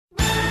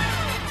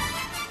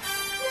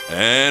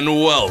And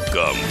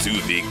welcome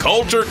to the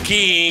Culture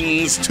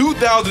Kings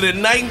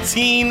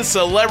 2019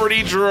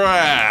 Celebrity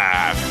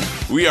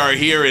Draft. We are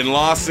here in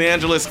Los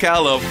Angeles,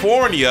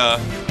 California,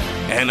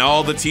 and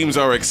all the teams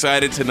are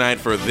excited tonight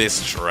for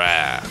this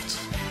draft.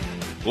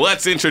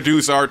 Let's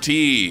introduce our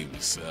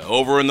teams.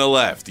 Over on the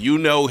left, you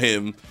know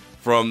him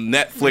from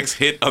Netflix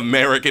hit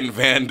American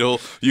Vandal.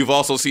 You've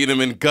also seen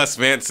him in Gus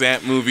Van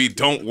Sant movie,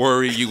 Don't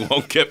Worry, You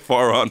Won't Get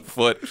Far on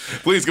Foot.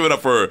 Please give it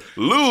up for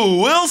Lou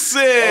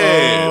Wilson.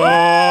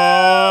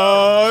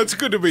 It's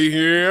good to be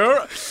here.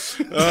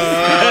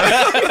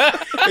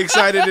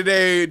 Excited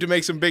today to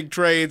make some big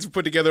trades,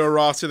 put together a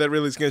roster that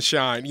really is going to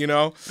shine, you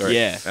know? Great.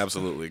 Yeah.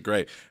 Absolutely.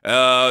 Great.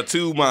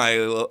 To my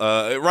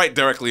right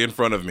directly in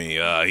front of me,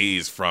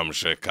 he's from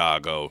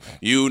Chicago.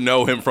 You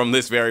know him from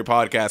this very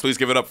podcast. Please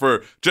give it up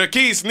for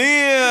Jaquise Neal.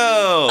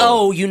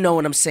 Oh, you know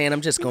what I'm saying. I'm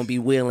just going to be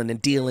wheeling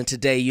and dealing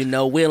today, you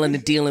know, wheeling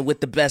and dealing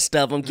with the best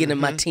of them, getting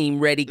my team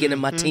ready, getting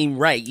my team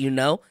right, you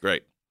know?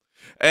 Great.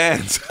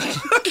 And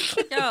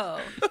Yo.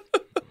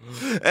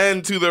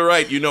 and to the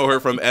right, you know her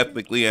from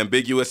Ethnically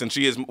Ambiguous, and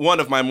she is one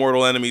of my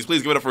mortal enemies.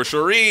 Please give it up for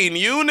Shireen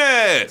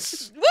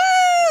Eunice. Woo!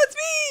 It's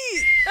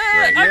me!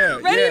 Right.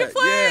 I'm ready to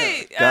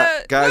play!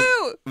 Guys,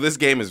 woo! this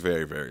game is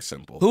very, very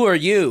simple. Who are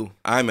you?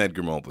 I'm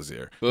Edgar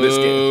Molbazier. This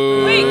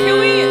game. Wait,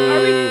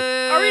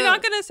 are we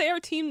not going to say our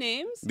team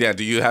names? Yeah,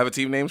 do you have a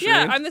team name, Shireen?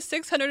 Yeah, I'm the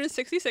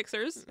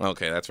 666ers.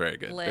 Okay, that's very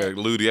good. Lit.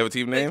 Lou, do you have a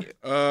team name?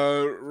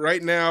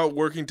 Right now,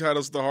 working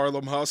title's the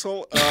Harlem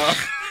Hustle,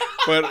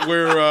 but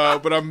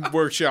I'm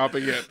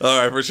workshopping it. All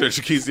right, for sure.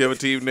 Jaquise, do you have a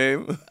team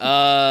name?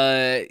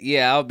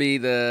 Yeah, I'll be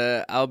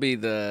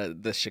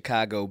the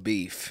Chicago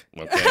Beef.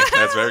 Okay,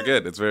 that's very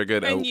good. It's very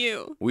good. And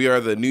you. We are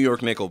the New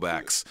York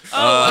Nickelbacks.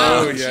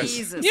 Oh, wow. yes.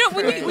 Jesus. You know,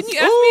 when you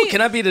asked Ooh, me.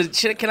 can I be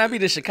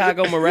the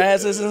Chicago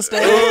Mrazes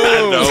instead?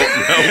 No.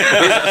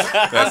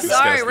 I'm That's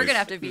sorry, disgusting. we're going to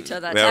have to veto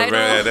that Yeah, title.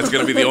 right, that's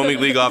going to be the only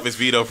league office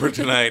veto for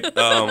tonight.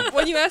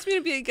 When you asked me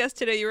to be a guest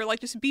today, you were like,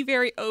 just be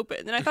very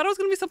open. And I thought it was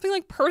going to be something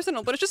like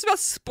personal, but it's just about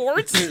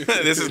sports.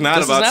 This is not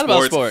This is about not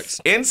about sports.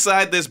 sports.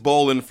 Inside this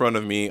bowl in front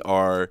of me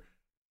are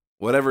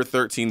whatever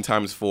 13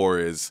 times 4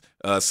 is,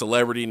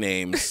 celebrity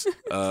names.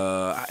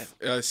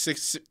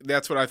 6.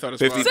 That's what I thought as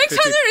 50. well.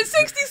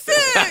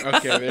 666!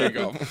 Okay, there you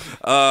go.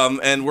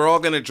 And we're all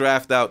going to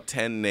draft out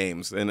 10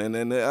 names. And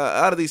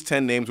out of these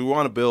 10 names, we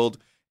want to build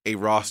a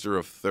roster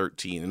of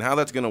 13. And how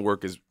that's going to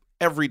work is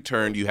every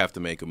turn you have to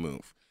make a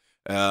move.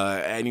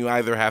 And you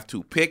either have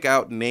to pick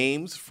out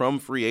names from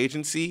free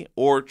agency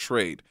or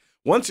trade.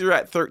 Once you're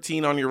at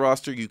 13 on your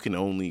roster, you can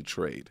only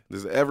trade.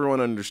 Does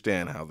everyone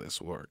understand how this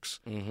works?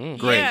 Mm-hmm.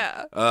 Great.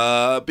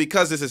 Yeah.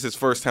 Because this is his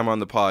first time on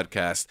the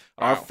podcast,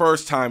 our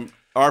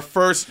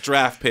first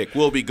draft pick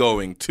will be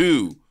going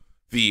to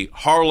the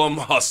Harlem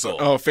Hustle.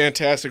 Oh,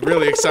 fantastic.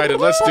 Really excited.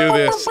 Let's do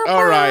this.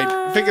 All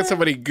right. Picking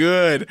somebody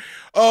good.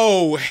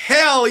 Oh,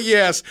 hell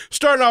yes.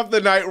 Starting off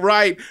the night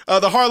right,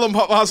 the Harlem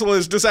Hustle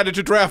has decided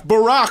to draft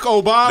Barack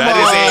Obama. That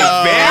is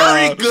a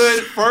very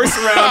good first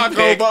round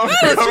pick. Number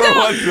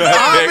one draft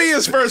pick.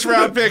 Obvious first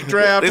round pick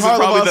draft. This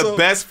Harlem is probably Hustle. the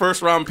best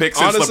first round pick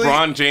since Honestly,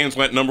 LeBron James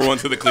went number 1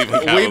 to the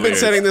Cleveland Cavaliers. We've been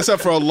setting this up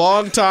for a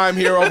long time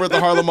here over at the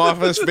Harlem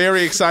office.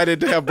 Very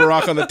excited to have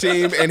Barack on the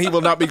team, and he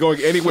will not be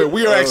going anywhere.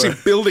 We are actually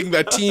building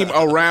the team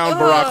around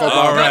Barack Obama.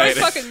 All right. I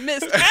fucking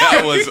missed out.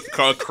 That was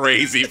a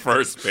crazy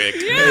first pick.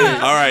 Yeah.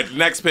 All right,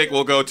 next pick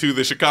will go to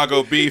the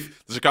Chicago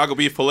Beef. The Chicago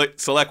Beef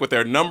select with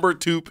their number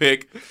 2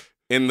 pick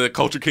in the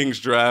Culture Kings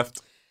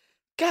draft.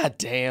 God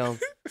damn.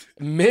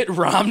 Mitt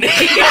Romney. All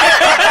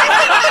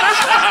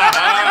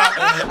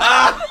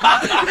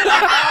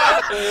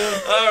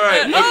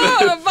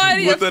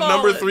right, with the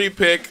number 3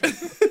 pick.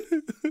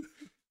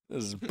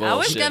 This is bullshit. I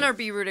was gonna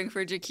be rooting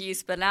for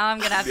Jaquise, but now I'm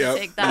gonna have to Yep.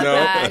 take that No.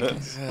 back.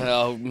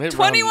 Oh, Mitt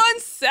Romney. 21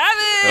 Savage.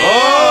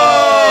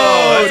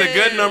 Oh, that's a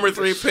good number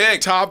 3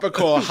 pick.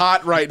 Topical,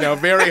 hot right now.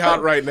 Very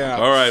hot right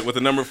now. All right, with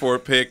the number 4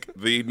 pick,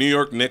 the New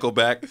York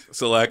Nickelback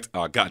select.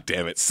 Oh, God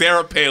damn it,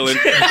 Sarah Palin,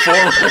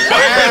 former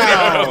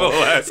of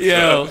Alaska.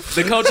 Yo,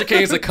 the Culture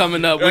Kings are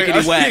coming up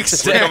wickety whack.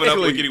 We're coming up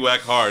wickety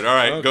whack hard. All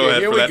right, go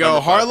ahead. Here for we that go.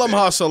 number 5 Harlem pick.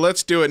 Hustle.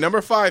 Let's do it.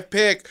 Number 5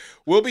 pick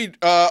will be,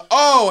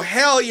 oh,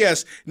 hell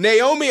yes.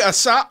 Naomi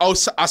Osaka.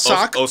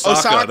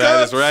 Osaka,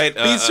 that is right.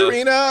 Beat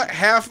Serena,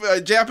 half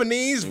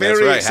Japanese. That's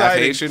Very right, half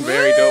exciting. Asian,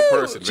 very dope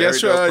person. Very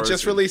Just, dope person.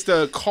 just released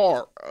a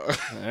car. All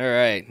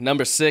right,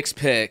 number 6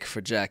 pick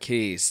for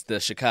Jaquise, the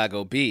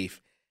Chicago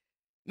Beef.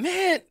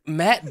 Man,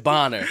 Matt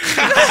Bonner.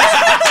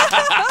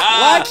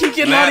 Why I keep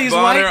getting all Matt these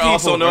Bonner, white people?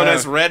 also known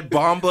as Red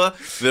Bomba,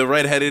 the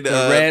redheaded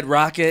Red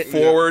Rocket.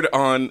 forward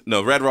on.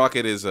 No, Red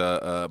Rocket is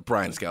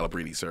Brian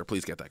Scalabrine, sir.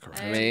 Please get that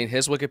correct. I mean,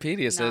 his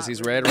Wikipedia says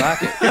he's Red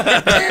Rocket.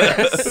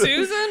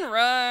 Susan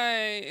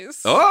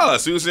Rice. Oh,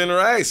 Susan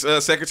Rice,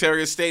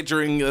 Secretary of State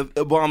during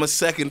Obama's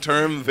second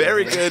term.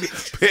 Very good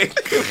pick.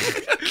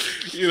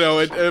 You know,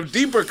 a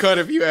deeper cut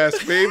if you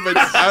ask me, but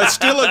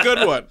still a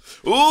good one.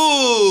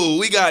 Ooh,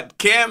 we got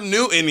Cam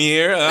Newton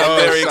here. I'm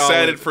very solid.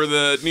 excited for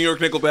the New York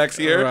Nickelbacks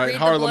here. All right, Read the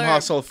Harlem blurb.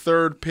 Hustle,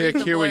 3rd pick.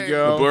 Read the Here we blurb.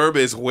 go. The blurb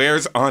is,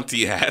 where's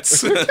Auntie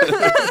Hats?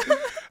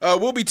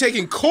 we'll be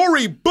taking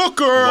Cory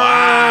Booker.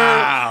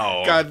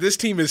 Wow. God, this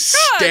team is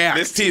stacked.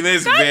 This team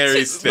is very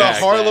the stacked.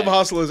 Harlem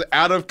Hustle is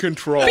out of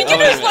control.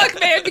 Beginner's luck,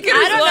 man.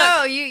 Beginner's I don't luck.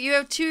 know. You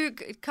have two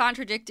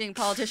contradicting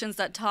politicians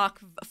that talk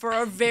for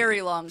a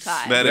very long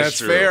time. That is That's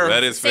true. fair.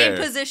 That is Same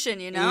fair. position,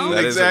 you know?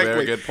 That is a very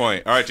Exactly. good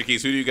point. All right,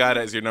 Jaquise, who do you got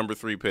as your number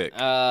 3 pick?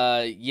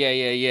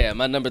 Yeah.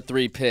 My number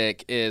 3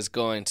 pick is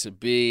going to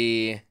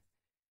be.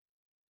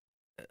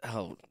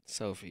 Oh,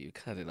 Sophie, you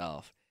cut it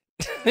off.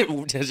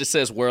 It just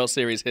says World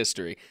Series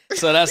history,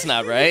 so that's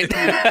not right. Was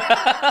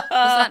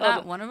that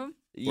not one of them?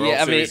 World Yeah,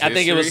 I mean, Series I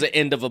think it was history? the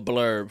end of a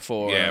blurb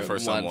for for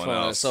someone one.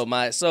 else. So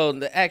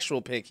the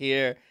actual pick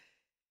here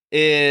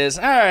is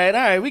all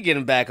right. We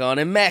getting back on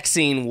it.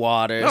 Maxine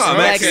Waters. Oh,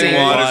 Maxine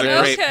Waters, a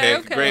great Okay,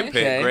 pick. okay. Great pick.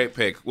 Okay. Great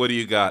pick. What do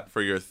you got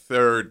for your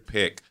 3rd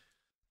pick,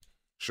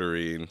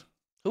 Shireen?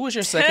 Who was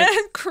your second?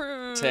 Ted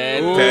Cruz.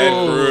 Ted Ted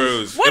Ooh.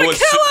 Cruz. What it a was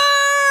killer!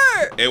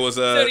 It was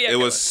Zodiac it was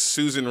killer.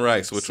 Susan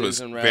Rice, which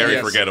Susan was Rice. very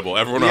Yes. forgettable.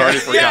 Everyone Yeah. already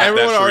forgot Yeah, that.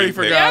 everyone already Shireen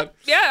pick. forgot.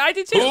 Yeah, I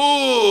did too.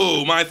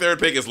 Ooh, my 3rd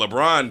pick is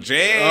LeBron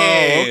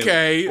James. Oh,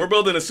 okay. We're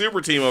building a super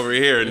team over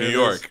here in New It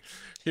York.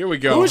 Here we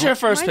go. Who was your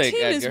first My pick,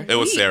 team is Edgar? It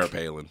was weak. Sarah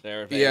Palin.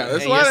 Sarah Yeah,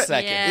 there's and a lot your of-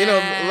 second. Yeah. You know,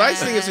 the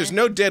nice thing is there's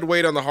no dead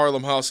weight on the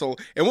Harlem Hustle,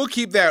 and we'll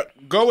keep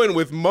that going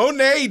with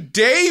Monet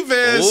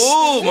Davis.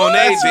 Ooh, Monet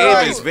That's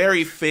right. Davis,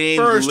 very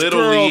famed First Little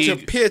girl League.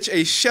 to pitch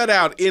a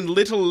shutout in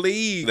Little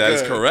League. That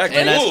is correct.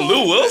 And Ooh,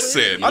 Lou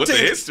Wilson I'll with the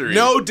take history.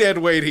 no dead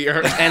weight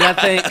here. And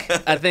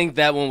I think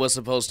that one was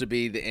supposed to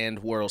be the end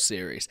World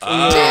Series.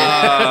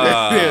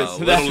 Ah, That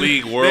Little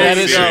League World that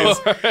is Series.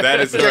 correct. That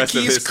is the rest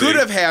of Jaquise history. could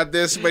have had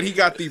this, but he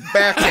got the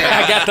back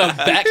half. I got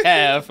the back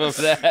half of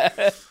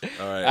that.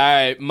 All right. All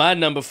right, my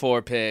number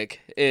 4 pick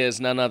is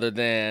none other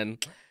than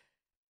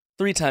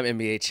 3-time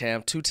NBA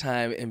champ,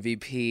 2-time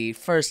MVP,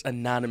 first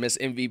anonymous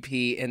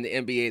MVP in the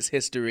NBA's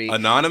history.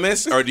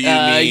 Anonymous, or do you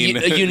mean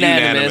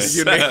unanimous?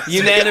 unanimous?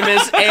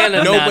 Unanimous and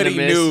anonymous. Nobody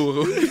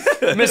knew.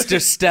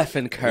 Mr.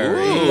 Stephen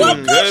Curry. Ooh, What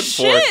the good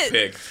 4th shit?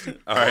 pick.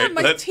 All God, right,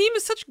 my let's team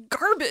is such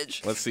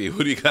garbage. see.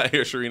 Who do you got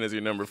here, Shireen, as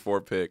your number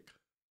 4 pick?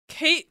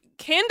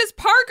 Candace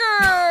Parker.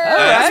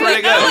 That's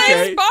pretty good. LA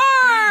Okay.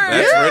 Sparks.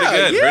 That's pretty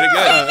good. Pretty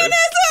good.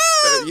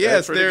 Feminism. Yes,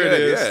 That's pretty there good.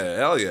 it is. Yeah,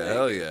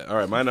 hell yeah. All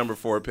right, my number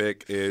 4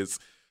 pick is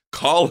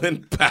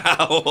Colin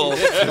Powell.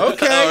 Okay. All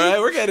right,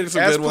 we're getting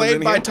some As good ones in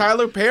played by here.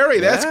 Tyler Perry.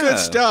 That's Yeah. good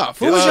stuff.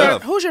 Good Who's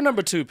stuff. your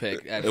number 2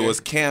 pick? It was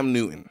Cam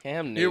Newton.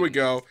 Cam Newton. Here we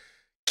go.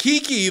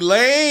 Kiki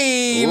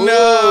Lane.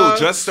 Ooh,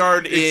 just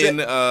starred it's in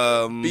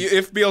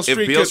If Beale If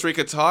Street Beale could- Street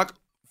Could Talk.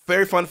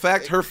 Very fun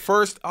fact, her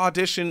first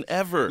audition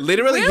ever.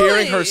 Literally Really?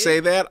 hearing her say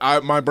that,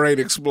 my brain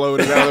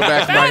exploded out of the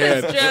back of my That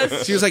is head.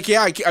 just- She was like,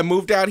 "Yeah, I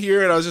moved out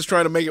here and I was just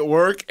trying to make it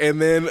work,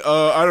 and then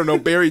I don't know,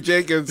 Barry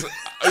Jenkins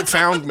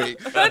found me."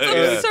 That's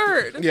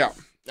absurd. Yeah,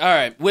 All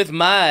right, with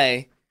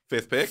my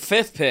 5th pick.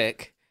 5th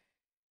pick,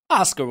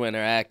 Oscar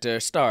winner actor,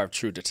 star of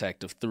True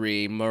Detective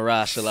 3,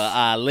 Mahershala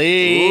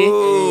Ali.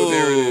 Ooh,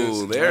 there it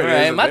is. There All it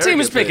right, is. A my very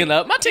team is good pick. picking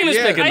up. My team is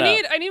Yeah. picking up.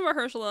 I need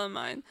Mahershala on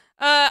mine.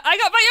 I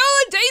got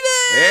Viola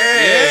Davis.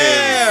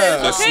 Hey,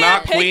 the Okay,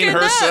 snot queen picking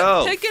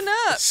herself. Picking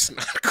up.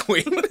 Snot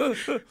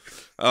Queen.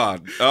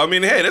 I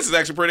mean, hey, this is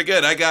actually pretty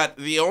good. I got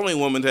the only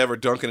woman to ever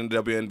dunk in a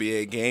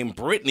WNBA game,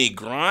 Brittany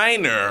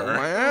Griner.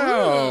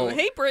 Wow. Ooh,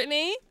 hey,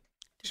 Brittany.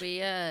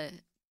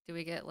 Do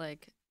we get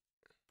like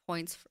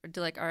points?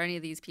 Are any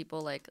of these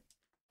people like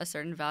a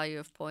certain value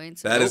of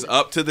points? That is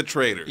up to the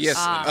traders. Yes.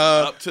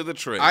 Up to the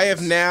traders. I have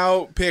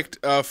now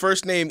picked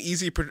first name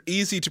easy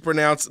to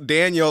pronounce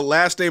Daniel,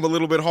 last name a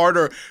little bit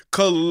harder.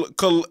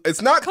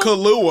 It's not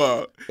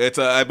Kahlua. It's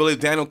I believe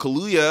Daniel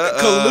Kaluuya.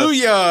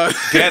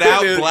 Kaluuya. Get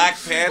Out, Black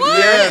Panther. What?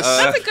 Yes.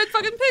 That's a good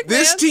fucking pick,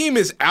 This man. team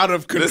is out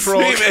of This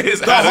control. team is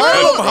the out of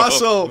Harlem control.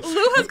 Hustle.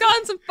 Lou has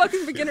gotten some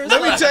fucking beginners.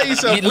 Let me luck. tell you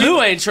something.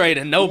 Lou ain't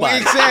trading nobody.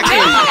 Exactly.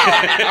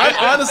 I'm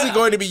honestly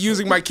going to be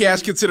using my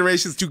cash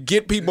considerations to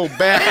get people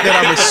back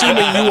that I'm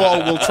assuming you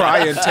all will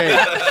try and take.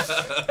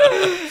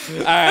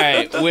 All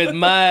right, with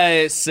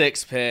my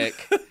 6th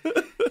pick,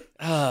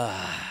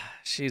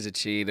 she's a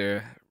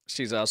cheater.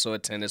 She's also a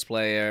tennis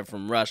player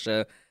from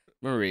Russia,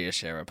 Maria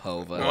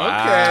Sharapova.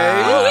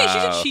 Okay. Oh, wait,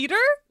 she's a cheater?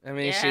 I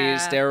mean, Yeah.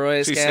 she's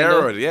steroid She's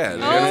scandal. steroid, yeah. Oh,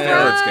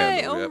 Steroid right.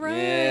 scandal. Oh, Yep. right.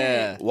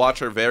 Yeah. Watch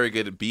her very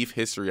good Beef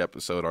History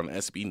episode on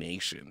SB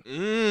Nation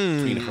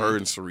between Mm. her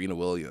and Serena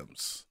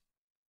Williams.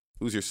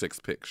 Who's your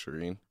 6th pick,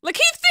 Shireen? Lakeith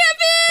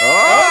Stanfield!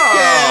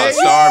 Oh, Okay.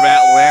 star of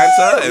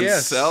Atlanta and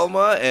Yes.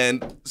 Selma,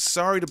 and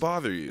Sorry to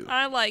Bother You.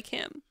 I like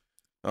him.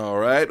 All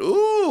right.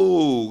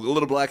 Ooh, a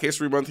little Black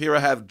History Month here. I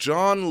have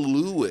John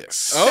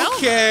Lewis.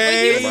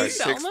 Okay. Wait, he My was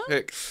 6th Selma?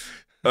 pick.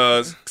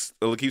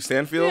 Lakeith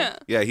Stanfield?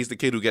 Yeah. He's the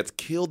kid who gets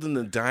killed in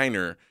the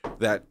diner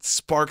that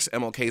sparks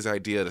MLK's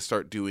idea to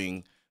start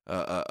doing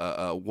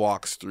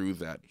walks through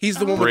that. He's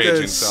the one with Bridge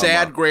the in Selma.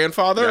 sad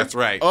grandfather? That's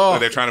right. Oh.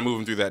 They're trying to move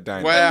him through that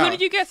diner. Wow. Who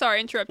did you get? Sorry,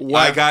 I interrupted you.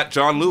 Wow. I got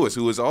John Lewis,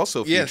 who was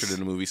also Yes. featured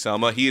in the movie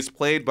Selma. He is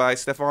played by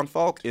Stefan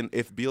Falk in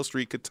If Beale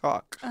Street Could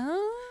Talk.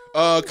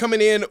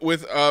 Coming in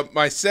with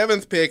my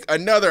 7th pick,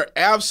 another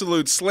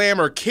absolute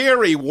slammer,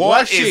 Kerry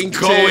Washington.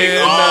 What is going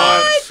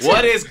on?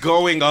 What is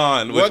going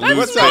on with Lou's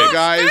What's picks? up,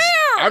 guys?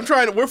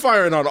 We're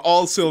firing on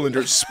all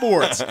cylinders: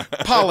 sports,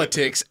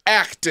 politics,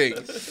 acting.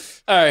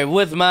 All right,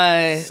 with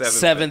my Seventh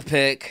seventh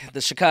pick,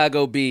 the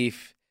Chicago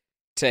Beef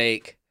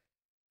take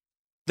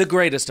the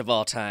greatest of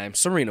all time,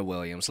 Serena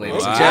Williams,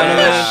 ladies and gentlemen.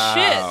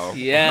 Wow.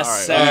 Yes, All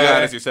right, sir. what you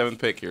got as your seventh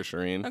pick here,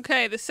 Shireen?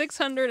 Okay, the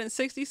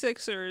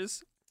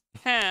 666ers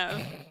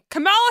have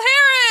Kamala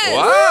Harris.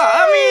 Wow,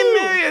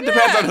 I mean, it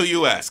depends on who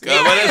you ask.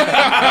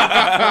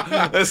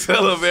 But it's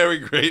still a very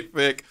great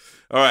pick.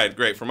 All right,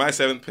 great. For my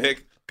seventh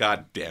pick,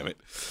 God damn it,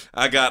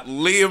 I got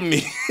Liam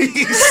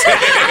Neeson.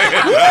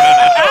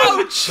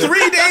 Ouch!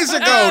 3 days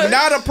ago,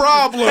 not a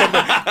problem.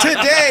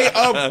 Today,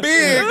 a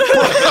big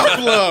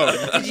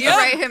problem. Did you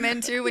write him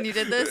in too when you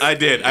did this? I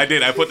did. I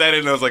put that in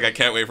and I was like, I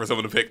can't wait for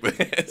someone to pick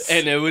this.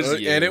 And it was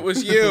you. And it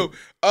was you.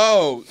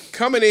 Oh,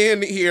 coming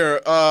in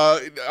here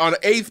on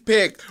eighth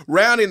pick,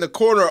 rounding the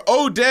corner,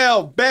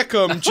 Odell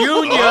Beckham Jr.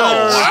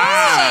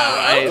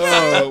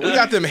 Wow. We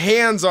got them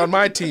hands on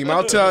my team,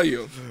 I'll tell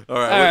you. All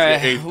right, All what's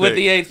right, your eighth with pick?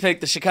 the eighth pick,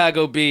 the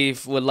Chicago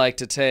Beef would like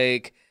to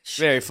take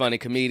very funny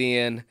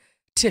comedian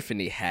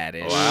Tiffany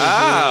Haddish.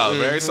 Wow,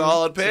 very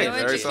solid pick. So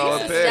Very he's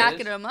solid pick.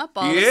 stacking him up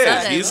all He of a is.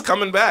 sudden. He's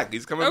coming back.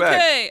 He's coming back.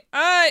 Okay,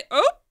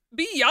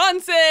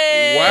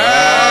 Beyonce. Wow.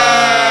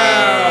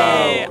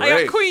 I got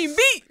Great. Queen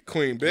Bee.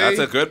 Queen Bee. That's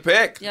a good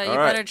pick. Yeah, you All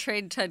right. better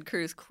trade Ted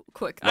Cruz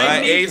quick. My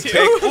need eighth to.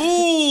 pick.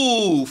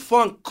 Ooh,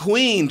 Funk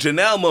Queen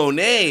Janelle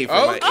Monáe. For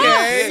my Okay.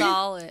 eighth pick.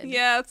 Solid.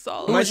 Yeah, it's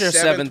solid. Who was your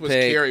seventh was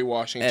pick? Kerry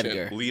Washington.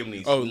 Edgar. Liam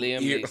Neeson. Oh,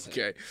 Liam Neeson.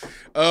 Okay.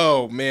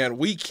 Oh man,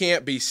 we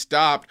can't be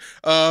stopped.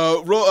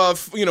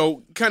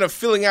 Kind of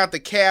filling out the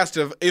cast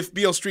of If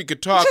Beale Street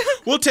Could Talk.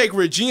 We'll take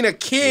Regina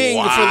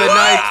King for the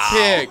ninth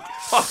pick.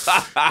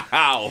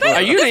 Wow.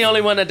 Are you the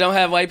only one that don't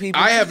have white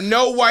people? I have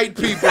no white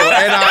people,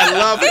 and I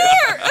love it.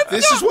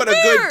 This is what a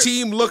good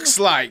team looks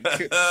like.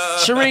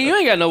 Shireen, you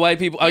ain't got no white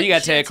people. Oh, you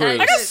got Ted Cruz.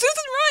 I got Susan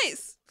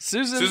Rice.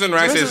 Susan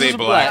Rice is a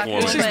black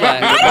woman. She's She's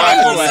black. a She's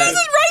black black. woman.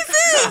 Susan Rice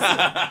is.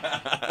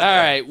 All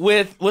right,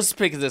 with what's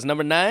pick is this?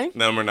 Number 9?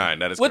 Number 9.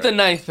 That is With the correct.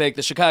 ninth pick,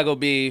 the Chicago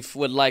Beef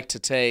would like to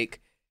take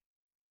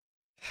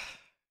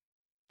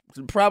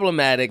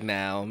problematic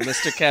now,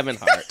 Mr. Kevin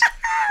Hart.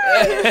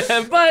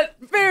 But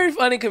very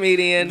funny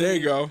comedian. There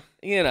you go.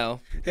 You know.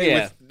 Hey,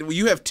 yeah.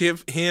 you have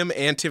him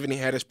and Tiffany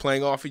Haddish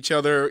playing off each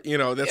other. You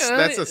know, that's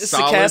a it's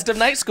solid. the cast of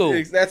Night School.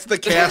 That's the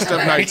cast of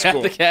Night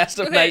School. The cast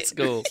of Okay. Night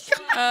School.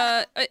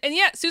 And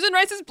yeah, Susan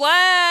Rice is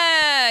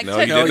black. No,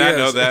 you Hell did not yes.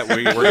 know that.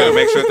 We're going to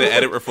make sure that the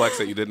edit reflects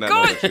that you did not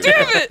know God that.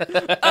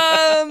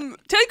 damn it!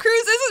 Ted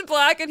Cruz isn't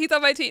black, and he's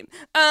on my team.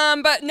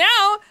 But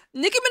now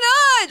Nicki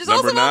Minaj is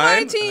Number also on my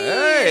 9? team.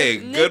 Hey,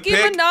 good Nicki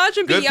pick. Minaj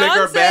and Good Beyonce. pick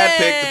or bad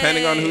pick,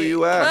 depending on who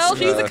you ask. Well,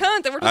 she's a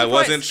cunt. That worked I twice.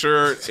 wasn't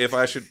sure if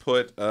I should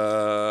put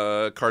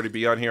Cardi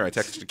B on here. I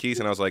texted Jaquise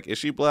and I was like, "Is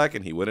she black?"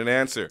 And he wouldn't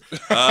answer.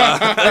 Wait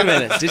a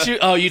minute. Did you?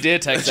 Oh, you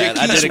did text that.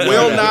 I did Jaquise ignore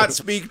will that. not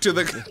speak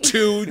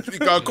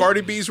to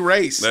Cardi B's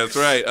race. That's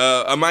right.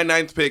 My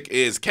 9th pick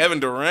is Kevin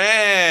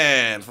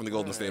Durant from the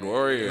Golden State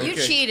Warriors. You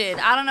cheated.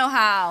 I don't know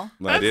how.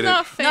 No, I That's didn't.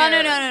 not fair.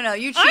 No.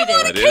 You I cheated.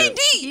 wanted I didn't.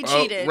 KD. You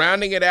cheated.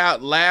 Rounding it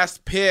out,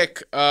 last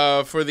pick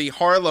for the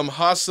Harlem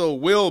Hustle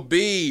will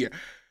be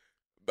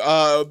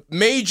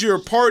major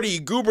party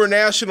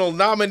gubernational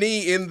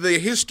nominee in the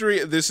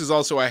history. This is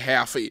also a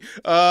halfie.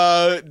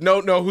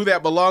 Don't know who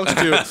that belongs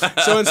to.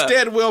 So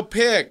instead, we'll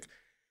pick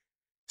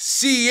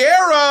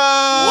Sierra.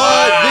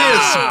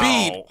 Wow. This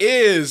beat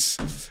is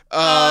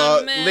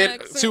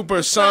lit,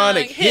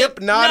 supersonic,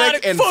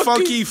 hypnotic, and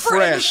funky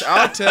fresh.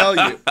 I'll tell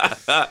you.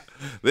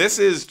 This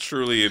is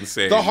truly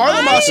insane. The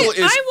Harlem Hustle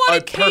is I a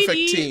wanted perfect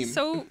KD team.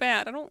 so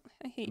bad.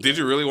 I hate Did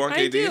you really want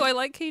KD? I do. I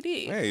like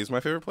KD. Hey, he's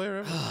my favorite player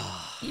ever.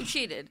 You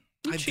cheated.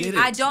 I did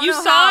I it. don't You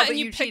know saw how, it but and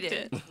you picked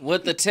cheated. it.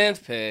 With the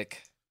 10th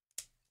pick,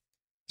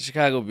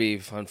 Chicago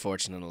Beef,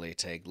 unfortunately,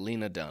 take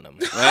Lena Dunham.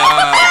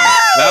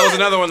 That was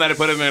another one that I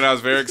put in there, and I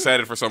was very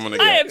excited for someone to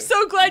get. I am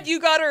so glad you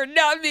got her,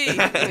 not me.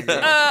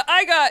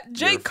 I got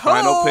J. Your Cole.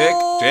 final pick,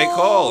 J.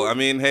 Cole. I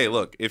mean, hey,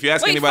 look, if you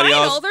ask Wait, anybody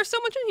final? else, There's so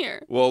much in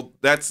here. well,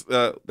 that's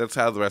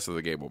how the rest of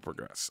the game will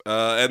progress.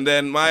 And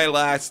then my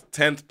last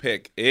 10th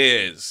pick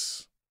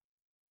is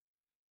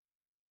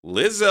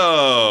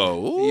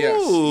Lizzo. Ooh,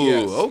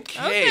 Yes.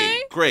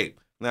 Okay, great.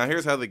 Now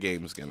here's how the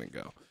game's gonna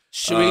go.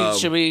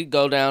 Should we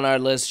go down our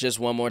list just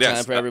one more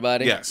time for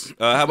everybody? Yes.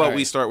 How about All we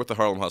right. start with the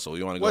Harlem Hustle?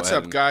 You want to go What's ahead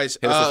up, and guys?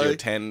 Hit us with your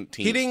 10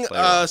 teams. Hitting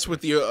player. us with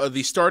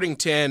the starting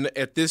 10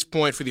 at this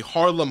point for the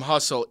Harlem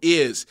Hustle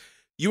is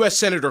U.S.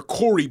 Senator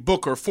Cory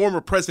Booker, former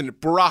President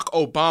Barack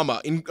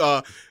Obama,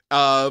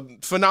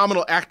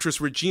 phenomenal actress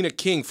Regina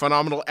King,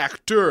 phenomenal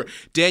actor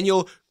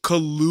Daniel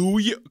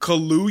Kaluuya.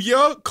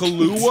 Kaluuya.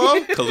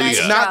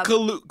 Nice Not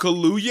job.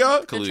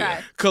 Kaluuya. Good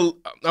try.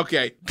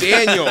 Okay,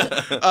 Daniel,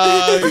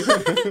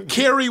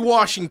 Kerry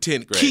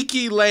Washington,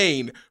 Kiki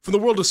Lane. From the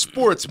world of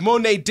sports,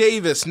 Monet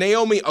Davis,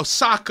 Naomi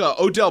Osaka,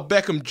 Odell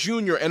Beckham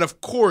Jr., and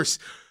of course,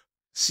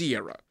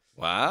 Sierra.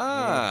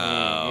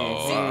 Wow.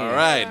 All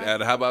right.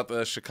 And how about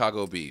the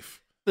Chicago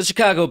Beef? The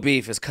Chicago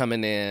Beef is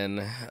coming in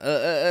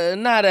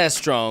not as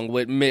strong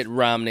with Mitt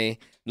Romney,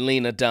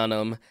 Lena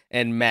Dunham,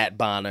 and Matt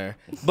Bonner.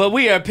 But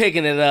we are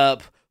picking it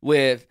up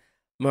with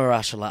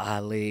Mahershala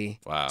Ali,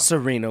 Wow.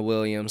 Serena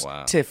Williams,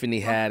 Wow.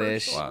 Tiffany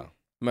Haddish, Wow.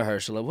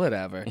 Mahershala,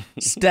 whatever,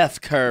 Steph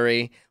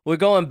Curry. We're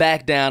going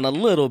back down a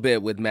little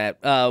bit with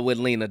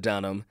Lena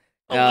Dunham.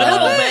 A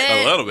little bit.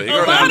 A little bit. A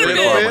You're lot down of pretty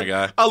it. far, my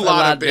guy. A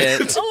lot of bit.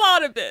 it. A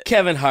lot of it.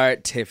 Kevin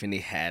Hart, Tiffany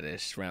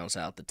Haddish rounds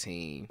out the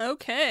team.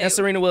 Okay. And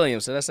Serena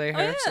Williams. Did I say her?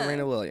 Oh, yeah.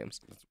 Serena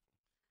Williams.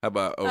 How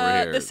about over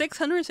here? The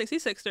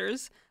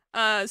 666ers,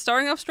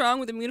 starting off strong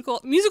with a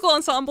musical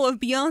ensemble of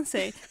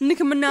Beyonce,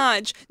 Nicki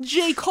Minaj,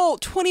 J. Cole,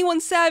 21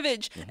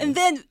 Savage, and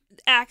then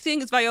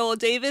acting is Viola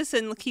Davis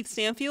and Lakeith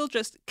Stanfield,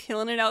 just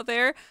killing it out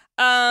there.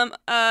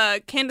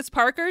 Candace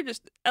Parker,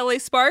 just L.A.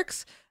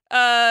 Sparks.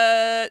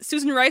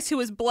 Susan Rice, who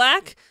is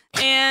black,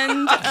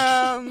 and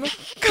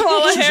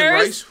Kamala Susan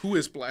Harris. Rice, who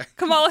is black?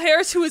 Kamala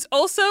Harris, who is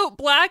also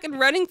black and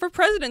running for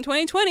president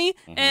 2020.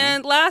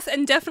 And last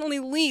and definitely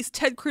least,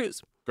 Ted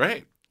Cruz.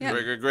 Great. Yeah.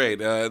 Great.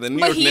 The New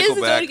But York he is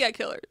the Nickelback. Zodiac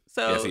killer.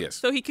 So, Yes, he is.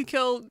 So he could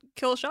kill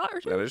a shot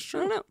or something. That is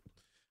true. I don't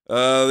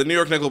know. The New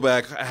York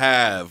Nickelback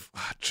have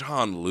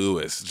John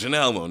Lewis,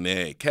 Janelle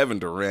Monáe, Kevin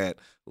Durant,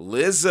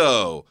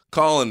 Lizzo,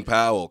 Colin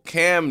Powell,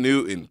 Cam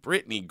Newton,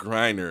 Brittany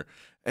Griner,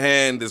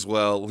 and as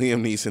well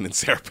Liam Neeson and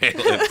Sarah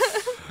Palin.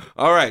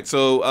 All right,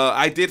 so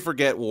I did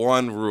forget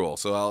one rule,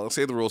 so I'll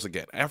say the rules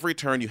again. Every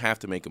turn you have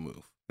to make a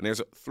move, and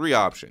there's 3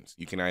 options.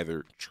 You can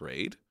either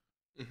trade,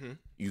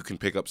 you can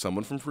pick up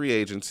someone from free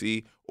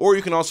agency, or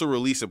you can also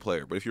release a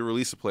player. But if you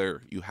release a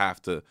player, you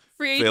have to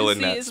Free fill in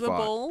agency that is spot.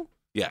 the bowl.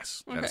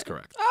 Yes, that is Okay.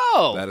 correct.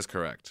 Oh. That is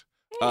correct.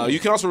 You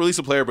can also release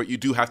a player, but you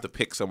do have to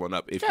pick someone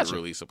up if Gotcha. you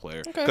release a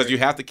player. Okay. Because you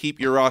have to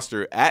keep your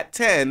roster at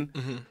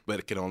 10, but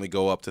it can only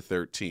go up to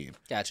 13.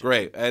 Gotcha.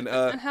 Great. And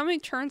And how many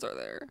turns are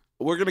there?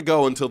 we're going to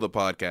go until the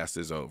podcast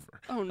is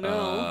over. Oh,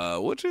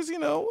 no. Which is,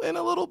 in a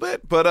little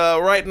bit. But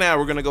right now,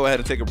 we're going to go ahead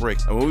and take a break.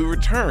 And when we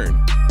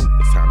return,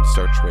 it's time to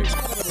start trading.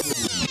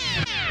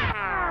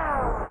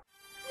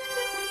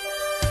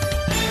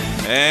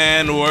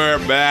 And we're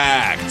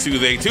back to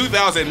the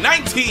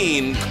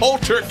 2019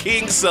 Culture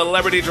King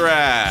Celebrity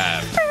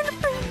Draft.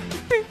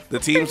 The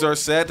teams are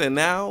set, and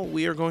now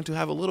we are going to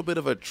have a little bit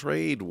of a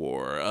trade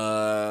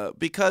war.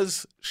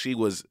 Because she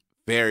was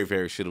very,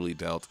 very shittily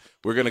dealt,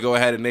 we're going to go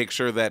ahead and make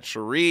sure that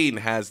Shireen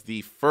has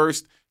the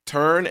first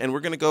turn, and we're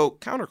going to go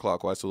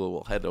counterclockwise, so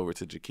we'll head over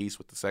to Jaquise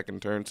with the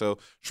second turn. So,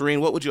 Shireen,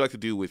 what would you like to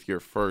do with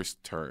your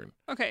first turn?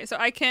 Okay, so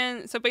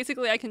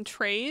basically I can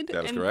trade.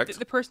 That is and correct.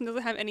 The person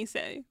doesn't have any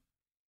say.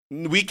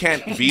 We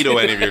can't veto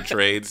any of your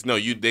trades. No,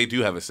 they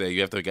do have a say.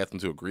 You have to get them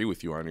to agree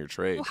with you on your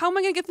trade. Well, how am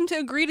I going to get them to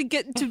agree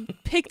to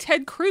pick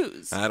Ted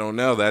Cruz? I don't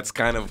know. That's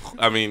kind of,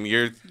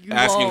 you're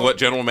asking won't. what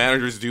general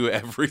managers do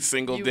every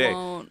single You day.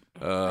 won't.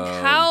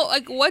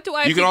 What do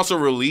I You can also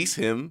release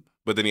him,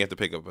 but then you have to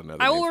pick up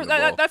another. I name will. from the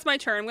ball. That's my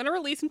turn. I'm going to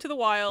release him to the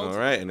wild. All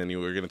right, and then you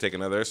were going to take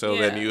another. So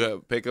then Yeah.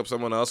 you pick up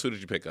someone else. Who did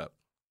you pick up?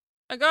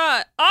 I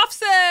got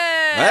Offset.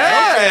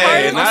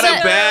 Hey, Party not a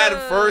Offset. bad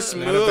first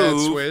Not a bad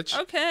move. switch.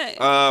 Okay.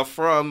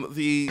 From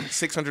the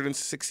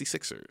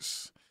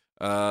 666ers.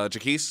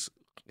 Jaquise,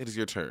 it is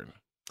your turn.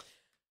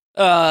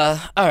 All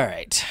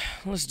right.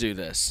 Let's do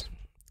this.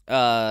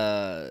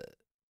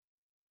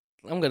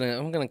 I'm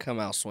gonna come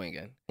out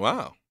swinging.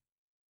 Wow.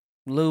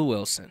 Lou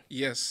Wilson.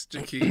 Yes,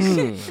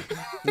 Jaquise.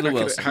 Lou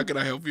Wilson. How can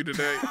I help you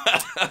today?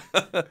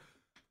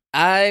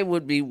 I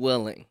would be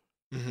willing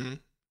Mm-hmm.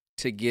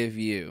 to give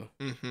you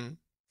Mm-hmm.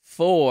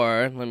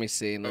 let me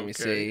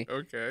see,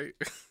 Okay.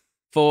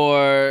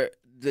 for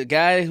the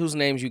guy whose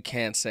names you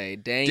can't say,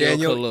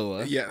 Daniel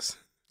Kaluuya. Yes.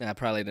 I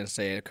probably didn't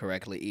say it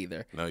correctly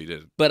either. No, you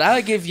didn't. But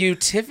I'll give you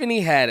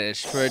Tiffany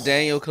Haddish for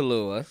Daniel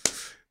Kaluuya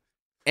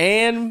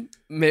and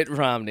Mitt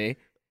Romney.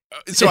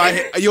 So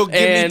you'll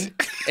give me.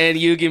 And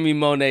you give me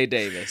Monet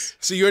Davis.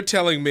 So you're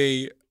telling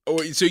me.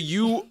 So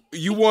you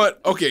want?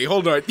 Okay,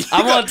 hold on. You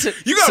got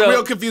so-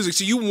 real confusing.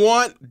 So you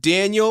want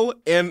Daniel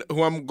and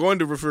who I'm going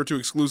to refer to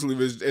exclusively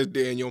as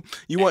Daniel.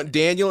 You want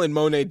Daniel and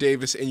Monet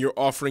Davis, and you're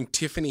offering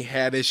Tiffany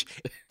Haddish,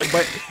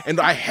 and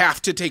I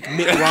have to take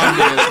Mitt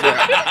Romney as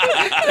well.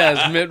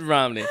 Yes, Mitt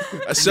Romney.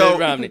 So- Mitt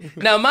Romney.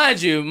 Now,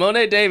 mind you,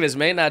 Monet Davis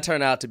may not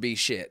turn out to be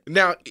shit.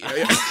 Now,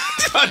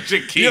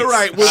 Jaquise. you're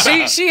right.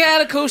 Well, She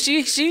had a cool.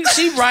 She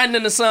riding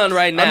in the sun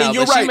right now. I mean,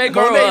 you're but right. She may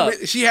grow Monet, up.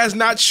 she has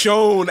not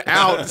shown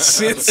out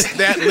since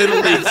that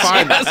Little League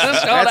Finals. hasn't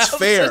shown That's out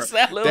fair. since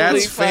that Little That's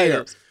League fair.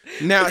 Finals.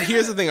 Now,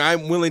 here's the thing.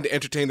 I'm willing to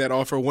entertain that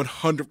offer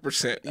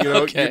 100%. You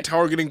know, Okay. you're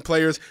targeting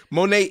players.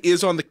 Monet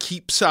is on the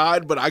keep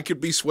side, but I could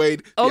be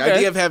swayed. The Okay.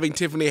 idea of having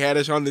Tiffany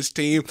Haddish on this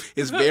team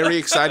is very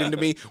exciting to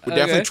me. We're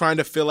definitely trying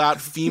to fill out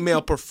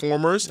female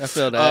performers I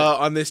feel that.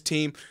 on this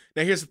team.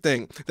 Now, here's the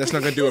thing. That's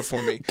not going to do it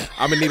for me.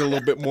 I'm going to need a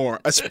little bit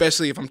more,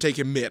 especially if I'm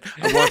taking Mitt.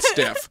 I want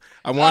Steph.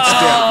 Let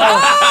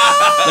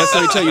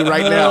me tell you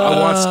right now, I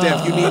want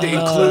Steph. You need to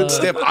include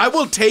Steph. I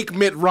will take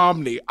Mitt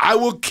Romney. I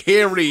will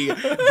carry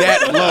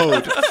that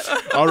load.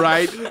 All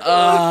right?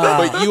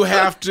 But you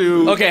have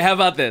to. Okay, how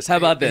about this?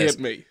 Hit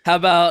me. How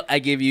about I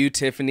give you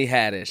Tiffany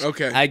Haddish?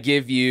 Okay. I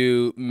give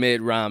you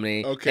Mitt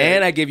Romney. Okay.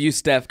 And I give you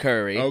Steph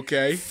Curry.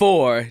 Okay.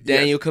 For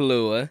Daniel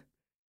Kaluuya.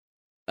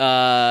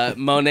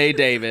 Monet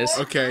Davis,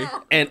 Okay.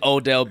 and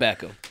Odell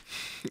Beckham.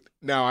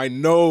 Now I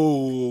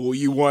know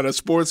you want a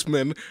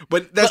sportsman,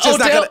 but that's But just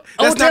not gonna.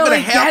 That's not gonna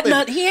ain't got happen.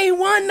 nothing. He ain't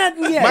won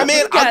nothing yet. My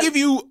man, He got-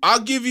 I'll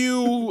give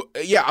you.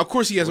 Yeah, of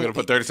course he has. We're gonna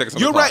put 30 seconds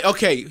on You're the clock. right.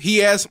 Okay, he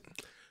has.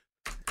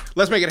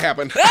 Let's make it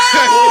happen.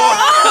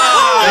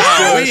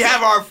 We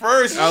have our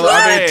first I'm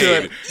trade.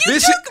 into it.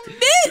 This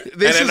And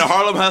then the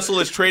Harlem Hustle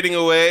is trading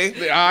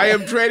away. I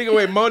am trading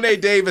away Monet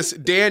Davis,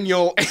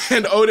 Daniel,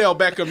 and Odell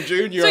Beckham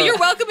Jr. So you're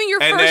welcoming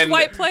your And first then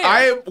white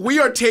player. We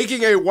are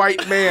taking a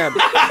white man.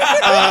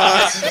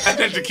 And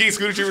then Jaquise,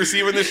 who did you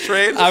receive in this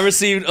trade? I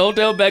received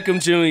Odell Beckham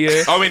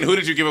Jr. I mean, who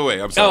did you give away?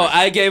 I'm sorry. Oh,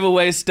 I gave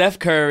away Steph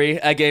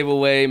Curry, I gave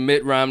away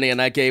Mitt Romney,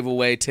 and I gave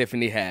away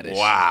Tiffany Haddish.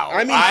 Wow.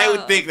 I mean- I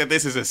would think that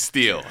this is a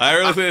steal. I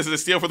really think this is a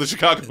steal for the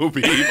Chicago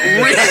Beef.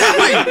 Really?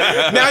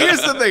 Now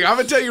here's the thing. I'm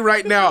gonna tell you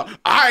right now.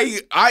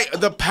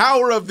 The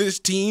power of this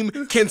team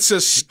can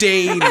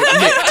sustain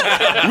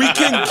Mitt. We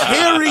can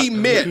carry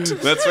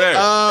Mitt. That's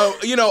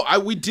fair.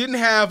 We didn't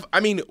have. I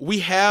mean, we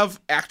have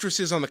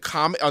actresses on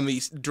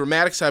the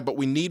dramatic side, but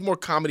we need more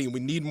comedy and we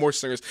need more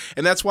singers,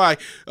 and that's why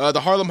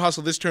the Harlem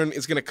Hustle this turn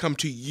is going to come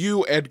to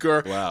you,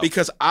 Edgar, Wow.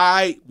 because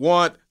I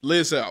want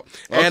Lizzo,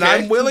 and Okay.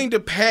 I'm willing to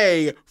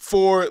pay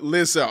for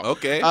Lizzo.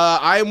 Okay.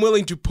 I am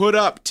willing to put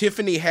up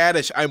Tiffany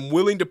Haddish. I'm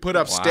willing to put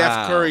up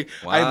Steph Curry.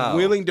 Wow. I'm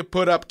willing to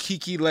put up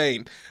Kiki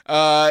Lane.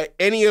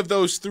 Any of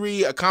those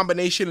three, a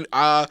combination.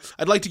 I'd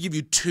like to give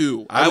you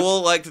two. I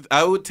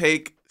would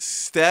take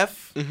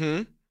Steph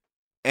Mm-hmm.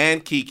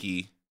 and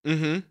Kiki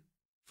Mm-hmm.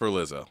 for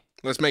Lizzo.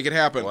 Let's make it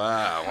happen.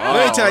 Wow.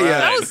 Let me tell you.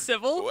 That was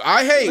civil.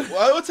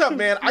 What's up,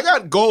 man? I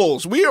got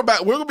goals. We're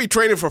gonna be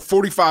training for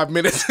 45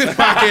 minutes in my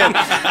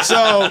head.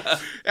 So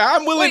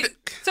I'm willing Wait,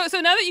 to. so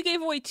now that you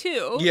gave away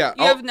 2, Yeah,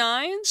 you have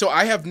 9? So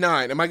I have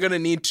 9. Am I gonna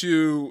need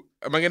to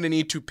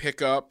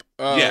pick up?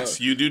 Yes,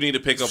 you do need to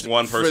pick up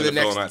one for person the to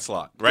fill next- in that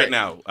slot. Great. Right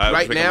now. I would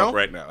Right pick them now? up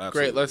right now. Absolutely.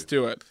 Great, let's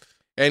do it.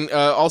 And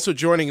also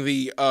joining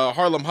the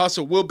Harlem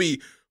Hustle will be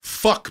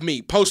Fuck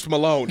Me, Post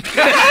Malone.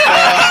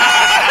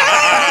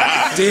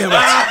 Damn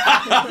it.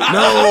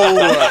 No.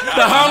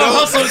 The Harlem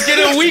Hustle is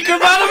getting weaker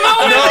by the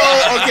moment.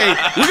 No,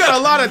 okay. We got a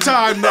lot of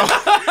time, though.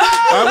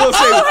 I will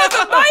say.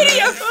 The mighty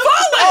have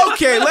fallen!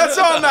 Okay, let's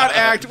all not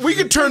act. We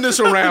can turn this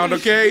around,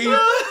 okay?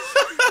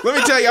 Let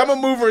me tell you, I'm a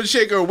mover and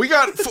shaker. We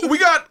got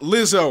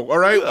Lizzo, all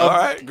right? All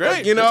right,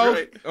 great. You know?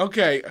 That's great.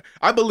 Okay.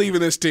 I believe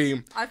in this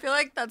team. I feel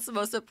like that's the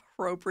most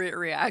appropriate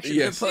reaction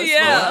Yes. to Post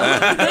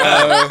Yeah.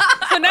 Malone.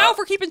 So now if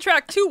we're keeping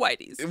track, 2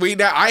 whiteys.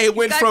 I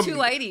went got from 2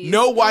 whiteys.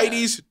 no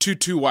whiteys to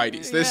 2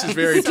 whiteys. This is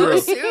very So true.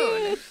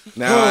 soon.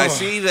 Now I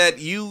see that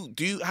you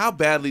do. How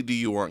badly do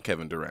you want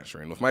Kevin Durant?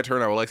 Shireen? With my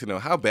turn, I would like to know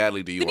how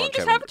badly do you Didn't want he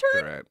just Kevin have a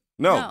turn? Durant?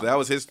 No, No. that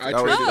was his. I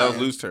That was traded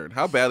Lou's turn.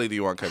 How badly do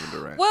you want Kevin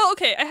Durant? Well,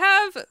 okay, I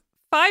have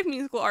 5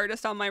 musical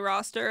artists on my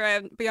roster. I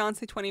have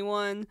Beyonce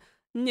 21,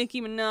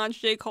 Nicki Minaj,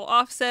 J. Cole,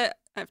 Offset.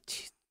 I have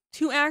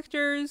 2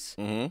 actors.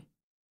 Mm-hmm.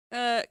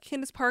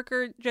 Candace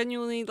Parker,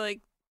 genuinely,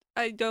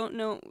 I don't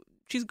know.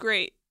 She's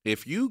great.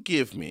 If you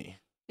give me,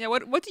 Yeah,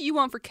 what do you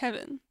want for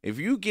Kevin?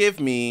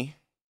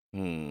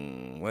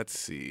 let's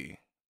see,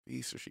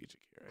 be strategic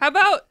here. How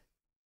about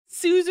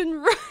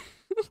Susan Rice?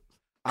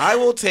 I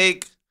will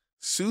take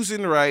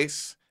Susan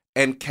Rice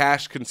and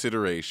cash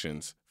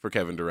considerations for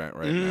Kevin Durant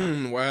right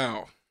now.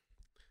 Wow.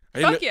 I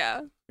didn't Fuck know-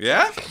 yeah.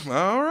 Yeah.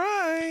 All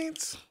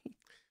right.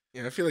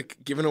 Yeah, I feel like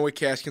giving away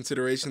cash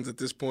considerations at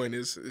this point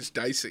is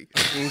dicey.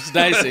 It's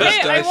dicey. Hey,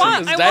 I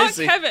want It's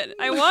dicey. Kevin.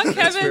 I want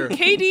That's Kevin. fair.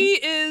 KD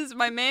is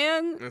my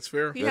man. That's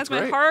fair. He That's has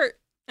my right. heart,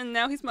 and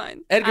now he's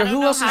mine. Edgar, I don't who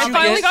know else did how you I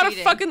finally get? got a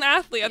cheating. fucking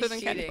athlete other than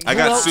He's Kenny. cheating. I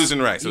got else? Susan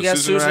Rice. So You got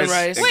Susan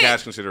Rice and Wait,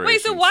 cash considerations.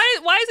 Wait, so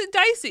why is it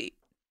dicey?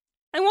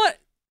 I want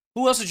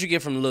Who else did you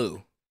get from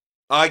Lou?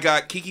 I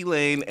got Kiki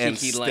Lane and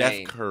Kiki Steph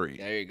Lane. Curry.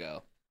 There you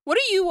go. what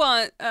do you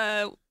want,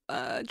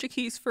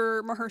 Jaquise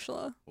for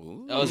Mahershala?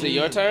 Ooh. Oh, is it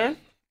your turn?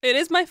 It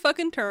is my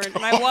fucking turn,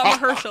 and I want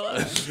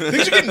Mahershala.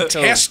 Things are getting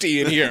testy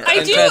in here.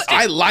 I do. Fantastic.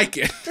 I like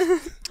it.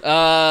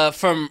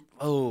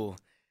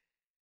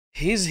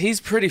 He's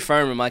pretty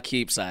firm in my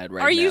keep side right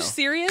now. Are you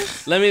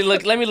serious? Let me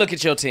look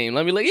at your team.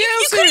 Let me look. Yeah, I'm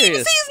You couldn't even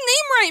serious. say his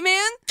name right,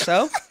 man.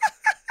 So,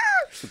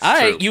 all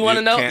right, you want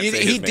to know? can't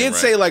say He his did name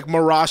say right. like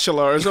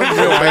Marashala or something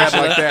real bad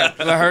like that.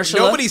 Mahershala?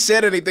 Nobody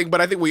said anything, but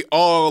I think we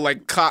all Yeah,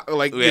 cocked we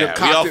all it.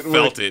 and we're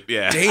felt like, it.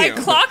 Yeah. I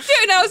Damn. clocked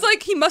it, and I was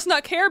like, he must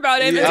not care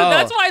about him, and so Yeah.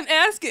 that's why I'm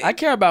asking. I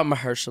care about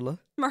Mahershala.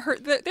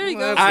 There you go.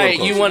 Well, All right,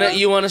 close.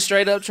 you want a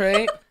straight up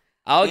trade?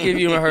 I'll give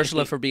you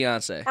Mahershala for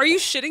Beyonce. Are you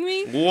shitting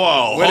me?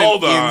 Whoa, What an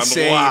hold on.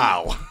 insane-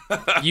 Wow.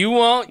 You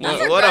want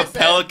What a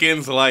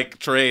Pelicans like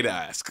trade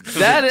ask.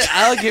 that?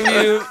 I'll give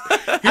you.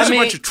 Here's I mean,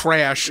 a bunch of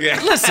trash.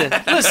 listen.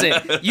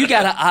 You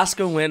got an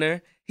Oscar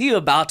winner. He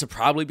about to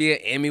probably be an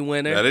Emmy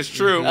winner. That is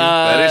true.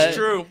 That is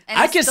true. And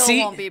I it can still see-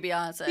 won't be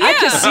Beyonce.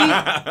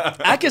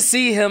 I can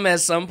see him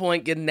at some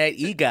point getting that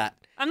EGOT.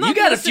 I'm not You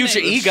got a listening.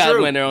 future That's EGOT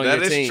true. winner on That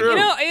your is team. true.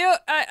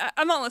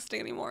 I'm not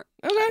listening anymore.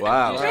 Okay.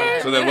 Wow.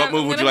 Yeah, So then, what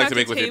move would you like to I'm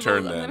make gonna with your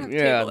have turn to then? table- I'm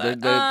gonna Yeah, have to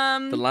table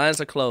that. the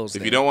lines are closed. If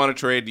then. you don't want to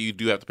trade, you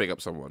do have to pick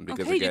up someone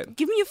because okay, again,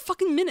 give me a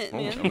fucking minute, oh,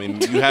 man. I mean,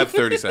 you have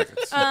 30 seconds.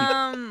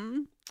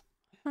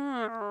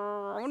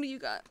 What do you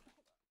got?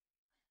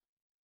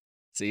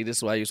 See, this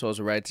is why you're supposed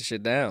to write the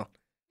shit down.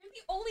 You're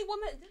the only one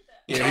that did that.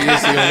 Yeah, he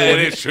is the only It one.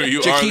 is true. You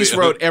are Jaquise the-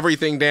 wrote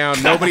everything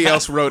down. Nobody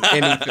else wrote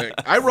anything.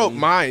 I wrote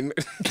mine.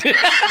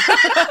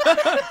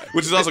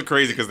 which is also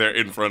crazy because they're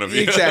in front of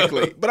you.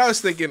 Exactly. But I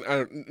was thinking,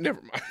 never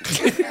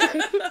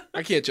mind.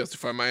 I can't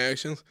justify my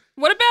actions.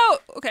 What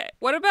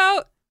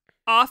about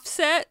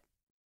Offset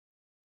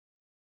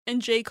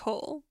and J.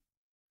 Cole?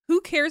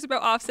 Who cares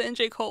about Offset and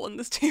J. Cole in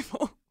this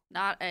table?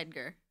 Not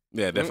Edgar.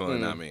 Yeah, definitely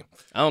not me.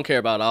 I don't care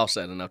about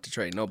Offset enough to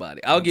trade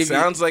nobody. I'll give you.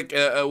 Sounds like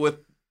with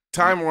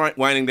time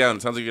winding down,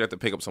 it sounds like you have to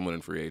pick up someone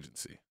in free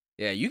agency.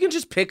 Yeah, you can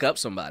just pick up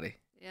somebody.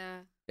 Yeah.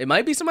 It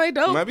might be somebody It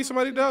dope. might be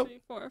somebody dope. 3,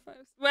 4, 5.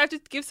 Do I have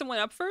to give someone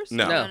up first?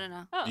 No.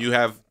 No. Oh. You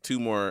have 2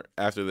 more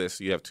after this.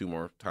 You have 2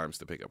 more times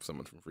to pick up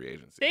someone from free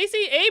agency.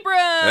 Stacey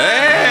Abrams.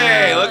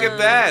 Hey, look at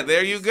that.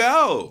 There you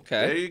go.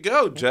 Okay. There you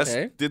go. Just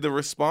Okay. did the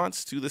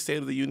response to the State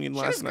of the Union She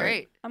last was night.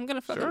 great. I'm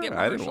gonna fucking Sure, get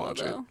I didn't Mahershala watch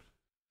it. though.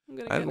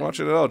 I didn't watch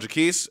it at all.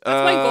 Jaquise,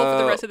 That's my goal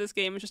for the rest of this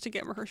game is just to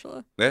get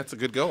Mahershala. That's a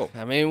good goal.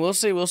 I mean, we'll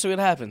see. We'll see what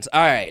happens. All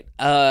right,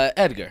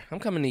 Edgar, I'm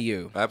coming to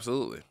you.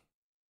 Absolutely.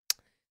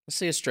 Let's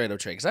see a straight up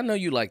trade because I know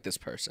you like this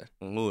person.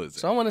 Who is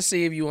it? So I want to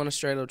see if you want a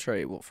straight up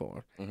trade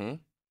for him. Mm-hmm.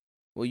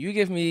 Will you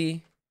give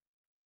me?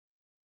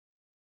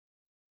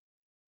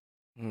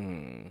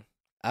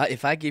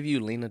 If I give you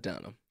Lena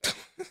Dunham,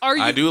 Are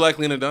you? I do like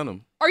Lena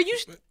Dunham. Are you?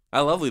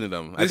 I love Lena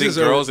Dunham. I This think is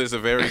a- Girls is a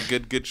very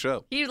good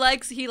show. He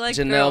likes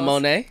Janelle girls.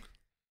 Monáe,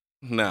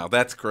 No,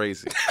 that's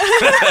crazy.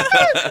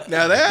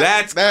 Now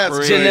That's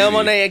crazy. Janelle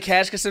Monáe, and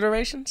cash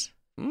considerations.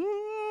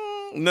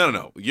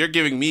 No. You're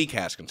giving me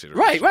cash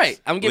considerations. Right.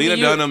 I'm giving Lena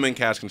you Dunham and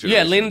cash Yeah,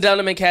 considerations. Lena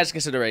Dunham and cash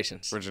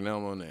considerations. For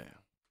Janelle Monáe.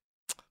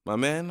 My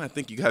man, I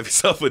think you got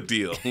yourself a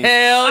deal.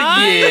 Hell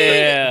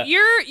yeah!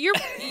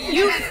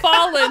 You've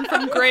fallen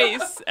from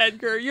grace,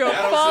 Edgar. You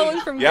have fallen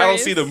from grace. Y'all don't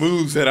see the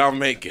moves that I'm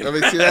making. I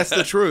mean, see, that's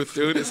the truth,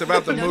 dude. It's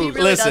about the No, he move.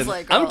 really Listen, does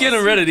like I'm girls.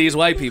 getting rid of these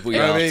white people,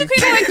 y'all. I mean,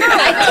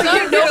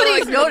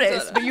 Nobody's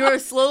noticed, but you were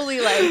slowly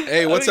like.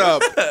 hey, what's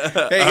up?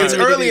 Hey, it's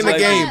Look at early in these the white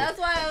game. That's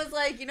why I was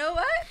like, you know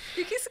what?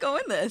 You keep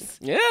going this.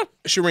 Yeah.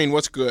 Shireen,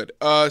 what's good?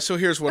 So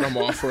here's what I'm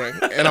offering,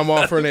 and I'm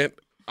offering it.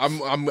 I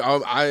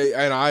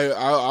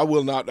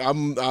will not.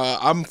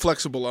 I'm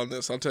flexible on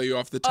this. I'll tell you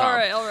off the top.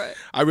 All right.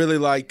 I really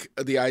like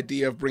the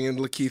idea of bringing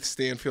Lakeith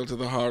Stanfield to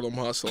the Harlem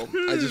Hustle.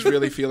 I just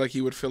really feel like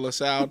he would fill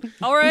us out.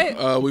 All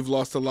right. We've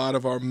lost a lot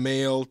of our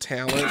male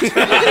talent and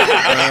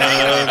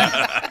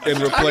Talking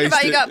replaced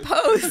about you it. got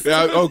posts.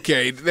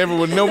 Okay,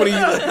 everyone, nobody.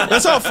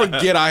 Let's all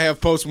forget I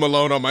have Post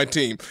Malone on my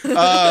team.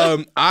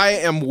 I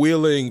am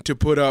willing to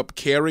put up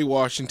Kerry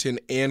Washington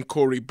and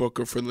Cory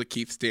Booker for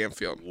Lakeith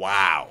Stanfield.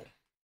 Wow.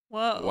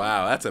 Whoa.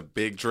 Wow, that's a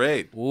big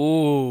trade.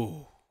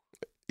 Ooh.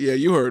 Yeah,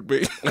 you heard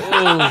me.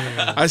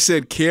 I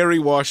said Kerry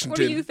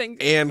Washington you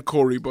think? and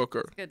Cory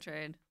Booker. Good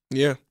trade.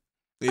 Yeah,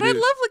 it But I is.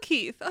 love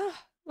Lakeith. Ugh,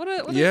 what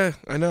a Yeah,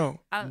 I know.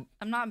 I'm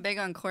not big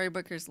on Cory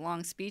Booker's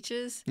long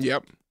speeches,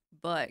 Yep.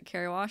 but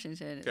Kerry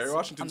Washington is Kerry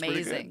Washington's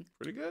amazing.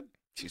 pretty good.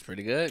 She's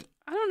pretty good.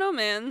 I don't know,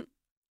 man.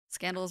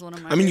 Scandal is one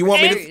of my. I mean, you favorite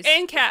want me to- series.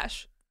 And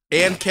cash.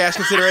 And cash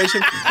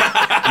consideration?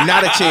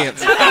 Not a chance.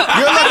 You're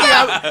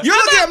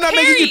lucky I'm not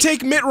making you Kerry?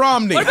 take Mitt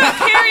Romney. What about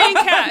Carrie and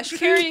cash?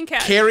 Carrie and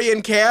cash. Carry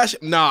and cash?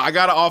 Nah, I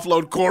gotta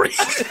offload Corey.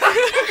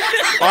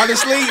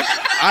 Honestly,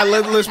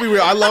 let's be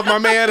real. I love my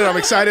man, and I'm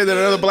excited that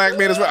another black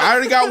man is. I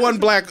already got one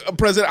black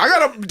president. I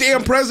got a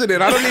damn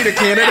president. I don't need a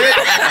candidate.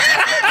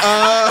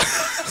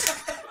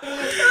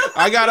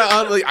 I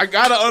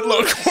gotta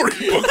unload Cory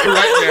Booker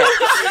right now.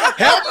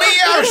 Help me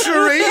out,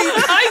 Shireen.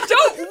 I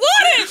don't want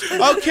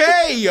it.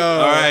 Okay. All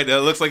right,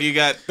 looks like you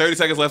got 30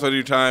 seconds left on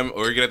your time,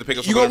 or you're gonna have to pick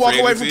up. You someone gonna walk in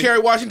free away from agency. Kerry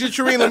Washington,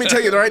 Shireen? Let me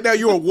tell you right now,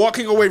 you are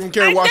walking away from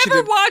Kerry I Washington.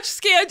 never watched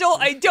Scandal.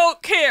 I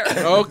don't care.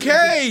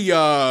 Okay.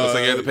 Looks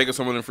like you have to pick up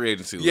someone in free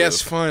agency. Lou.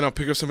 Yes, fine. I'll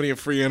pick up somebody in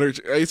free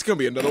energy. It's gonna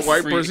be another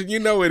white Free. person. You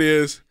know it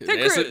is.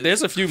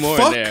 There's a few more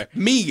Fuck in there.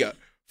 me.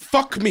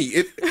 Fuck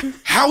me.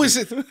 How is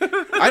it?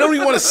 I don't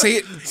even want to say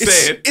it.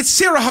 Say it. It's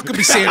Sarah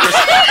Huckabee Sanders.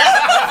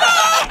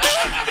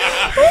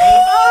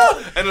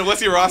 And then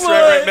what's your roster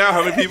at right now?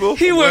 How many people?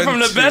 He went from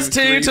the 1, best 2,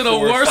 3, team to the 4,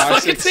 worst 5,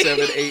 fucking 6, team.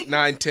 7, 8,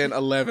 9, 10,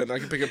 11. I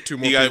can pick up 2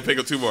 more. You gotta people. pick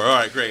up 2 more. All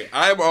right, great.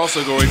 I'm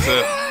also going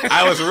to.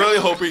 I was really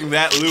hoping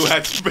that Lou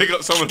had to pick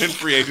up someone in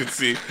free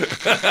agency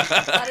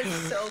That is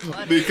so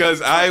funny.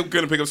 because I'm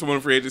gonna pick up someone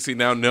in free agency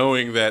now,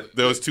 knowing that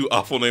those 2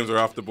 awful names are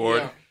off the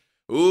board.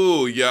 Yeah.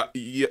 Ooh, yeah.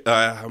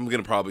 I'm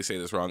gonna probably say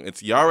this wrong.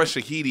 It's Yara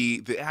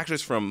Shahidi, the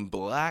actress from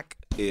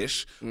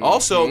Black-ish,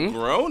 also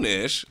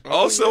Grownish,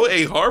 also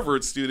a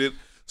Harvard student.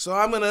 So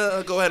I'm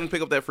gonna go ahead and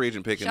pick up that free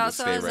agent pick She and just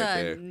also stay has right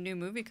a there. new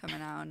movie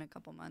coming out in a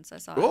couple months. I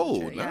saw.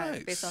 Oh, it. Yeah,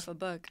 nice. based off a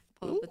book.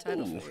 Pull up the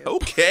title for you.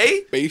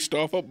 Okay. Based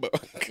off a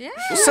book. Yeah.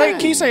 Can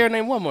you say her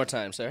name one more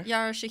time, sir?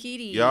 Yara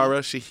Shahidi. Yara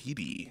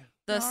Shahidi.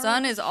 The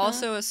sun is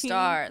also a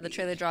star. The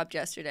trailer dropped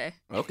yesterday.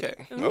 Okay.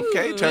 Ooh.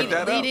 Okay, check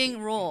that out. Leading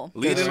role.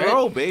 Lead That's and right.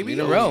 roll, baby. Lead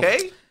and roll.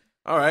 Okay.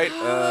 All right,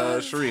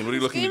 Shireen, what are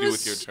you looking to Game do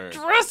is with your turn?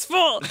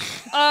 Stressful.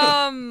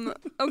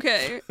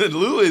 Okay.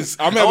 Lou is.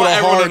 I'm I having want a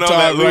everyone hard to know time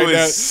that Lou right is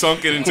now.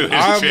 sunken into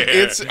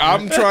his chair.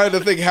 I'm trying to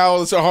think how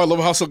is the Harlem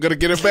Hustle gonna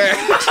get it back.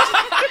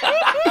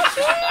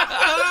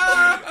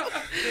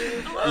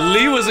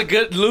 Lou was a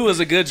good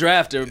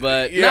drafter,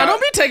 but Yeah.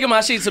 don't be taking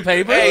my sheets of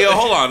paper. Hey, yo,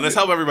 hold on. Let's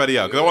help everybody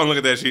out because I want to look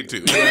at that sheet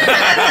too.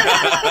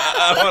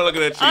 I want to look at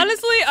that sheet.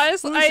 Honestly, Let me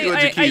see what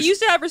I Jaquise-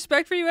 used to have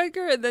respect for you,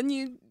 Edgar, and then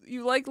you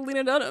like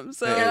Lena Dunham.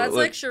 So Hey, Yeah, that's look.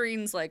 like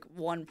Shireen's like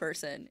one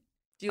person.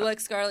 Do you like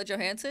Scarlett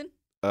Johansson?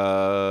 she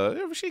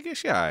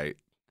all right.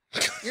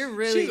 You're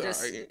really She's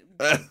just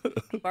alright.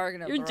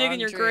 bargaining up You're the digging wrong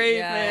your tree. grave,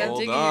 Yeah, man. Hold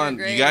digging on.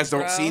 your You grave, guys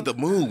don't bro. see the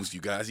moves, you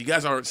guys. You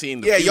guys aren't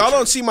seeing the Yeah, y'all future.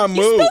 don't see my you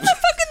moves. spelled my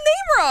fucking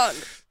name wrong.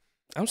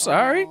 I'm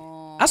sorry.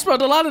 Aw. I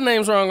spelled a lot of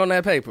names wrong on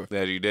that paper.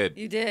 Yeah, you did.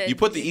 You did. You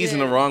put the E's in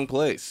the did. wrong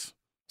place.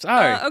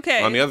 Sorry.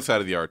 Okay. On the other side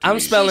of the R2. I'm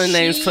spelling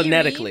names Shireen?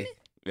 phonetically.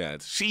 Yeah,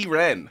 it's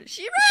She-Ren.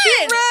 She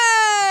ran.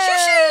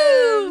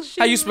 Shoo-shoo.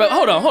 How you spell?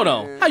 Hold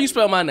on. How you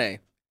spell my name?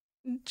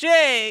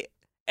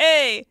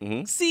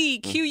 Mhm.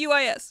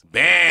 JACQUIS.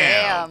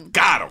 Bam.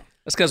 Got him.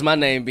 That's because my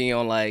name be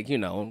on like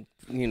Stop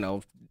right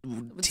now.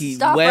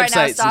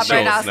 websites Stop and right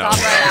shit. now. No. Stop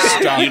right now.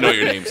 Stop. You know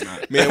your name's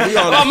not. Man, we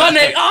on Oh, my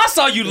name. Oh, I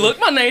saw you look.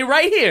 My name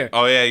right here.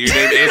 Oh, yeah, your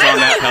name is on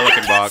that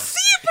Pelican box. See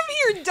it from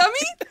here, dummy.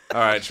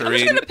 All right, I'm just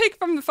Shireen. gonna pick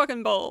from the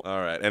fucking bowl. All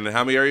right, and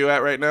how many are you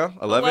at right now?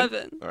 11?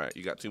 11. All right,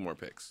 you got 2 more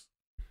picks.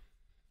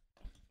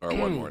 Or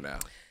one more now.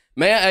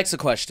 May I ask a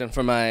question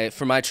for my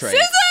trade?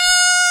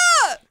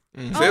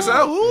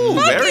 SZA? Ooh,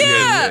 very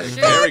yeah. good. Shireen-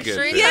 Very good.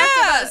 Shireen pick. Yeah.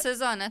 talked about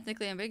SZA on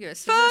Ethnically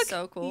Ambiguous. SZA's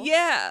so cool.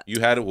 Yeah. You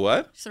had a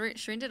what?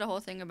 Shireen did a whole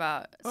thing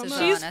about Oh, SZA nice.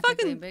 She's on Ethnically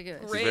fucking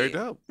Ambiguous. great. Very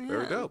dope.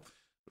 Very Yeah. dope.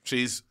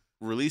 She's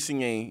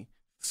releasing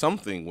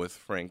something with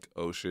Frank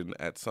Ocean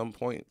at some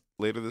point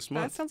later this That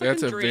month. sounds like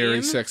That's a a dream.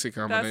 very sexy That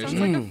sounds combination.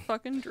 like a Mm.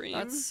 fucking dream.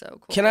 That's so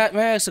cool. May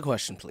I ask a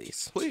question,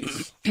 please?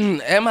 Please.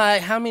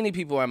 How many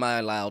people am I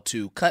allowed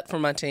to cut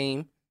from my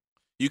team?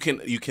 You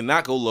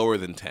cannot go lower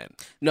than 10.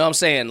 No, I'm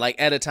saying like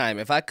at a time.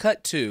 If I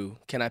cut 2,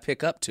 can I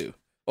pick up 2?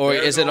 Or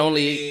is it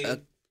only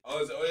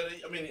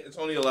it's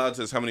only allowed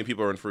to how many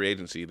people are in free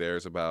agency.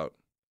 There's about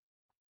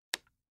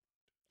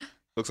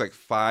looks like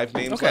 5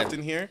 names Okay. left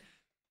in here.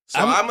 So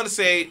I'm- I'm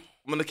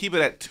gonna keep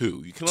it at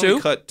 2. You can only 2?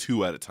 cut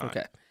 2 at a time.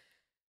 Okay.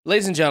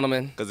 Ladies and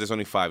gentlemen, Because there's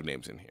only 5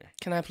 names in here.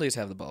 can I please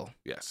have the ball?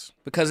 Yes.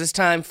 Because it's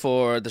time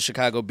for the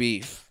Chicago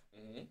Beef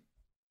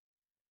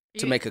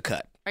to You- make a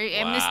cut. Are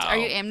you Wow. Are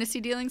you amnesty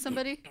dealing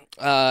somebody?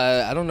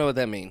 I don't know what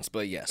that means,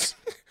 but yes.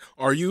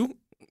 Are you?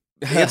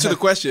 Answer the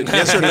question.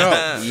 Yes or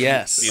no?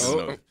 Yes. He doesn't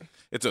Oh. know.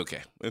 It's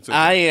okay. It's okay.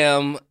 I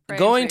am Praying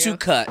going for to you.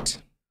 cut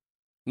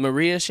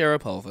Maria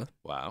Sharapova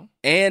Wow.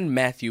 and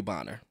Matthew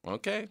Bonner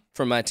Okay.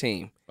 from my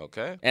team.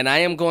 Okay. And I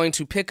am going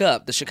to pick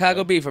up the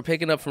Chicago Beef are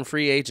picking up from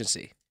free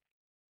agency.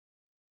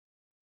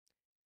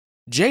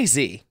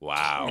 Jay-Z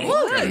Wow.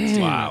 What?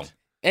 Wow.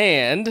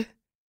 and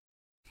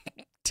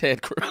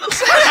Ted Cruz.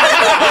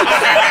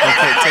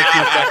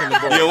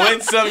 You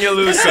win some, you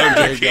lose some.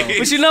 There you go. Jackie.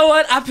 But you know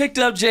what? I picked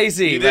up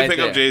Jay-Z. You did right pick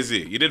up there.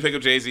 Jay-Z. You did pick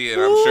up Jay-Z,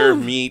 and I'm sure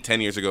me 10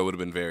 years ago would have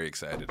been very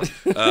excited.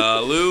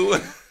 Lou,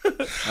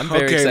 I'm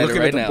very Okay, excited looking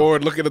right at the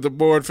now.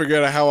 board,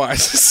 figuring out how I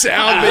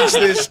salvage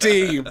this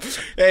team.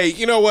 Hey,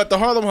 you know what? The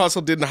Harlem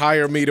Hustle didn't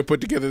hire me to put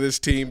together this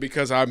team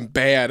because I'm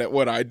bad at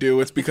what I do.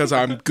 It's because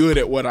I'm good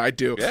at what I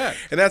do. Yeah.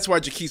 And that's why,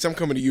 Jaquise, I'm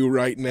coming to you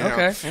right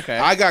now. Okay.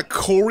 I got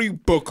Cory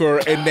Booker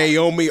and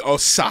Naomi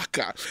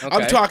Osaka.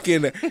 I'm Okay.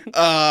 talking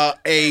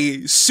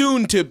a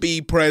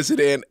soon-to-be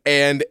president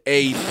and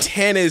a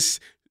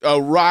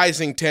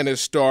rising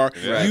tennis star.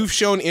 Right. You've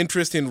shown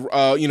interest in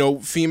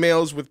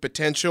females with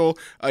potential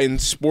in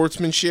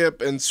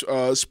sportsmanship and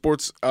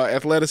sports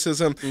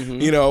athleticism.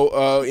 In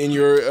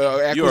your you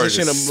are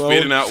acquisition just of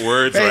spitting out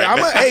words Hey, right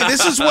now. hey,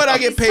 this is what I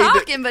get He's paid. To,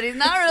 talking, but he's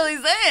not really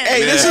saying.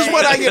 hey, this Yeah. is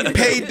what I get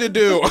paid to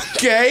do.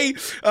 Okay,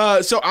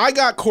 so I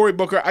got Cory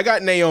Booker. I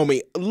got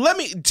Naomi.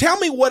 Tell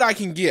me what I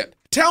can get.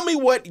 Tell me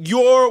what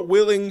you're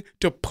willing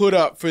to put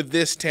up for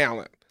this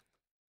talent.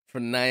 For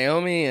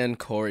Naomi and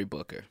Cory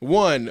Booker.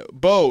 One,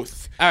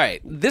 both. All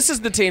right, this is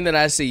the team that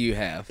I see you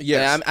have.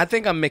 Yes. And I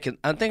think I'm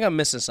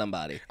missing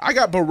somebody. I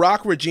got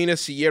Barack, Regina,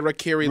 Sierra,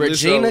 Carrie,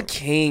 Regina Lizzo.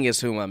 King is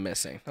who I'm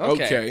missing.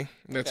 Okay,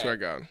 that's Okay. what I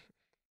got.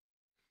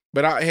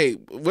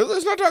 But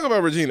let's not talk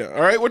about Regina.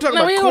 All right, we're talking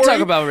No, about we ain't Cory, gonna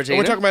talk about and Regina.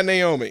 we're talking about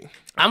Naomi.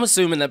 I'm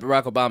assuming that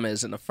Barack Obama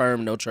is in a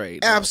firm no trade.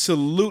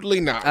 Absolutely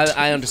not.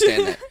 I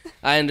understand that.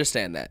 I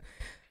understand that.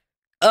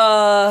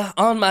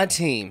 On my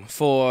team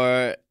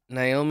for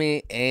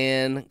Naomi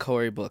and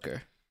Cory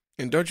Booker.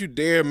 And don't you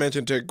dare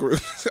mention Ted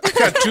Cruz. I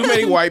got too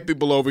many white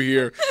people over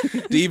here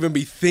to even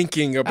be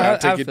thinking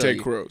about I taking feel Ted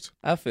you. Cruz.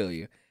 I feel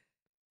you.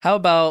 How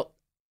about,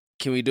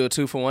 can we do a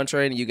 2-for-1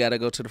 trade and you got to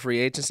go to the free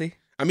agency?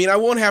 I mean, I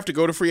won't have to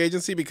go to free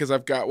agency because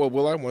I've got,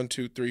 1,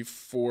 2, 3,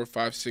 4,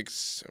 5, 6,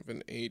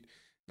 7, 8,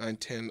 9,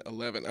 10,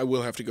 11. I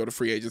will have to go to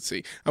free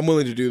agency. I'm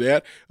willing to do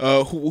that.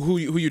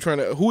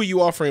 Who are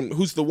you offering?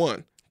 Who's the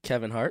one?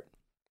 Kevin Hart.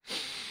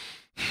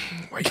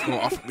 Why you gonna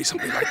offer me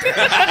something like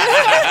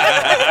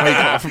that? Why you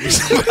gonna offer me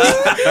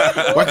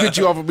something? Why couldn't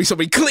you offer me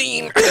something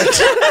clean?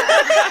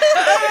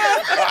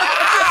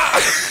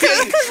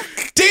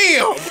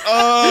 Damn.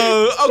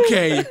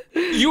 Okay.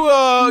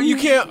 You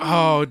can't.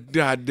 Oh,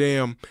 god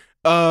damn.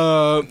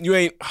 You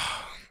ain't.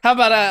 How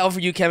about I offer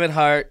you Kevin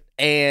Hart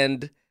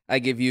and I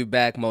give you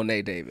back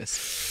Monet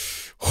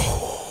Davis?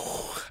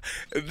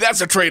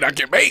 That's a trade I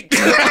can make.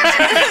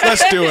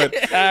 Let's do it.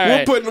 All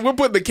right. We're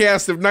putting the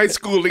cast of Night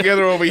School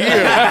together over here.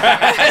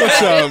 Let's,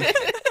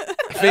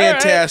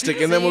 fantastic.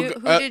 And So then who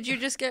we'll. did you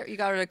just get? You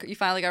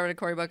finally got rid of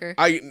Cory Booker.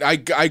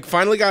 I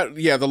finally got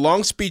the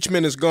long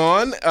speechman is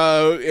gone,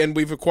 and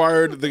we've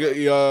acquired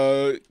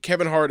the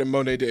Kevin Hart and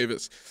Monet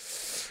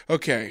Davis.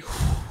 Okay.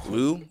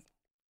 Lou,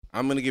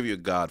 I'm gonna give you a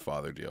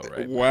Godfather deal,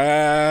 right?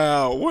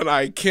 Wow. One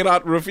I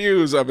cannot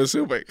refuse, I'm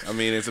assuming. I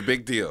mean, it's a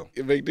big deal.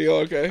 A big deal,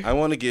 okay. I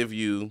want to give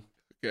you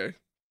Okay.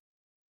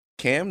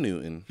 Cam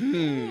Newton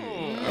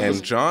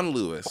and John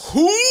Lewis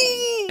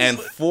Who? and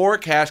 4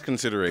 cash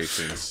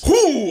considerations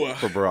Who?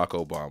 for Barack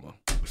Obama.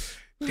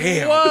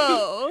 Damn.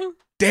 Whoa.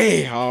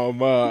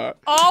 Damn.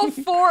 All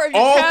 4 of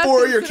your All cast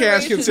 4 of your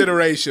cash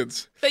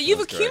considerations considerations that you've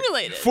That's correct.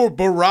 accumulated. for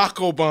Barack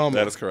Obama.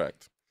 That is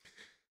correct.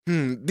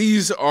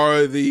 These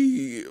are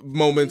the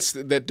moments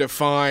that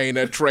define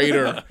a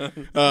trader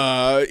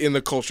in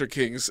the Culture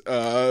Kings,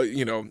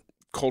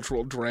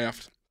 cultural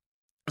draft.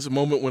 It's a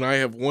moment when I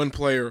have one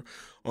player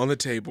on the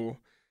table.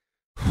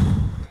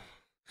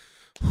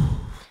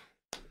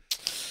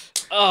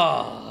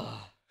 Oh.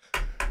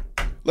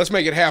 Let's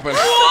make it happen.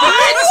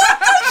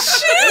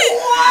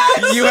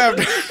 You have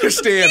to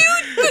understand.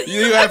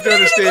 You have to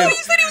understand. You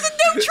said he was a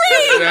dumb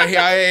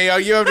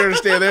trade. You have to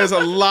understand. There's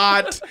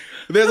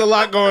a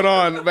lot going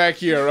on back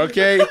here.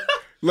 Okay.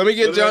 Let me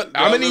get John.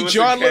 I'm gonna need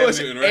John Lewis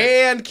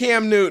and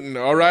Cam Newton.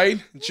 All right,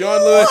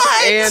 John Lewis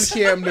and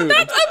Cam Newton.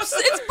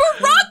 It's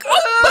Barack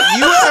Obama.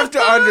 You have to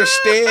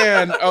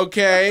understand,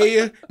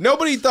 okay?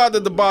 Nobody thought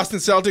that the Boston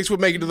Celtics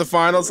would make it to the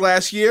finals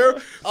last year.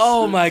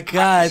 Oh my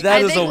God,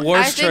 that is the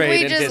worst I think trade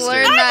we in just history.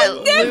 learned that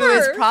Lou never.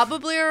 is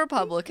probably a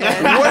Republican.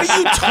 What are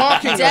you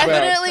talking about?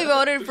 Definitely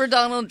voted for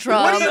Donald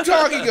Trump. What are you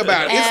talking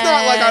about? It's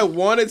not like I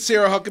wanted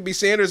Sarah Huckabee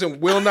Sanders and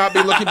will not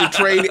be looking to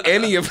trade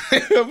any of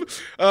them.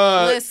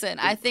 Listen,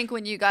 I think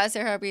when you got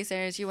Sarah Huckabee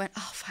Sanders, you went,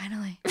 "Oh,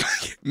 finally."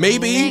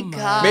 Maybe, Thank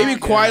God. maybe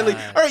quietly.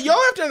 All right, y'all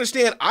have to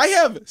understand, I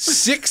have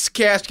 6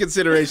 cash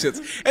considerations.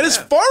 And as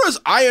far as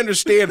I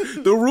understand,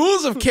 the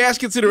rules of cash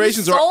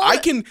considerations are Sold I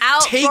can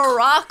out take...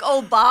 Barack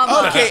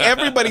Obama. Okay,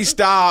 everybody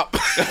stop.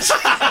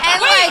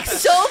 And like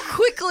so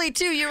quickly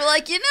too. You were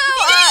like, yes.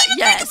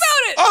 Think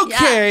about it.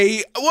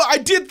 Okay, well, I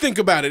did think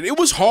about it. It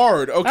was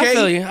hard, okay?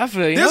 I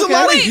feel you. There's Okay. a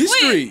lot of Wait,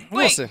 history.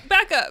 wait, Listen.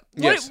 back up.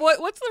 Yes.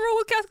 What's the rule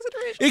with cast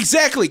consideration?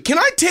 Exactly. Can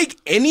I take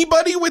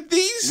anybody with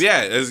these?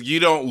 Yeah, as you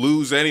don't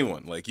lose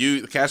anyone. Like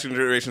cash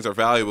considerations are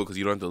valuable because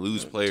you don't have to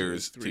lose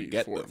players to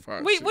get them.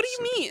 Wait, what do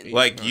you mean?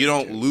 Like you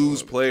don't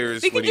lose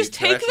players. We can when you just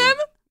take cash them?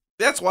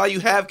 That's why you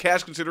have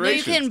cash No,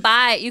 considerations. you can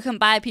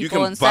buy people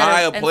can instead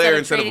buy of, a player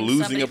instead of trading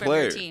losing somebody a from your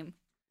player. team.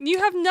 You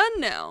have none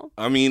now.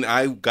 I mean,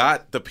 I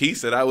got the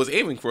piece that I was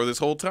aiming for this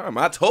whole time.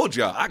 I told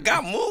y'all, I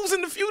got moves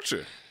in the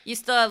future. You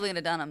still have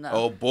Lena Dunham though.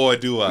 Oh boy,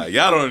 do I!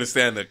 Y'all don't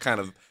understand the kind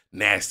of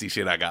nasty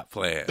shit I got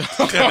planned.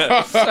 All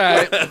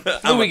right.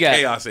 I'm we a got?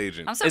 chaos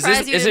agent. I'm Is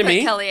surprised this- you is didn't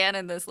it put me? Kellyanne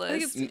in this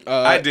list.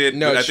 I did,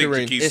 No, but I it's think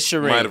Shireen. It's Jaquise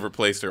Shireen. might have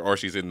replaced her, or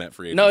she's in that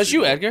free agency. No, it's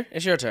you, Edgar.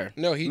 It's your turn.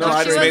 No, he No, just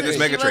I just She made wasn't- this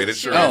mega she trade. wasn't- It's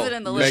she Shireen. wasn't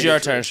in the It's list. your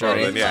turn, Oh,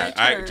 Shireen. then, yeah,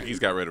 My turn. Jaquise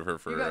got rid of her You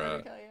for. got rid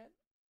of Kellyanne.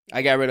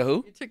 I got rid of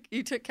who?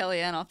 You took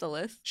Kellyanne off the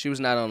list. She was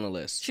not on the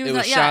list. She was it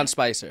was not- yeah. Sean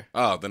Spicer.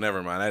 Oh, then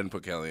never mind. I didn't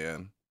put Kelly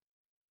in.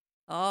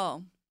 Oh.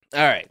 All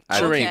right, I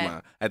had, to Shireen. keep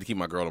I had to keep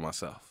my girl to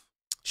myself.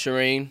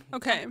 Shireen,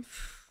 Okay.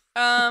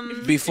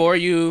 before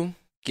you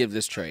give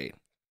this trade,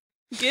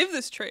 Give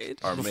this trade.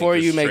 Or before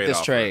you make this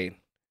offer. trade,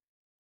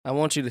 I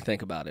want you to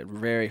think about it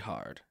very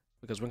hard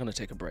because we're going to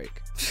take a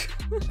break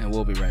and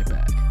we'll be right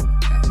back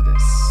after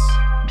this.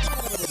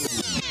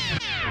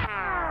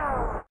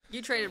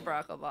 You traded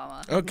Barack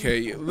Obama.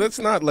 Okay, let's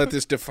not let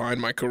this define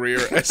my career.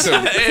 As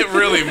a, It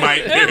really might.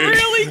 It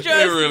really just.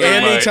 It really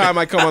anytime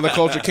I come on the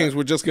Culture Kings,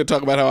 we're just going to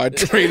talk about how I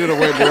traded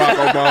away Barack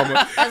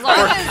Obama. As long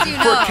as you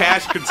for know.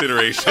 cash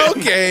consideration.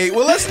 Okay,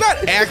 well, let's not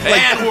act like...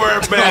 And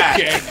we're back.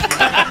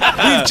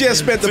 Okay. We've just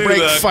spent the To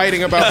break the-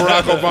 fighting about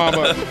Barack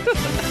Obama.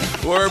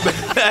 We're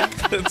back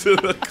to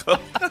the.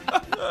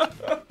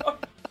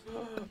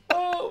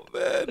 Oh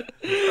man.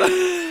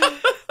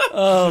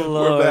 Oh,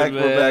 Lord, We're back.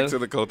 man. We're back to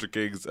the Culture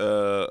Kings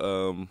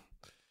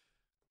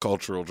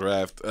cultural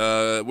draft.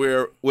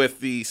 We're with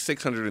the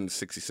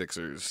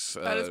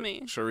 666ers. That is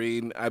me.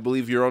 Shireen, I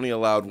believe you're only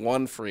allowed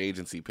one free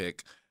agency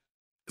pick.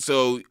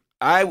 So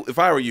if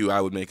I were you,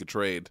 I would make a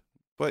trade.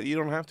 But you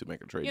don't have to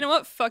make a trade. You know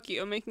what? Fuck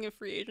you. I'm making a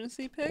free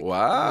agency pick.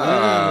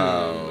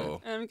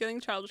 Wow. And I'm getting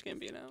Childish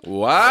Gambino.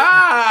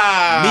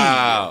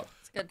 Wow.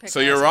 It's a good pick So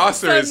your last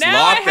roster So is now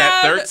locked I at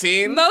have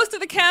 13? most of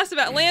the cast of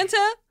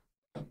Atlanta,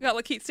 I got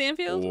Lakeith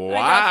Stanfield. Wow. I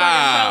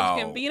got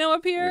fucking Childish Gambino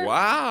up here.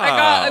 Wow. I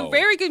got a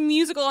very good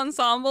musical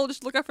ensemble.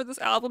 Just look out for this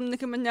album,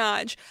 Nicki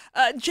Minaj,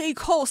 J.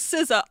 Cole,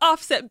 SZA,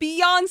 Offset,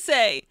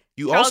 Beyonce.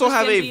 You also Childish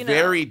have a Gambino.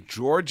 very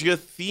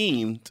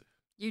Georgia-themed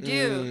You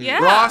do. Yeah.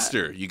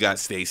 roster. You got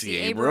Stacey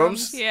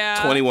Abrams, Abrams.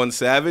 Yeah. 21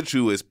 Savage,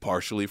 who is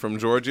partially from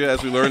Georgia,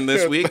 as we learned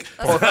this week.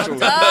 Partially.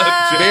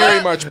 Ah.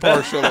 Very much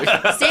partially.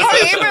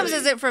 Stacey Abrams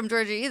isn't from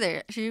Georgia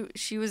either.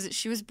 She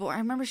was born. I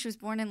remember she was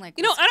born in like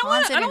You know, I don't wanna-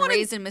 Wisconsin I don't and wanna-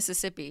 raised in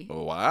Mississippi.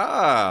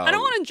 Wow. I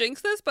don't want to jinx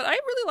this, but I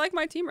really like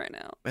my team right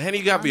now. And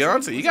you got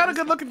Beyonce. You got a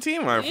good-looking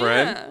team, my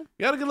friend. Yeah.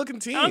 You got a good-looking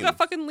team. I don't got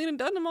fucking Lena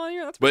Dunham on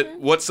here. That's for But sure.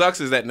 what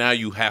sucks is that now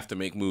you have to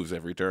make moves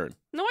every turn.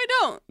 No, I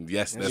don't.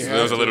 Yes, You those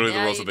have are literally to. the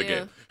Yeah, rules you of the do.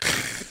 game.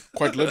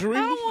 Quite I literally.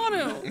 don't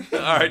want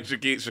to. All right,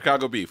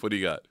 Chicago Beef, what do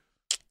you got?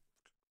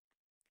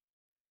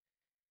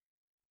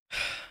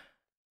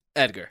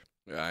 Edgar.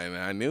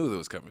 I knew it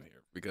was coming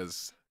here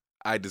because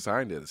I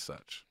designed it as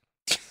such.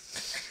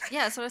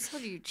 Yeah, so I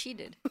told you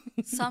cheated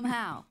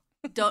somehow.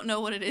 Don't know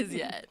what it is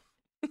yet.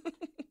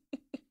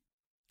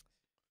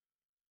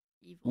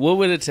 Evil. What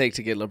would it take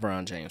to get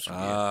LeBron James from you?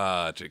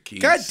 Jaquise.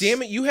 God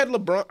damn it! You had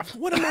LeBron.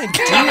 What am I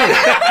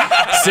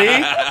doing?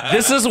 See,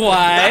 this is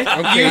why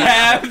Okay. you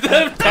have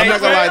the. I'm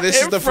not gonna lie. This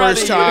is in the front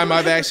first of you. time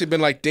I've actually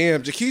been like,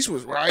 "Damn, Jaquise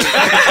was right."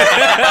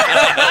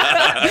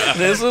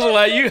 This is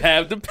why you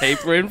have the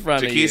paper in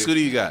front of Jaquise, you. who do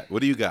you got?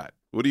 What do you got?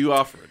 What are you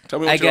offering? Tell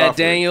me what I you're got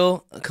offering.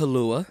 Daniel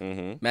Kalua,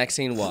 Mm-hmm.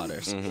 Maxine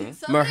Waters, Somebody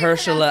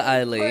Mahershala pronounce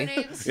Ali. their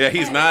names Yeah,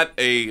 he's right. not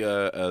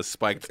a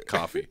spiked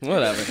coffee.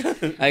 Whatever.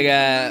 I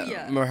got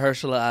Yeah.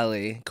 Mahershala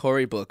Ali,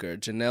 Cory Booker,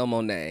 Janelle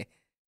Monáe,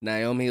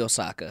 Naomi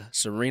Osaka,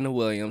 Serena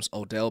Williams,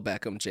 Odell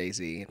Beckham,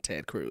 Jay-Z, and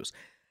Ted Cruz.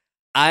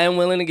 I am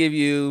willing to give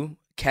you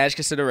cash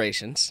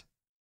considerations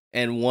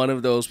and one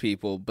of those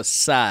people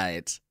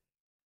besides.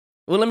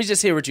 Well, let me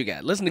just hear what you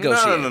got. Let's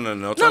negotiate.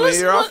 No. Tell me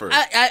listen, your look,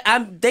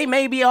 offer. they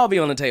may be all be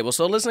on the table,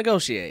 so let's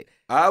negotiate.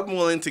 I'm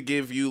willing to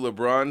give you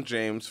LeBron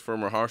James for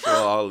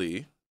Mahershala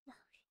Ali,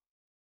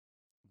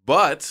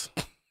 but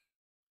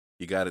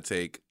you got to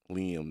take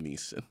Liam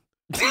Neeson.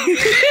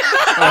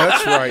 Oh,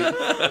 that's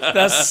right.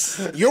 That's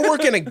You're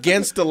working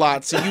against a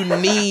lot, so you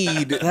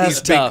need that's these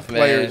big tough,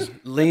 players. man.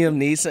 Liam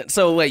Neeson.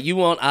 So wait, you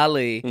want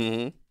Ali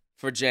Mm-hmm.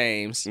 for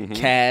James, Mhm.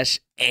 Cash,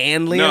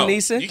 and Liam no,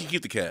 Neeson? you can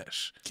keep the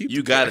cash. Keep You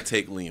the got to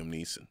take Liam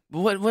Neeson.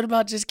 What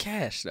about just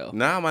Cash though?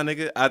 Nah, my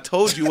nigga, I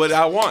told you what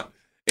I want.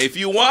 If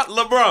you want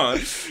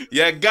LeBron,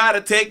 you got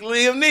to take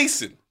Liam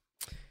Neeson.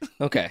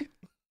 Okay.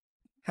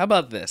 How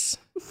about this?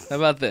 How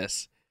about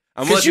this?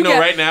 I'm 'Cause letting you you know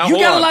got- right now. you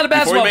hold got a on. lot of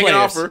basketball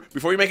players.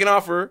 Before you make an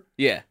offer,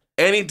 Yeah.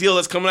 any deal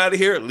that's coming out of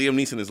here, Liam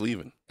Neeson is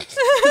leaving.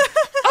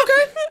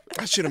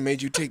 I should have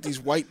made you take these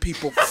white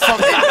people. Fuck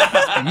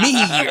me.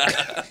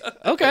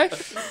 Okay.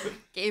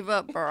 Gave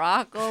up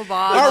Barack Obama.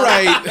 All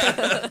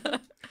right.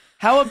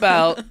 How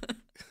about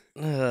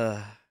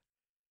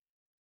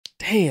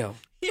damn.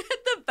 You had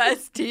the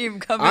best team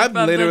coming I'm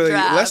from literally. the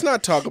draft. Let's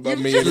not talk about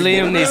me just-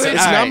 anymore. Liam Neeson.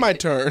 It's All not right. my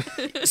turn.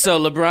 So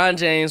LeBron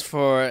James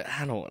for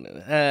I don't want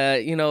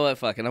to. You know what?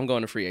 Fuck it. I'm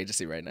going to free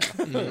agency right now.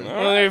 I'm going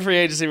to free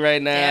agency right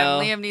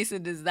now. Damn, Liam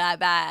Neeson is that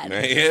bad.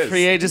 He is.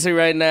 Free agency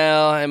right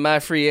now, and my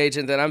free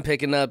agent that I'm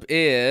picking up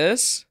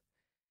is,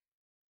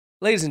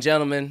 ladies and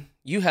gentlemen,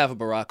 you have a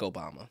Barack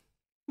Obama.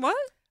 What?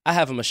 I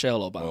have a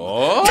Michelle Obama.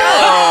 Oh.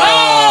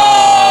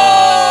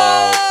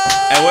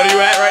 And what are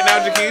you at right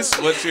now,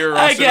 Jaquise? What's your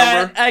roster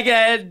number? I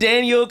got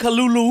Daniel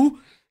Kalulu,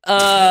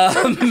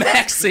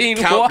 Maxine.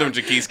 Count them,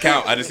 Jaquise.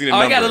 Count. I just need a Oh,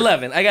 number. I got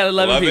 11. I got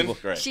 11 people.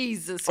 Great.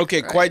 Jesus.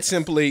 Okay, Christ. quite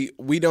simply,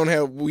 we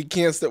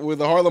can't stop with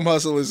the Harlem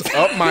Hustle is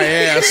up my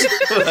ass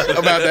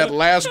about that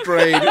last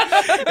trade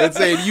and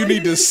saying you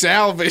need to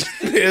salvage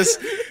this.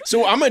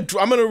 So I'm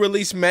gonna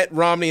release Matt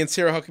Romney and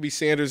Sarah Huckabee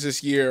Sanders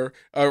this year,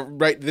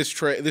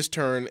 this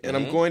turn, and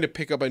I'm going to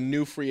pick up a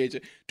new free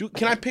agent.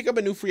 Can I pick up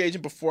a new free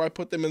agent before I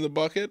put them in the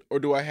bucket, or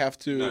do I have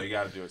to? No, you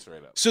got to do it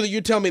straight up. So that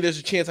you tell me there's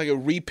a chance I could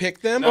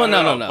repick them? Oh,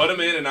 no. Put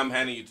them in, and I'm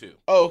handing you two.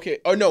 Oh, okay.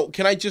 Oh no,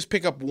 can I just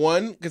pick up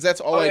one? Because that's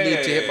all I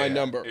need to hit my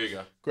number. Here you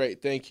go.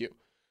 Great, thank you.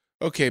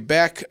 Okay,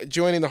 back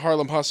joining the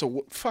Harlem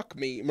Hustle. Fuck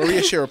me,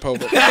 Maria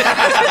Sharapova.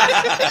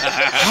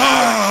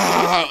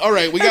 All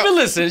right, we Hey, but got.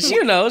 listen, she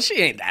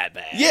ain't that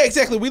bad. Yeah,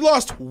 exactly. We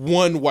lost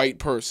one white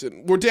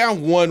person. We're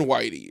down one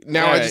whitey.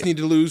 Now All I right. just need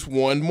to lose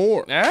one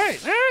more. All right.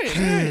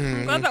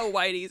 I'm glad that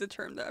whitey is a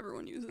term that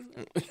everyone uses.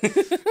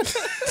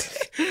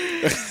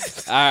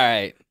 All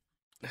right.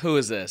 Who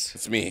is this?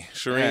 It's me, All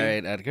Shireen.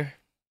 right, Edgar.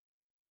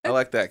 I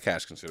like that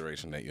cash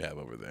consideration that you have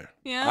over there.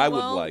 Yeah, I would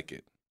well- like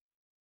it.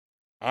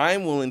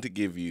 I'm willing to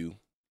give you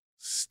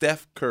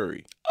Steph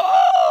Curry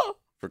Oh,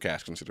 for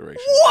cash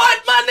consideration. what,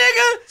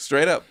 my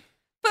Straight up.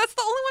 That's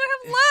the only one I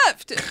have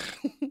left.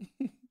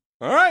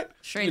 All right.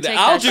 Shreen, Do take that.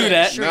 I'll that do shit.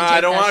 that. Shreen, No, take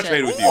I don't that want to shit.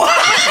 trade with you. Why?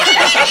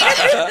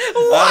 I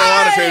don't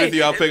want to trade with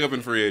you. I'll pick up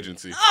in free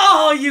agency.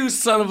 Oh, you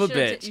son of a You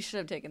should've bitch. you should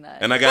have taken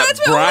that. And I got That's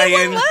the only one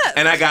Brian left.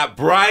 and I got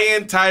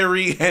Brian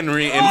Tyree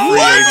Henry in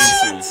free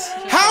agency.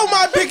 How am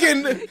I picking?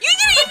 You didn't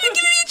even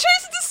give me a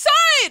chance to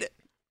decide.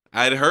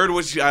 I'd heard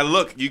what you.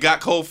 Look, you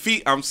got cold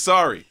feet. I'm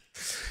sorry.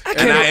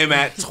 and I am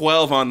at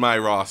 12 on my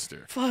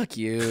roster. Fuck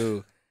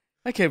you.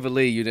 I can't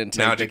believe you didn't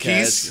take Now, the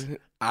Jaquise, cash.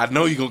 I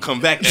know you're going to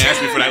come back and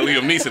ask me for that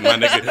Liam Neeson, my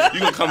nigga.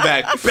 You're going to come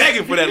back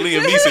begging for that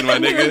Liam Neeson, my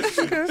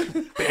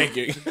nigga.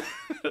 Begging.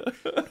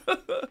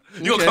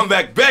 You're going to come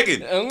back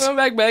begging. I'm going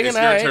back begging. It's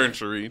All your right. turn,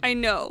 Shireen. I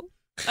know.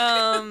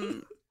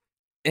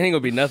 It ain't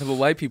gonna be nothing but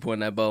white people in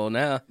that bowl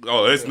now.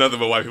 Oh, there's nothing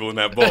but white people in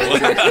that bowl.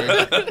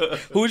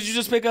 Who did you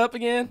just pick up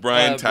again?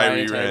 Brian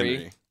Tyree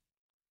Henry.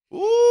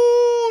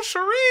 Ooh,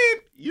 Shireen.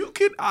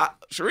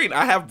 Shireen,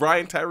 I have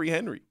Brian Tyree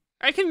Henry.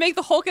 I can make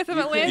the whole cast of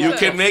Atlanta. You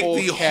can make whole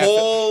the cast.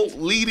 whole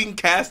leading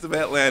cast of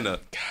Atlanta.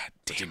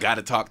 But you got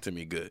to talk to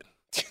me good.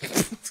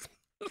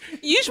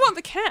 You just want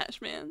the cash,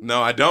 man.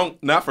 No, I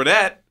don't. Not for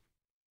that.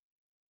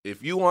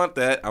 If you want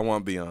that, I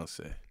want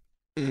Beyonce.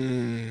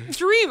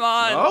 Dream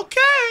on. Okay.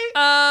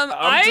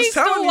 I just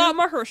still telling you. want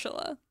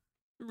Mahershala.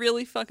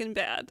 Really fucking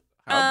bad.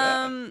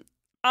 How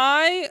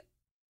bad?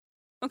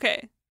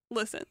 Okay,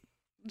 listen.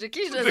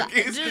 Jaquise The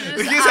kid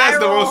has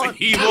the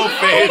most evil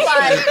face. Oh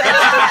my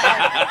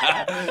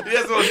God. He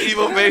has the most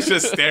evil face,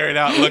 just staring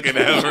out, looking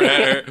at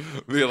her.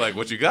 Being like,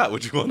 what you got?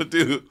 What you want to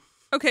do?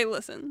 Okay,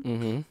 listen.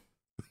 Mm-hmm.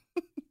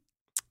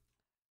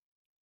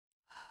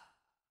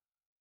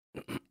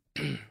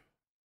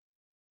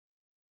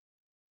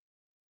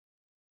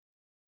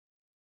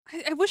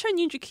 I wish I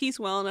knew Jaquise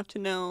well enough to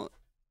know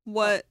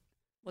what.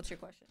 What's your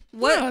question?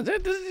 What?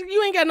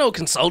 You ain't got no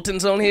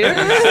consultants on here. Ain't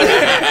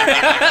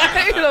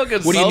no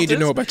consultants. What do you need to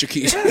know about your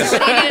keys? What do you need to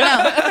know?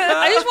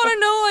 I just want to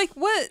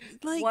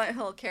know, What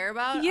he'll care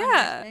about? on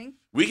Yeah. this thing?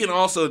 We can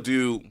also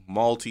do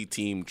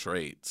multi-team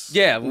trades.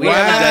 Yeah, we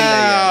haven't done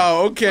that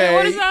Wow. Okay. Wait,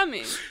 what does that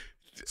mean?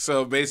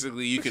 So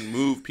basically, you can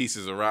move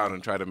pieces around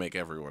and try to make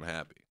everyone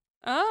happy.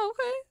 Oh,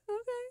 okay.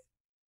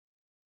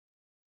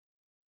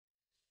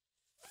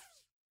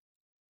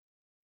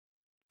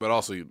 But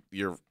also,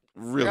 you're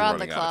really You're on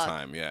running the out of clock.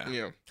 time. Yeah.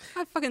 Yeah.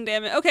 God fucking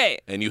damn it. Okay.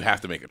 And you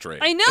have to make a trade.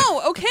 I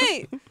know.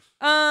 Okay.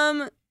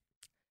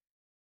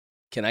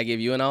 Can I give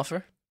you an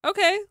offer?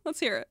 Okay. Let's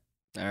hear it.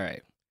 All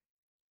right.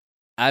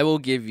 I will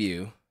give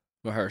you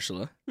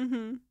Mahershala.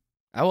 Mm-hmm.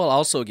 I will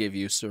also give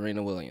you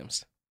Serena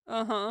Williams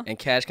Uh-huh. and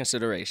cash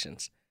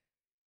considerations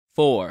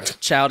for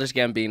Childish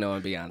Gambino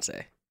and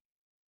Beyonce.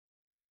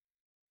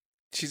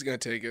 She's gonna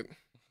take it.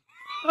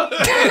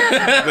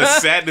 The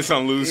sadness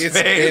on Lou's And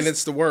face.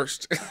 it's the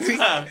worst.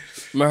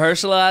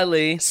 Mahershala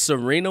Ali,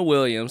 Serena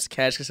Williams,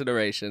 cash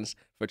considerations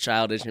for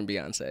Childish and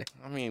Beyonce.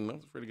 I mean,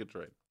 that's a pretty good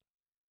trade.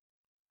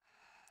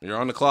 You're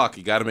on the clock.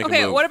 You got to make a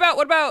Okay, move. what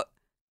about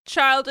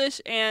Childish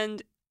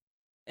and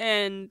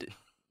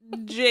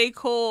J.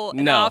 Cole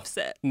and No.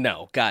 Offset?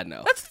 No, God,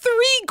 no. That's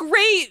three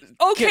great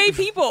okay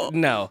people.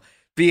 No.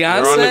 You're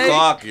Beyonce. on the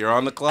clock. You're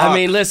on the clock. I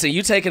mean, listen,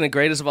 you taking the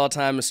greatest of all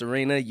time in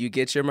Serena, you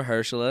get your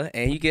Mahershala,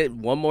 and you get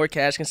one more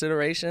cash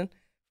consideration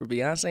for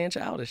Beyonce and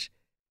Childish.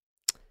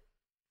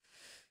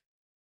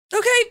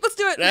 Okay, let's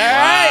do it. All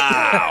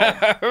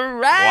right. All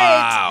right.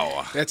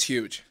 Wow. That's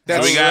huge. So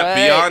That's we got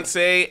right.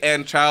 Beyonce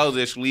and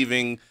Childish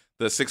leaving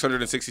the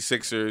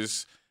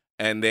 666ers,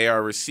 and they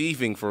are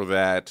receiving for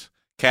that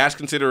cash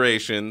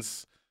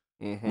considerations,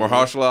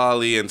 Mahershala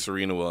Ali and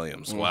Serena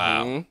Williams.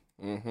 Wow.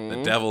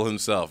 The devil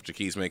himself,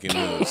 Jaquise making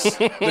moves.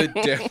 the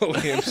devil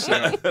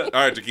himself. All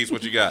right, Jaquise,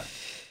 what you got?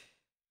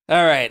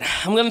 All right.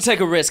 I'm going to take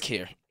a risk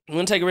here. I'm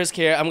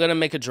going to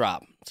make a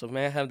drop. So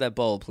may I have that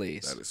bowl,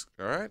 please? That is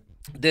all right.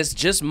 This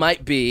just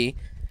might be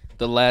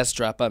the last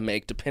drop I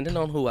make, depending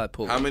on who I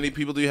pull. How many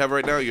people do you have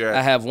right now? You're I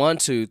at have 1,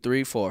 2,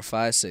 3, 4,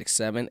 5, 6,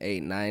 7,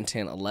 8, 9,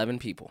 10, 11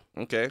 people.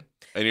 okay.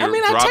 And you're I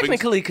mean, I dropping,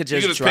 technically could you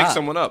just can just drop. pick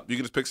someone up. You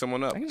can just pick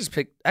someone up.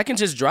 I can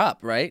just drop,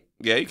 right?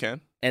 Yeah, you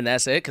can. And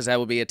that's it, because that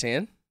would be a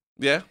 10.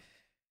 Yeah,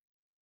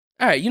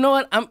 All right, you know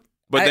what?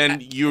 but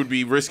then you would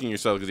be risking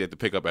yourself because you have to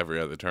pick up every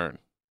other turn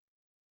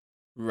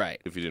Right.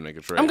 if you didn't make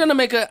a trade. I'm gonna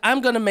make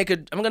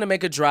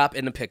a drop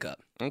in the pickup.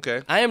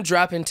 Okay. I am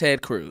dropping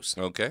Ted Cruz,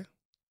 Okay.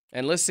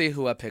 and let's see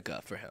who I pick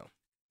up for him.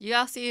 You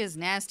all see his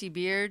nasty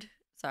beard?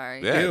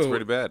 Sorry. Yeah, it's Ew,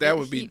 pretty bad. That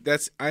would be.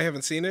 I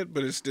haven't seen it,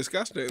 but it's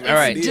disgusting. All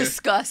right. Yeah.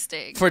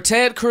 Disgusting. For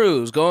Ted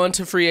Cruz going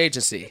to free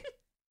agency,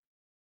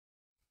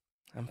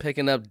 I'm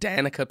picking up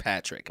Danica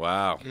Patrick.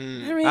 Wow. I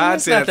mean, I'd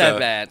it's say not that's that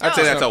bad. I'd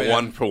say Oh, that's it's a not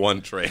bad.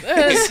 1-for-1 trade.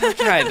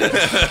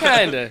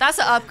 Kinda. That's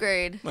an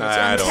upgrade.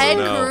 I don't Ted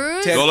know.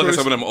 Cruz? Ted Go look at Cruz.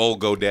 some of them old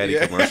GoDaddy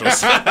Yeah.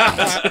 commercials.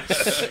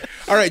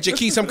 All right,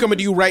 Jaquise, I'm coming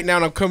to you right now,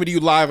 and I'm coming to you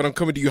live, and I'm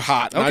coming to you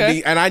hot. And,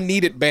 Okay. I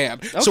need it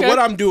bad. So Okay. what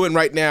I'm doing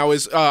right now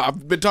is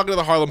I've been talking to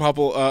the Harlem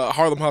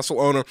Hustle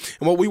owner,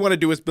 and what we want to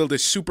do is build a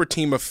super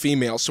team of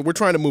females. So we're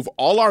trying to move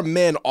all our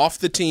men off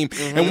the team,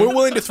 and we're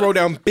willing to throw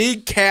down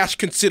big cash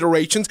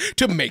considerations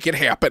to make it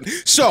happen.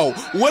 So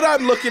what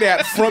I'm looking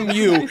at from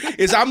you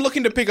is I'm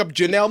looking to pick up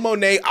Janelle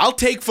Monáe. I'll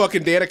take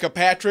fucking Danica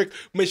Patrick,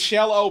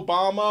 Michelle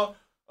Obama.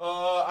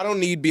 I don't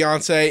need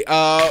Beyonce.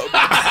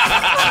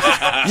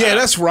 Yeah,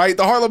 that's right.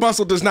 The Harlem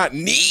Hustle does not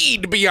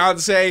need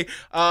Beyonce.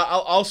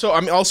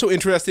 I'm also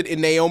interested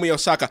in Naomi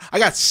Osaka. I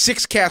got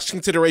 6 cash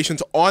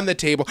considerations on the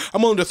table.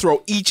 I'm willing to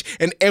throw each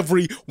and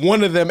every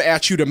one of them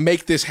at you to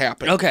make this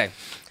happen. Okay.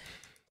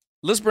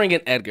 Let's bring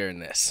in Edgar in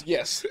this.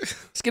 Yes.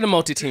 Let's get a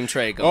multi-team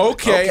trade going.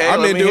 Okay,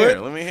 I'm let me into hear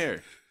it. Let me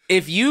hear.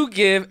 If you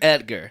give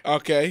Edgar,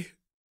 Okay.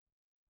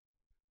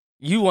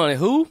 you want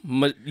who?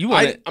 You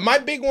want My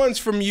big ones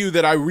from you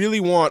that I really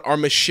want are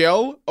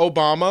Michelle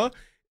Obama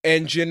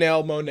and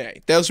Janelle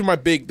Monáe. Those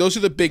are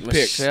the big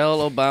picks.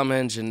 Michelle Obama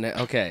and Janelle.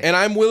 Okay. And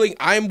I'm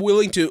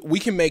willing to.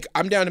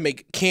 I'm down to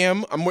make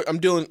Cam. I'm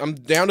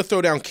down to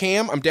throw down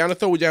Cam. I'm down to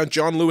throw down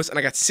John Lewis, and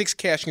I got 6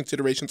 cash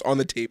considerations on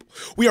the table.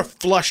 We are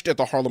flushed at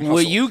the Harlem Hustle.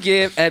 Will you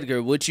give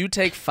Edgar? Would you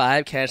take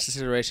 5 cash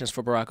considerations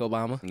for Barack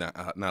Obama? Nah,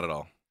 not at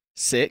all.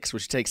 6?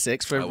 Would you take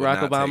 6 for I would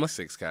Barack not Obama? take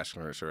 6 cash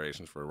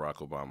considerations for Barack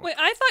Obama. Wait,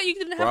 I thought you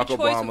didn't have Barack a choice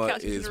with Obama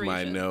cash is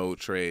my consideration. no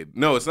trade.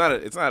 No, it's not.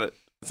 It's not.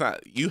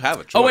 You have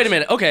a choice. Oh, wait a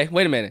minute. Okay,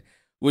 wait a minute.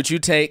 Would you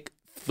take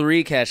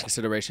 3 cash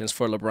considerations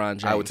for LeBron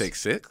James? I would take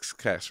 6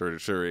 cash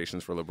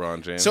considerations for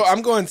LeBron James. So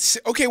I'm going.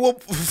 Okay, well,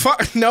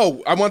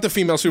 no. I want the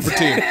female super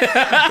team.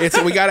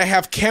 We got to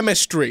have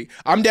chemistry.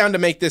 I'm down to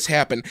make this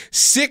happen.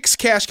 6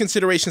 cash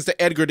considerations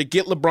to Edgar to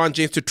get LeBron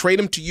James to trade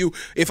him to you.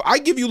 If I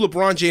give you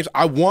LeBron James,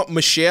 I want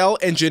Michelle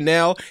and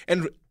Janelle,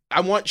 and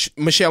I want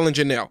Michelle and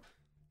Janelle.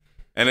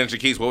 And then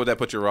Jaquise, what would that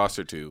put your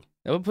roster to?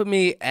 That would put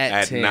me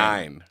at 10.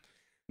 9.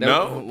 That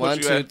No? would- 1,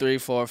 Put you 2, at- 3,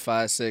 4,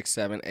 5, 6,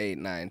 7, 8,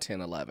 9,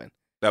 10, 11.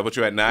 That put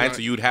you at 9, Right.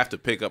 so you'd have to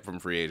pick up from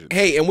free agents.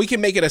 Hey, and we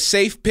can make it a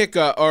safe pick.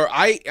 Or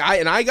I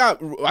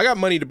got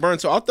money to burn,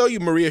 so I'll throw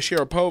you Maria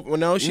Sharapova. Well,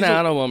 no, she's.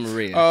 I don't want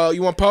Maria.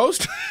 You want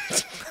Post?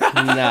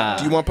 Nah.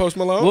 Do you want Post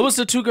Malone? What was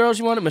the 2 girls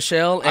you wanted?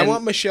 Michelle and I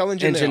want Michelle and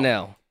Janelle. and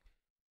Janelle.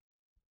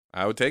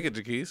 I would take it,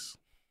 Jaquise.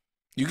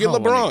 You get I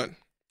don't wanna- LeBron.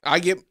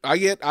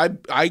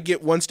 I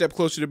get one step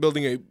closer to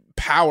building a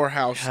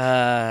powerhouse.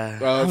 I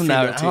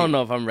female team. don't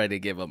know if I'm ready to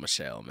give up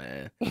Michelle,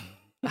 man.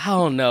 I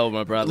don't know,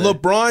 my brother.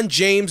 LeBron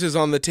James is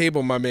on the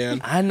table, my man.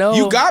 I know.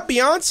 You got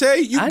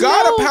Beyonce. You I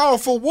got know. a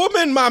powerful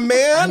woman, my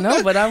man. I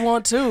know, but I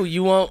want 2.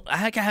 You want?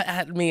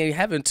 I mean,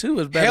 having 2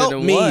 is better Help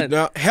than me,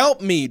 1.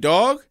 help me,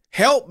 dog.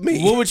 Help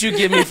me. What would you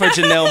give me for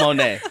Janelle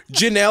Monáe?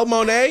 Janelle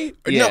Monáe?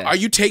 No, Yeah. are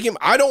you taking?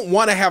 I don't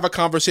want to have a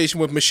conversation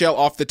with Michelle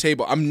off the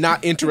table. I'm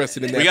not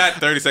interested in that. We got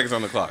 30 seconds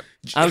on the clock.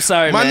 I'm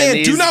sorry, My man,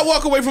 These- do not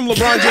walk away from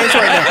LeBron James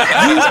right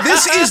now.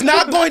 This is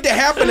not going to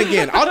happen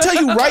again. I'll tell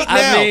you right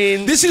I now.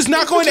 mean- This is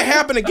not going to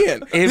happen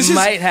again. It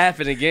might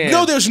happen again.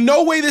 No, there's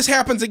no way this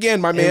happens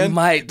again, my man.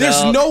 might,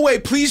 There's dog. no way.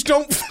 Please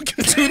don't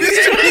fucking do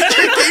this to me,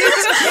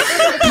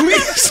 Jaquise.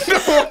 Please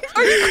don't.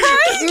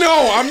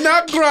 No, I'm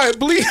not crying.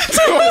 Please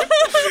don't.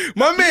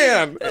 My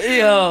man,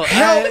 Yo,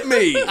 help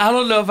me. I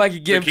don't know if I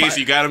could give. Jaquise,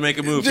 you got to make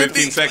a move.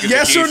 15 seconds.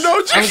 Yes or Jaquise. no,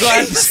 I'm going to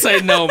have to Jaquise? say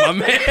no, my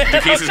man.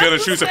 Jaquise is going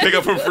to choose a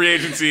pickup from free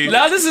agency.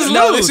 No, this is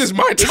No, loose. this is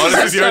my turn. Oh,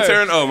 this is your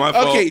turn? Oh, my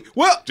fault. Okay,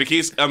 well,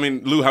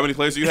 Lou, how many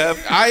players do you have?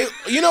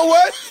 you know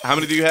what? How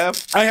many do you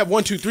have? I have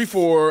 1, 2, 3,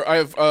 4. I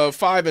have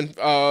 5, and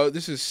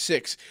this is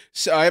 6.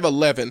 So I have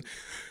 11.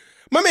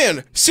 My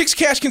man, 6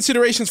 cash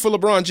considerations for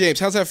LeBron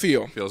James. How's that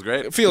feel? Feels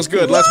great. It feels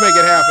good. Let's make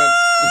it happen.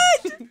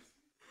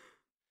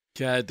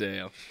 God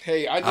damn.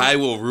 Hey, I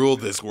will rule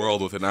this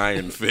world with an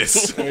iron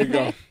fist. there you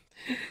go.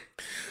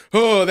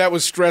 Oh, that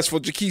was stressful,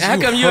 Jaquise. How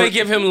come you hurt. ain't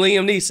give him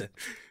Liam Neeson?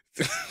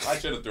 I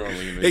should have thrown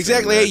Liam Neeson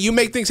Exactly. in Hey, there. you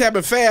make things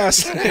happen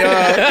fast. Throw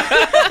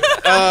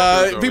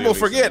People Liam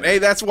forget. Neeson in Hey,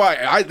 that's why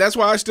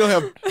I still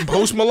have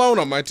Post Malone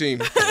on my team.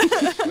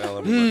 Now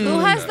let me look. Who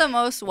has the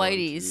most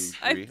whiteys?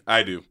 1, 2, 3.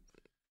 I do.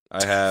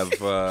 I have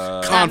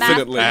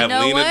Confidently. That I have math, you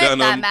know Lena what? Dunham,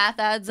 That math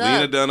adds up.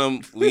 Lena Dunham,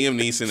 Liam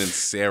Neeson, and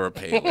Sarah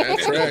Palin.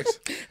 That's correct.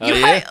 Oh, You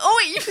yeah? might-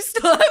 oh wait, you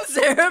still have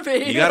Sarah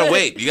Palin. You gotta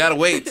wait. You gotta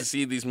wait to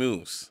see these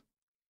moves.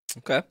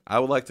 Okay. I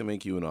would like to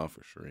make you an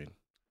offer, Shireen.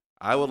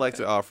 I would like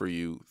to offer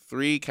you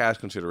 3 cash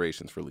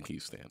considerations for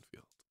Lakeith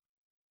Stanfield.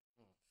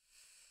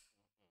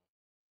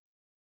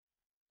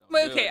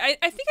 Wait, okay, I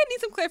think I need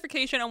some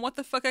clarification on what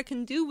the fuck I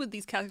can do with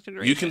these cash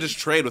considerations. You can just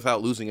trade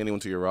without losing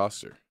anyone to your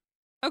roster.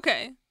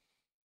 Okay.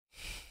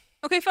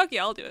 Okay, fuck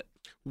yeah, I'll do it.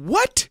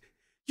 What?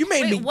 You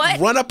made Wait, me what?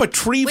 run up a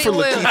tree for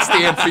Wait.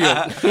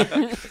 Lakeith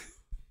Stanfield.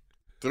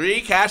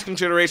 3 cash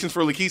considerations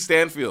for Lakeith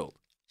Stanfield.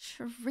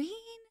 Shireen.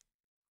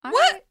 All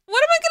What? right.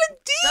 What am I gonna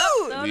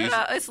do? No, You no,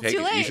 should it's take too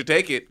it. late. You should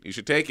take it. You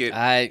should take it.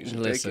 You should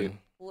listen. take it.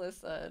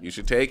 Listen. You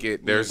should take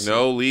it. There's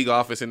no league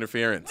office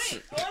interference.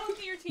 Wait, I wanna look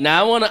at your team.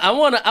 Now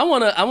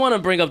I wanna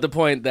bring up the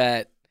point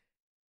that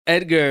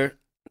Edgar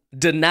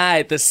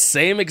denied the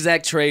same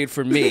exact trade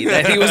for me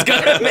that he was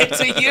gonna make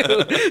to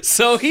you.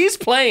 So he's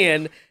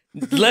playing.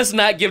 Let's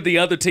not give the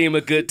other team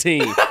a good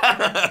team,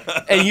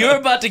 and you're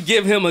about to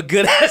give him a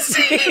good ass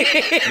team.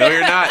 No, you're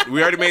not. We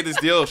already made this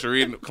deal,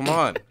 Shireen. Come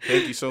on.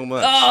 Thank you so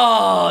much.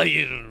 Oh,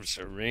 you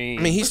Shireen.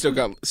 I mean, he still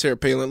got Sarah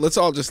Palin. Let's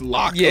all just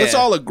lock. Yeah. Let's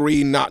all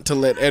agree not to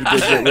let Edgar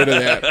get rid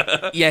of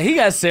that. Yeah, he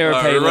got Sarah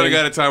All right, Palin. we're running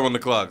out of time on the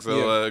clock,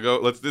 so Yeah.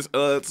 go.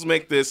 Let's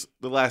make this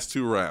the last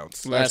 2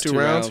 rounds. Last 2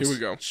 rounds. Here we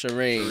go.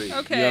 Shireen,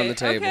 Okay. you're on the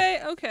table.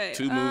 Okay.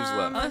 2 moves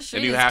left, Oh, and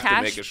Shireen you is have to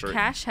cash- make it sure.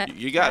 cash he-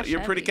 You got. cash You're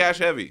pretty heavy. cash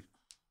heavy.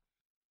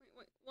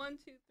 Wait, 1,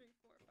 2, 3,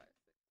 4, 5,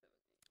 6, 7,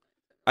 8,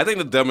 9, 10, I think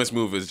the dumbest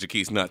move is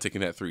Jaquise not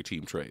taking that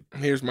 3-team trade.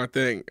 Here's my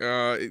thing.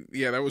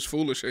 Yeah, that was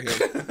foolish of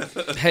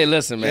him. Hey,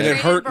 listen, man. And it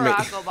hurt me.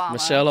 Barack Obama.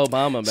 Michelle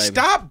Obama, baby.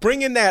 Stop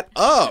bringing that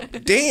up.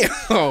 Damn.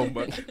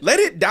 Let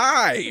it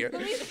die.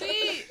 Let me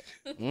see.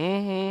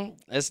 Mm-hmm.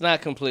 It's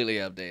not completely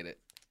updated.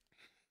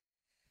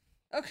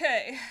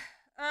 Okay.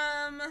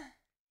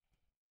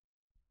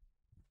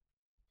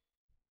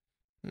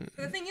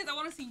 The thing is, I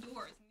want to see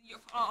yours.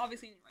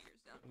 Obviously, you didn't write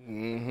yours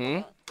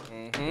down.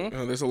 Mm-hmm. Mm-hmm.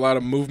 Oh, there's a lot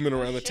of movement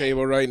around the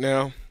table right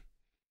now.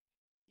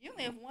 You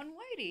only have one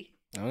whitey.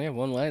 I only have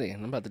one lady,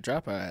 and I'm about to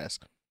drop her ass.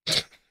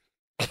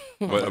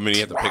 But I mean, you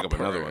have to pick up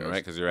another one, right?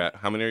 Because you're at,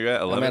 how many are you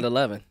at? 11? I'm at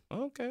 11.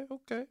 Okay.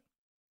 Okay.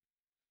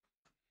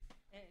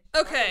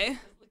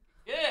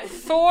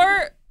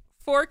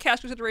 Four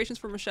cash considerations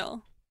for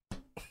Michelle.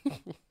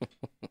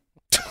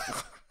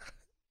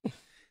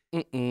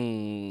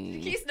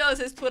 Keith knows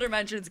his Twitter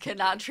mentions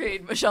cannot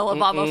trade Michelle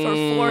Obama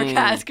for 4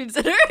 cash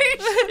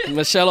considerations.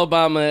 Michelle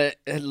Obama,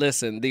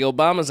 listen, the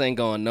Obamas ain't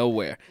going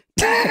nowhere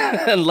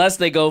unless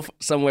they go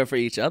somewhere for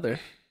each other.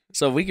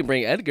 So if we can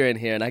bring Edgar in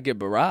here and I get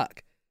Barack.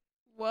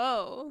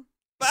 Whoa.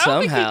 But I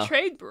don't Somehow. think he'd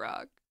trade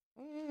Barack.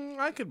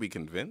 I could be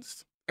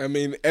convinced. I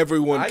mean,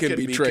 everyone I can could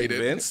be traded.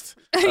 convinced.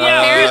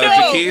 Yeah,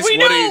 Jaquise, we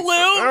what know, are you,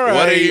 Lou. All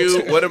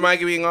right. What am I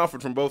being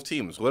offered from both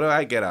teams? What do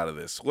I get out of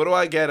this? What do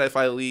I get if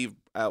I leave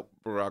out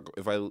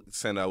if I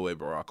send away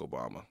Barack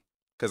Obama?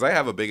 Because I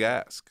have a big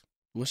ask.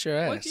 What's your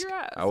ass? What's your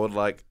ass? I would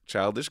like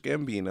Childish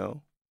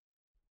Gambino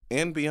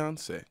and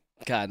Beyonce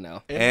God,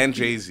 no. and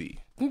Jay-Z.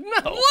 No.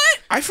 What?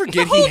 I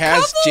forget The he whole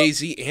has couple?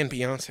 Jay-Z and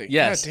Beyonce.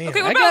 Yes. God damn.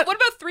 Okay, I what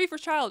about 3 for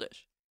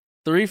Childish?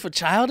 3 for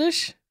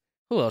Childish?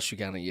 Who else you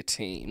got on your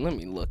team? Let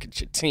me look at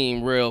your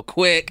team real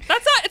quick.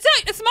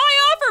 It's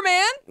my offer,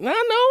 man.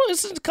 I know.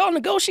 It's called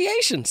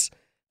negotiations.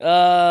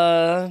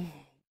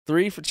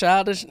 3 for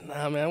Childish?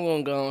 Nah, man, I'm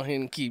going to go ahead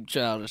and keep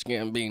Childish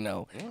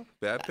Gambino. Well,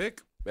 bad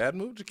pick. Bad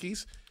move,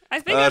 Jaquise. I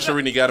think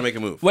Shireen, you got to make a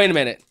move. Wait a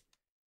minute.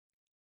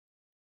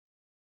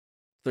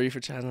 3 for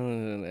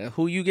Childish.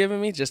 Who you giving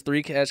me? Just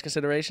 3 cash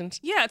considerations?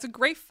 yeah, it's a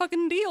great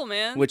fucking deal,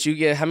 man. Would you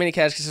get, how many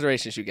cash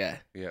considerations you got?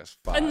 Yes,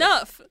 5.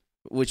 Enough.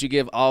 Would you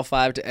give all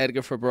 5 to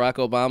Edgar for Barack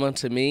Obama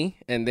to me,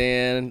 and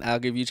then I'll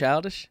give you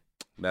Childish?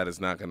 That is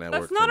not going to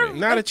That's work not for a- me.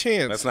 Not a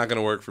chance. That's not going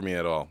to work for me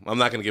at all. I'm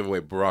not going to give away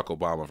Barack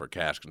Obama for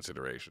cash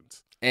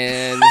considerations.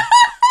 And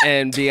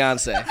and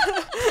Beyonce.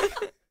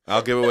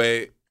 I'll give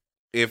away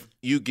if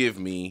you give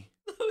me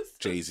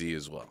Jay-Z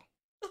as well.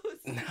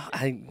 No,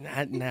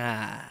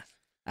 nah.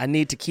 I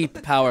need to keep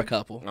the power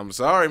couple. I'm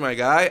sorry, my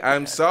guy.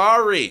 I'm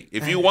sorry.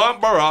 If you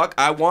want Barack,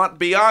 I want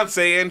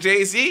Beyonce and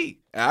Jay-Z.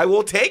 I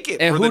will take it.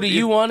 And for who the do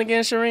you want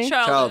again, Shireen?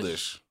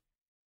 Childish.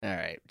 All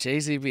right,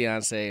 Jay-Z,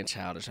 Beyonce, and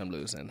Childish. I'm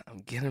losing. I'm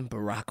getting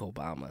Barack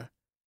Obama.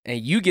 And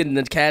you getting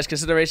the cash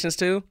considerations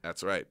too?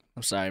 That's right.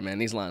 I'm sorry, man.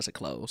 These lines are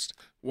closed.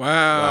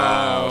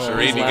 Wow.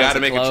 Shireen, you Lines got to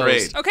are make a closed.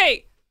 trade.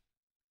 Okay.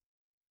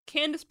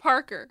 Candace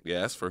Parker.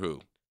 Yes, for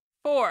who?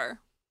 4.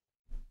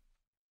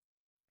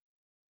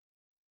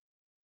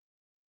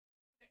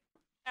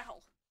 Ow.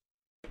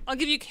 I'll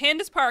give you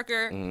Candace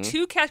Parker, Mhm.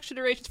 2 cash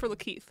considerations for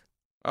Lakeith.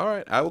 All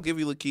right, I will give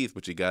you Lakeith,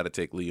 but you got to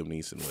take Liam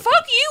Neeson with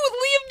Fuck you with Liam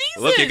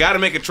you. Neeson. Look, you got to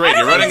make a trade. I don't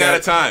You're running have a- out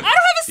of time. I don't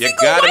have a You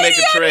single gotta whitey make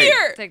a out trade.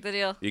 here. Take the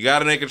deal. You got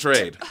to make a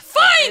trade. Take the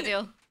Fine.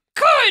 deal.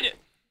 Good.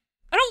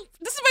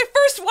 This is my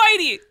first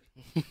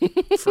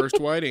whitey. First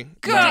whiting.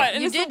 God.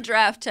 and You this- did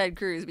draft Ted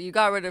Cruz, but you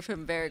got rid of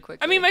him very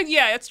quickly. I mean,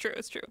 yeah, it's true.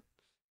 It's true.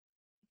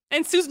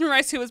 And Susan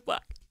Rice, who is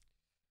black.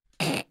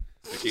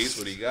 Lakeith,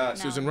 what do you got?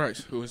 No. Susan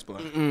Rice, who is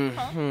black.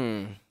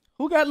 Hmm.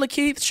 Who got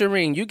Lakeith?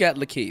 Shireen, you got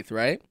Lakeith,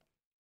 right?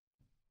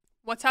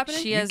 What's happening?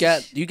 She You has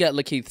got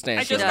Lakeith I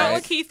Stanfield, just does. got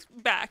right? Lakeith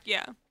back.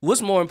 Yeah.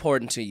 What's more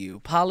important to you,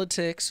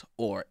 politics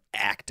or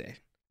acting?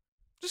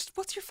 Just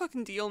what's your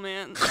fucking deal,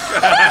 man?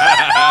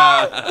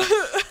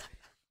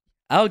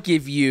 I'll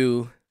give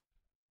you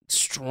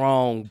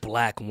strong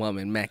black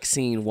woman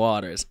Maxine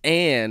Waters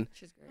and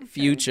She's great.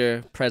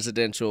 future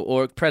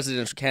presidential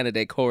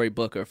candidate Cory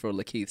Booker for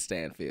Lakeith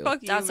Stanfield.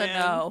 Fuck you, That's a man.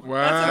 no. Wow.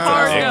 That's a That's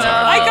hard a big no.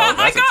 time.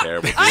 That's a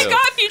terrible I deal.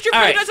 got future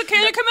All right. presidential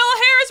candidate Kamala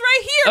Harris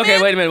right here, Okay,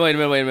 man.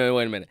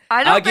 wait a minute.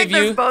 I don't I'll think give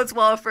you- this bodes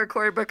well for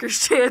Cory Booker's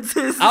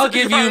chances. I'll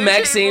give you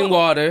Maxine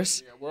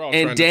Waters We're all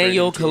trying and to trade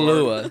Daniel him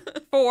too hard.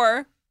 Kahlua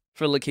 4.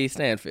 for Lakeith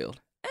Stanfield.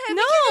 I No. think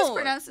you just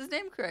pronounced his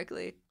name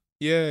correctly.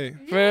 Yay.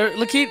 For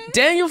Lakeith,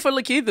 Daniel for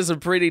Lakeith is a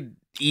pretty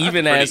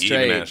even ass Pretty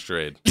trade. even-ass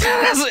trade.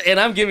 And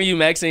I'm giving you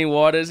Maxine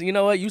Waters. You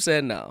know what? You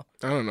said no.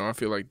 I don't know. I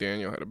feel like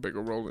Daniel had a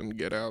bigger role in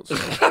Get Out. So.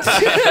 Yeah,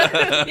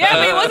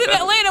 but he wasn't in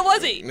Atlanta,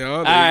 was he? No,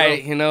 All there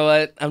right, you you know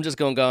what? I'm just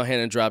going to go ahead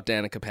and drop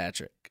Danica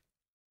Patrick.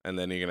 And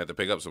then you're going to have to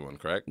pick up someone,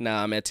 correct?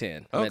 Nah, I'm at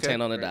 10. I'm at Okay,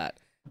 10 on the great. dot.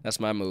 That's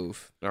my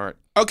move. All right.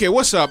 Okay,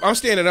 what's up? I'm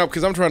standing up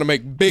because I'm trying to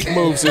make big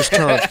moves this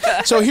turn.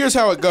 So here's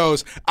how it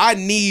goes. I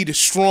need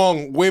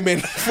strong women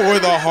for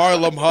the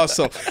Harlem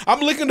Hustle. I'm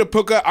looking to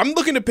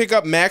pick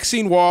up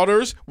Maxine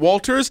Walters.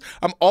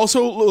 I'm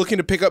also looking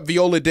to pick up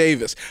Viola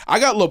Davis. I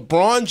got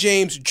LeBron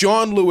James,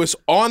 John Lewis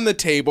on the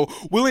table,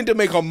 willing to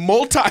make a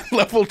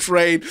multi-level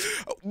trade.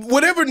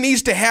 Whatever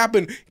needs to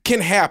happen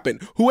can happen.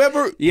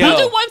 Whoever. We'll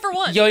do 1 for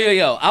 1.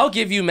 Yo. I'll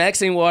give you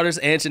Maxine Waters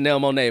and Janelle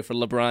Monáe for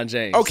LeBron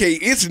James. Okay,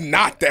 it's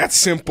not that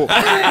simple.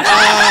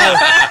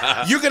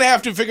 You're going to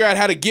have to figure out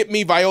how to get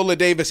me Viola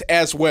Davis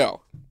as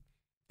well.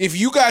 If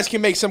you guys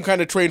can make some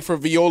kind of trade for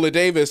Viola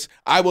Davis,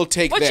 I will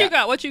take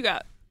that. What you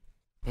got?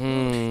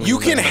 You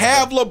can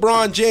have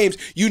LeBron James.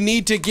 You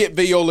need to get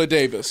Viola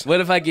Davis.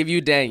 What if I give you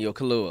Daniel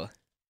Kaluuya?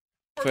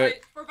 For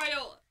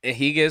Viola. And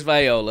he gets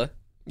Viola.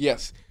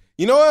 Yes.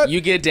 You know what?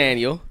 You get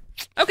Daniel.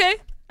 Okay.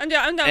 I'm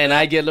down. And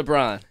I get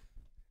LeBron.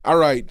 All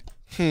right.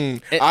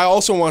 I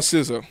also want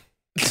SZA.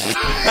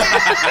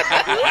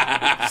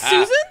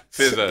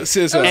 Susan?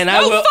 SZA. And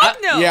Fuck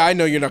no. Yeah, I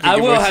know you're not going I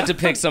to will have to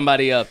pick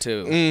somebody up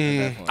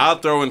too. I'll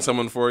throw in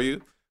someone for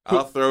you.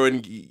 I'll throw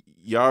in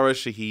Yara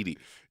Shahidi.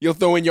 You'll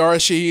throw in Yara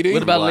Shahidi?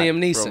 What about Black Liam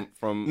Neeson?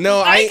 From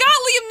No, I got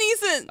Liam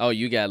Neeson. Oh,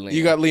 you got Liam.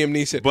 You got Liam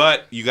Neeson.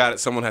 But you got it.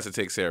 Someone has to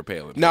take Sarah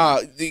Palin. Nah,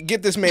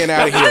 get this man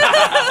out of here.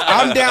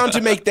 I'm down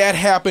to make that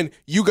happen.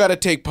 You got to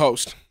take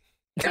Post.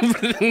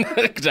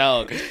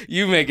 Dog,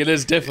 you making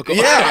this difficult.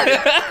 Yeah.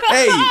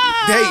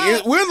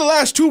 hey, we're in the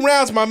last 2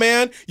 rounds, my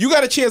man. You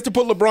got a chance to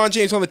put LeBron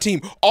James on the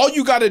team. All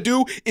you got to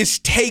do is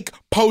take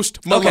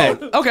Post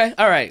Malone. Okay.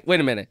 All right. Wait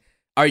a minute.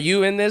 Are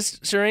you in this,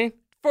 Shireen?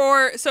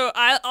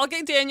 I'll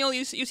get Daniel.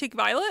 You take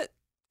Violet.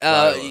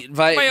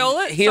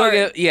 Viola.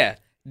 Sorry.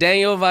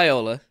 Daniel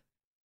Viola,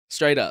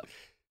 straight up.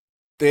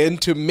 Then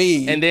to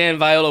me, And then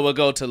Viola will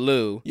go to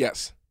Lou,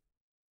 yes,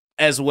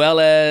 as well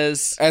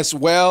as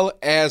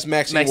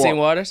Maxine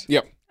Waters.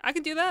 Yep. I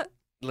can do that.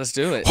 Let's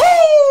do it.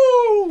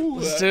 Woo!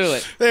 Let's do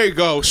it. There you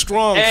go.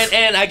 Strong.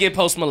 And I get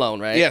Post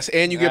Malone, right? Yes,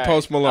 and you get All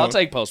Post Malone. I'll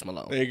take Post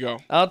Malone. There you go.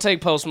 I'll take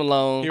Post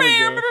Malone. Here we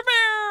go.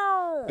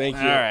 Thank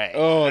you. All right.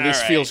 Oh, this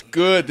All right. feels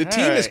good. The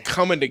team is right.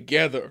 coming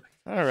together.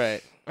 All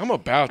right. I'm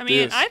about I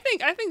mean, this. I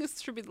think this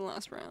should be the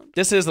last round.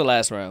 This is the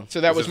last round.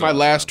 So that This was is my awesome.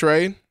 last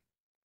trade.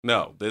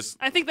 No, this.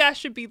 I think that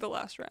should be the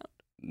last round.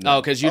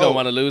 Oh, because you don't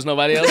want to lose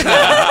nobody else?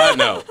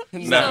 No. You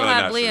Definitely still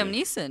have not Liam Shireen.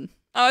 Neeson.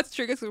 Oh, that's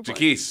true. That's a good point.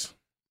 Jaquise,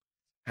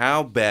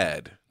 how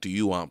bad do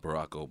you want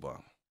Barack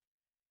Obama?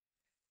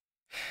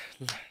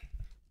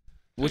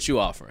 What you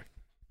offering?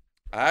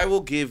 I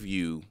will give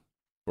you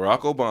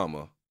Barack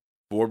Obama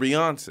for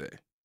Beyonce,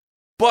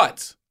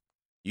 but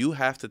you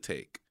have to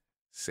take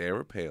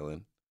Sarah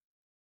Palin,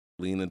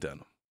 Lena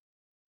Dunham.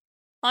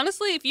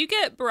 Honestly, if you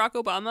get Barack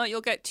Obama,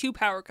 you'll get 2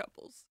 power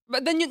couples.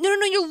 But then you're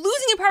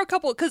losing a power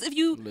couple because if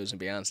you, Losing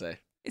Beyonce.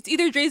 it's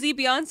either Jay-Z,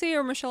 Beyonce,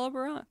 or Michelle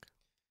Barack.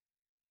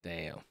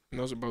 Damn.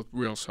 Those are both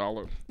real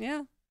solid.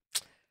 Yeah.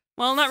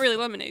 Well, not really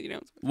lemonade, you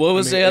know. What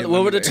was the other?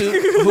 What were the two?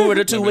 Who were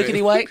the two Lemonade.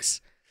 wickety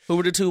whites? Who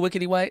were the two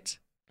wickety whites?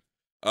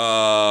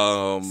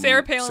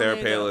 Sarah Palin, Sarah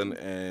Lena Palin,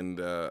 Dunham. and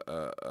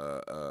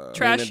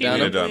Trashy Lena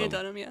Lena Dunham.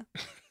 Dunham, yeah.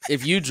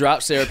 If you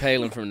drop Sarah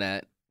Palin from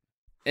that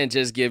and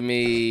just give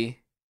me,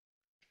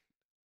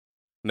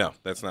 No,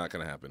 that's not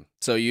gonna happen.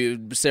 so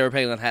Sarah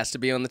Palin has to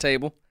be on the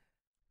table.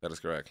 That is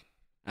correct.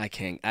 I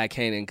can't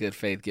in good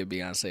faith give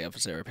Beyonce up for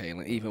Sarah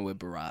Palin, even with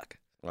Barack.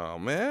 Oh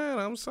man,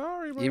 I'm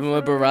sorry. my Even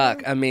with friend.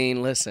 Barack. I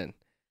mean, listen,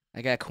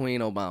 I got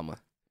Queen Obama.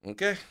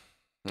 Okay.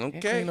 I got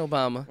Okay. Queen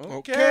Obama.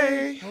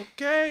 Okay. All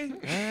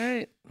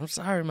right. I'm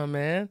sorry, my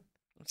man.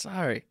 I'm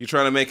sorry. You're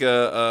trying to make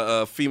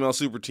a female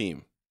super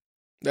team.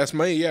 That's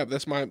my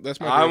That's my. I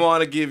pick.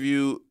 want to give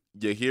you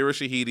Yahira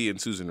Shahidi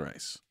and Susan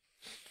Rice.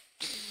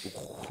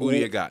 Who do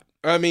you got?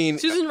 I mean,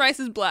 Susan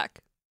Rice is black.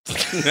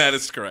 That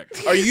is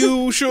correct. are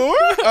you sure?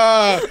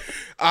 I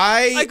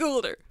I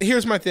googled her.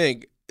 here's my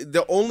thing.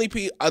 The only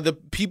the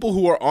people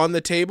who are on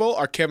the table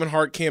are Kevin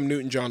Hart, Cam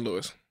Newton, John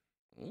Lewis.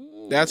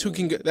 That's who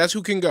can go. That's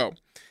who can go.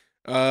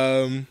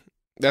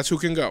 That's who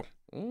can go.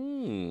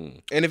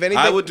 Mm. And if anything,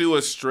 I would do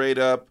a straight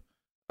up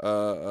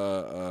Yara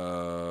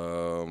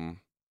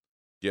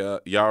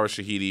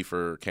Shahidi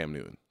for Cam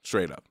Newton.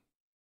 Straight up.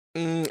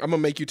 I'm gonna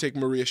make you take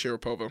Maria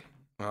Sharapova.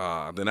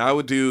 Then I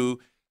would do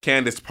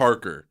Candace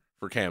Parker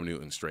for Cam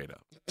Newton. Straight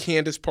up.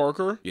 Candace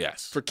Parker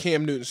Yes. for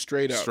Cam Newton,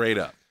 straight up. Straight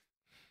up.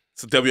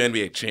 It's a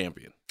WNBA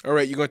champion. All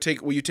right,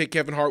 will you take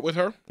Kevin Hart with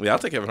her Yeah, I'll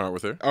take Kevin Hart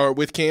with her. or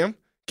with Cam?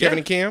 Kevin Yeah.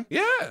 and Cam?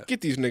 Yeah.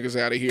 Get these niggas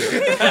out of here.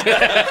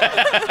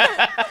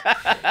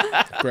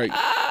 Great.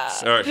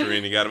 All right,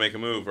 Shireen, you got to make a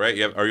move, right?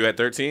 Are you at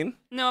 13?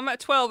 No, I'm at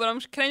 12,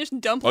 but can I just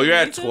dump Oh, you're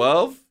at Nathan?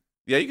 12?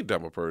 Yeah, you can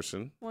dump a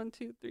person. 1,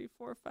 2, 3,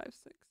 4, 5, 6,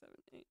 7,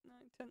 8, 9,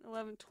 10,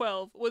 11,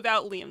 12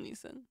 without Liam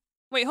Neeson.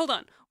 Wait, hold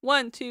on.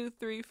 1, 2,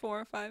 3,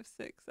 4, 5,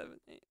 6, 7,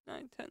 8,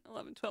 9, 10,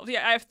 11, 12.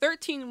 Yeah, I have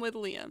 13 with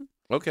Liam.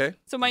 Okay.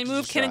 So my Just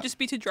move a can it shot. just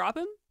be to drop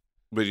him?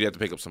 But you have to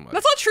pick up somebody.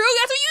 That's not true.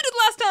 That's what you did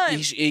last time.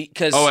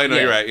 Because Oh, I know,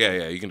 you're right.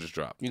 Yeah, you can just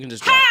drop. You can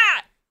just drop.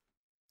 Ha!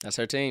 That's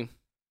her team.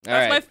 All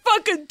That's right. my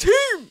fucking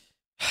team.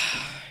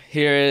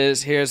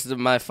 Here's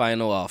my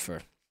final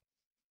offer.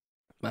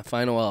 My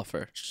final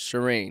offer,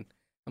 Shireen,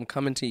 I'm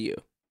coming to you.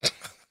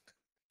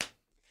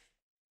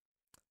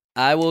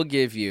 I will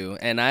give you,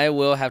 and I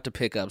will have to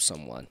pick up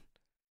someone,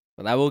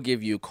 but I will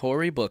give you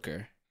Cory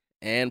Booker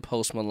and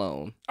Post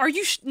Malone. Are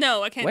you?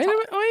 No, I can't. Wait a talk.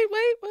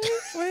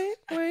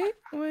 minute,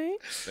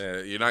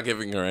 wait. You're not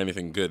giving her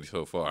anything good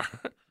so far.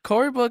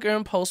 Cory Booker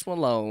and Post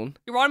Malone.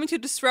 You're wanting me to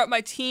disrupt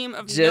my team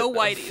of no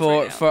whiteys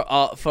right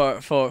now.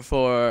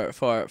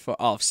 for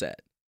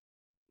Offset.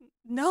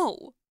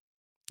 No.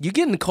 You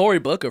getting Cory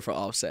Booker for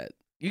Offset?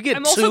 You get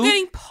I'm two. also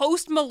getting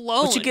Post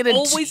Malone. But you get a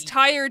always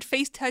tired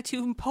face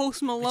tattoo from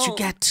Post Malone. But you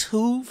got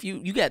two.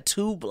 You got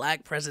two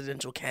black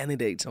presidential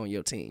candidates on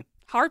your team.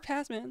 Hard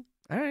pass, man.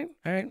 All right.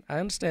 I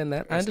understand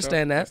that. That's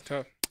tough. That's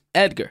tough.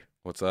 Edgar.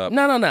 What's up?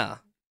 No.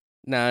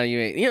 No, you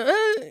ain't.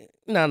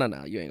 No.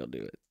 You ain't gonna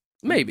do it.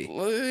 Maybe.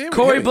 Well,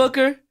 Cory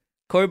Booker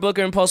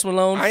and Post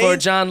Malone for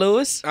John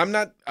Lewis. I'm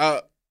not.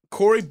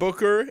 Cory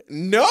Booker,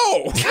 no.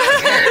 What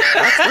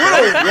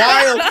a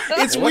wild.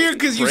 It's weird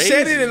because you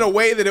said it in a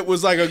way that it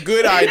was like a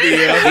good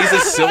idea. He's a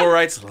civil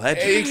rights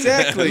legend.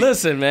 Exactly.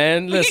 Listen,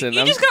 man. Listen.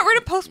 You just got rid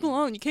of Post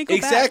Malone. You can't go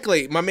back.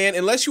 Exactly, my man.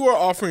 Unless you are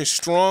offering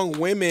strong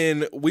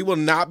women, we will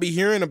not be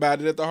hearing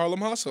about it at the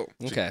Harlem Hustle.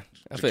 Okay.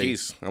 I feel you.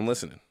 Jeez, I'm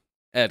listening.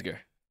 Edgar.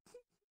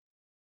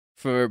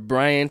 For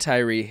Brian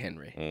Tyree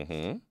Henry.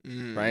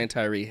 Mm-hmm. Brian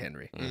Tyree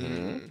Henry.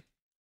 Mm-hmm.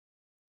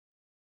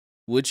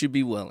 Would you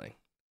be willing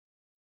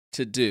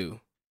to do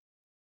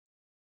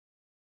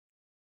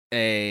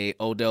a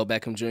Odell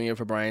Beckham Jr.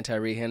 for Brian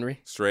Tyree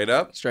Henry? Straight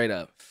up? Straight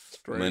up.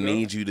 I'm going to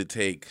need you to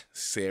take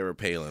Sarah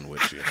Palin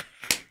with you.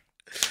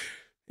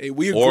 Hey,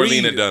 we agreed. Or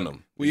Lena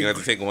Dunham. We You're going to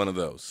have to take one of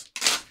those.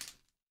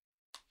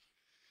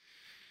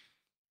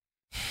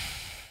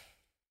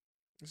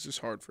 This is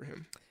hard for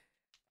him.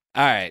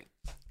 All right.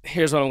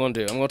 Here's what I'm going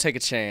to do. I'm going to take a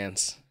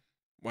chance.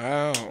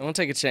 Wow. I'm going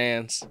to take a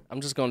chance.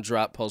 I'm just going to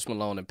drop Post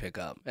Malone and pick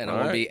up. And I'm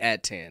All going to right. be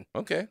at 10.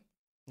 Okay.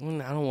 I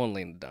don't want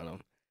Lena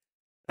Dunham.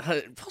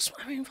 Post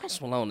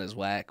Malone is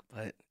whack,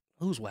 but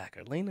who's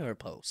whacker, Lena or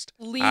Post?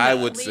 Lena. I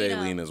would say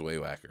Lena. Lena's way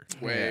whacker.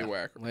 Way Yeah,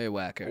 whacker. Way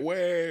whacker.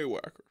 Way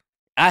whacker.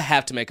 I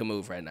have to make a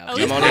move right now. At I'm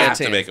least only have at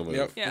to 10. make a move.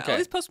 Yep. Yeah, Okay. at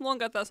least Post Malone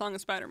got that song in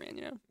Spider-Man,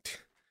 you know?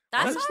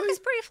 That Honestly, song is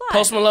pretty fly.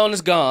 Post Malone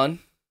is gone,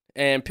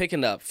 and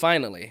picking up,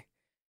 finally,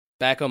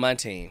 back on my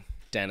team,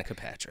 Danica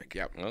Patrick.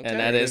 Yep. Okay. And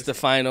that is the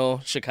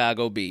final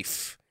Chicago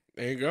beef.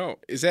 There you go.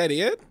 Is that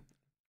it?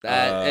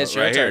 It's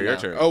your right turn here, your now.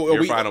 turn. Oh,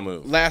 your final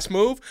move. Last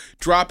move.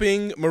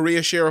 Dropping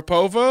Maria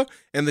Sharapova,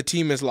 and the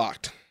team is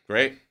locked.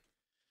 Great.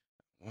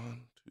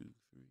 1, 2,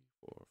 3,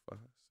 4, 5,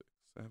 6,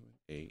 7,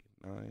 8,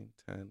 9,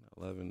 10,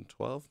 11,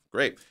 12.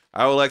 Great.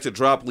 I would like to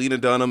drop Lena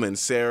Dunham and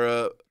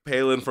Sarah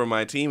Palin from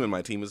my team, and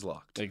my team is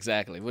locked.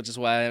 Exactly, which is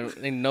why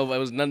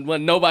wasn't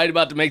nobody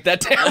about to make that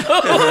down.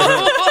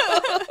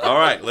 All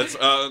right, let's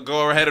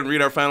go ahead and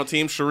read our final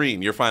team.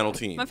 Shireen, your final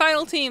team. My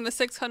final team, the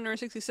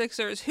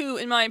 666ers, who,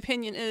 in my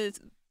opinion, is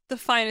the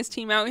finest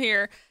team out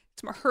here.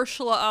 It's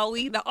Mahershala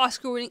Ali, the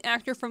Oscar-winning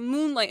actor from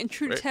Moonlight and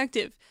True Right.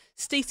 Detective.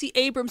 Stacey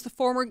Abrams, the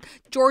former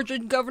Georgia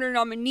governor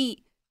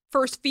nominee.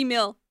 First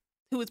female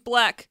who is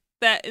black.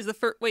 That is the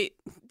first. Wait,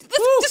 this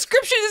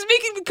description is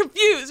making me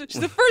confused.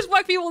 She's the first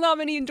black female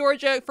nominee in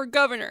Georgia for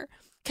governor.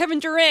 Kevin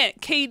Durant,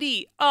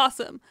 KD,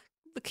 awesome.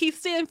 Lakeith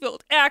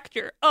Stanfield,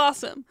 actor,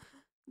 awesome.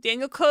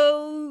 Daniel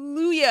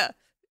Kaluuya,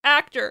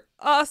 actor,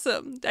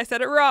 awesome. I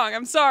said it wrong.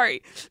 I'm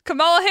sorry.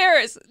 Kamala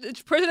Harris,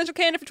 presidential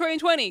candidate for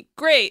 2020,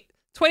 great.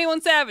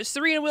 21 Savage,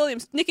 Serena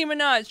Williams, Nicki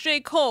Minaj, J.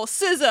 Cole,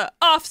 SZA,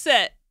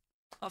 Offset.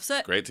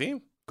 Great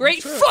team.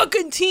 Great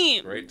fucking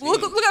team. Great team.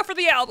 Look out for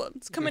the album.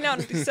 It's coming out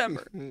in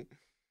December.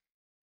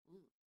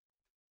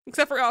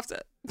 Except for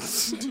Offset.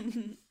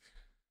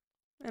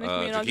 And Nicki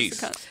Minaj is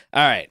Jaquise. a cunt.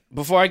 All right,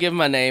 before I give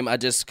my name,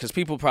 because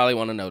people probably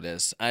want to know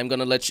this, I'm going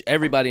to let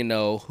everybody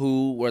know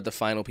who were the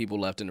final people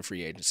left in the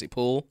free agency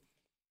pool.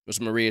 It was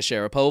Maria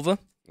Sharapova,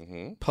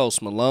 Mm-hmm.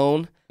 Post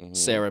Malone, Mhm.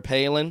 Sarah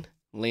Palin,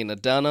 Lena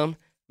Dunham,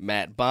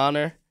 Matt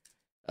Bonner,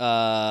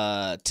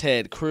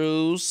 Ted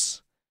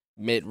Cruz,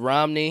 Mitt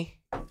Romney,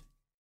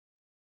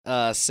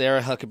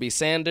 Sarah Huckabee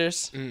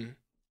Sanders,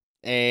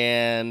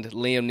 and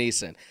Liam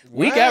Neeson.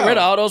 We got Wow. rid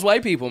of all those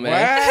white people, man.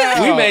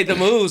 Wow. We made the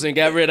moves and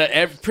got rid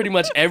of pretty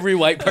much every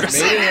white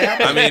person. Made it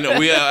happen. I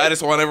mean, I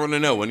just want everyone to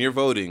know when you're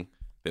voting,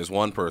 there's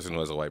one person who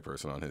has a white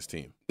person on his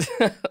team.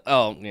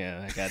 Oh,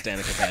 yeah, I got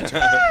Danica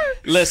Patrick.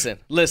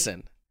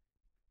 Listen.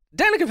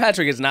 Danica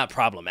Patrick is not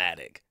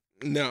problematic.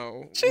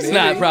 No. She's Maybe.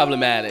 not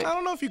problematic. I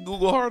don't know if you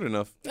Google hard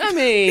enough. I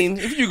mean,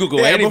 if you Google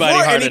Yeah, anybody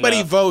before hard anybody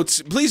enough.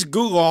 votes, please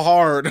Google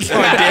hard on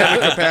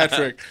Danica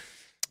Patrick.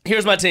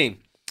 Here's my team.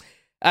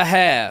 I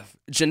have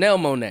Janelle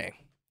Monáe,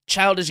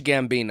 Childish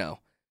Gambino,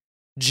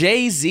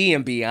 Jay-Z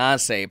and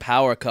Beyonce,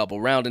 power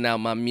couple, rounding out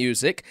my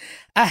music.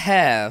 I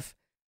have,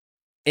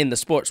 in the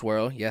sports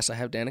world, yes, I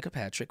have Danica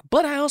Patrick,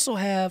 but I also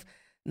have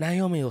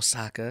Naomi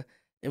Osaka,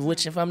 in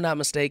which, if I'm not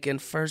mistaken,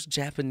 first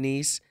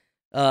Japanese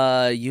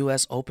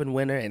U.S. Open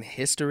winner in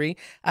history.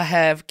 I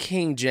have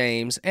King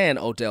James and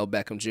Odell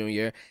Beckham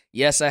Jr.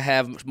 Yes, I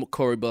have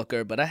Cory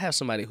Booker, but I have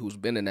somebody who's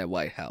been in that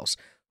White House,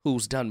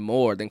 who's done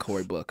more than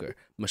Cory Booker?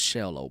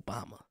 Michelle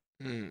Obama.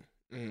 Mm.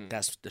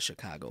 That's the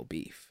Chicago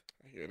beef.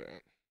 I hear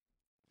that.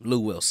 Lou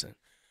Wilson.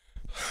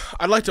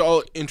 I'd like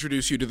to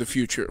introduce you to the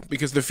future,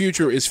 because the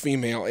future is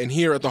female, and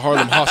here at the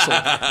Harlem Hustle,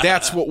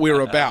 that's what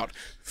we're about.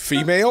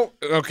 Female?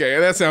 Okay,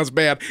 that sounds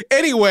bad.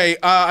 Anyway,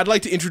 I'd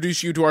like to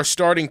introduce you to our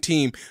starting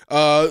team.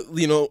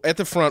 At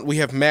the front, we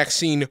have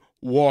Maxine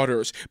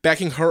Waters.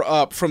 Backing her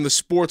up from the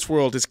sports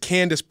world is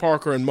Candace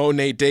Parker and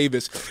Monet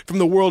Davis. From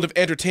the world of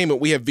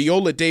entertainment, we have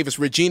Viola Davis,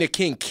 Regina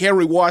King,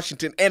 Kerry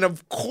Washington, and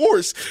of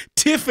course,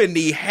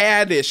 Tiffany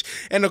Haddish.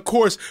 And of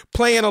course,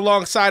 playing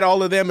alongside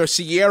all of them are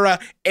Sierra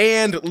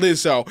and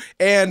Lizzo.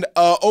 And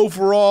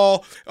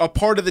overall, a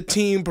part of the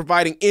team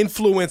providing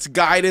influence,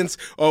 guidance,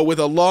 with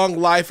a long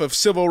life of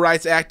civil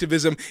rights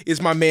activism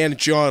is my man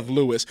John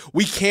Lewis.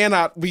 We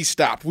cannot be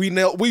stopped. We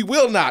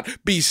will not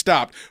be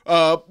stopped.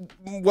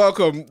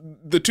 Welcome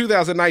the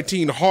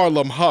 2019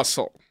 Harlem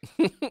Hustle.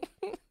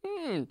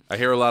 I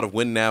hear a lot of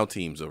win now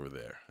teams over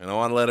there. And I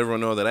want to let everyone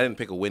know that I didn't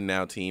pick a win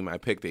now team. I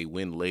picked a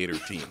win later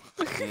team.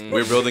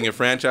 We're building a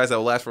franchise that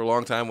will last for a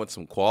long time with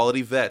some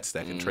quality vets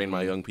that can train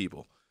my young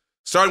people.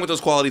 Starting with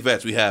those quality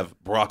vets, we have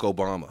Barack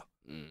Obama,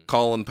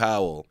 Colin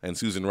Powell, and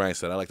Susan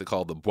Rice, that I like to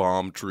call the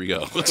bomb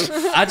trio.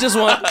 I just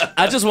want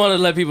to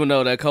let people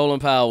know that Colin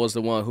Powell was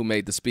the one who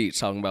made the speech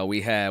talking about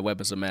we had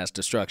weapons of mass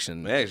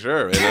destruction. Hey,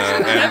 sure. And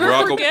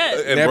Never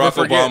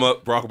forget.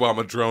 Barack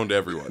Obama droned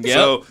everyone.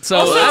 Yep.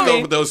 So let's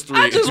go with those three.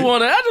 I just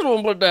want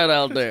to put that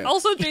out there.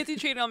 Also, Jay-Z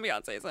cheated on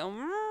Beyonce, so.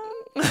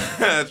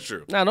 That's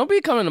true. Now, don't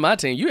be coming to my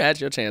team. You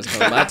had your chance to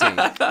come to my team.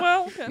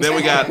 Well, okay. Then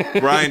we got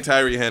Brian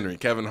Tyree Henry,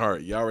 Kevin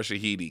Hart, Yara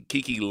Shahidi,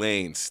 Kiki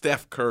Lane,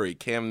 Steph Curry,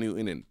 Cam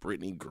Newton, and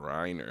Brittany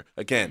Griner.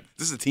 Again,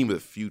 this is a team of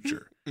the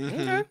future.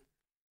 Okay.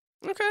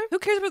 Who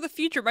cares about the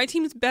future? My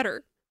team is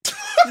better.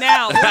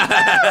 Now.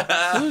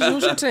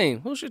 Who's your team?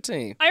 Who's your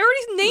team? I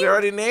already named. We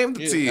already named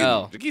the team.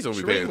 Oh. Jaquise won't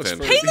be Shereen paying was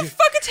attention. first. Pay the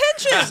fuck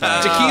attention.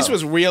 Jaquise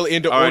was real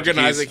into All right,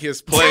 organizing Jaquise,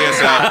 his play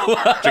us out.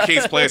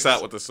 Jaquise, play us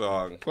out with the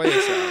song. Play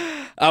us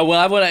out. Well,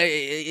 I want to.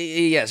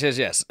 Yes.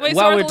 Wait,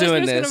 While so we're are the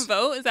doing listeners this,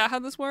 gonna vote? Is that how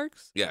this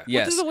works? Yeah.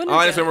 yes, What does the winner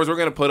Honest get? members, we're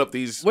gonna put up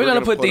these. we're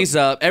gonna put these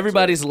up.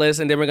 Everybody's list,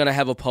 and then we're gonna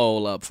have a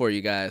poll up for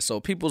you guys. So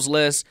people's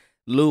list: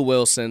 Lou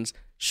Wilson's,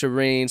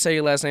 Shireen. Say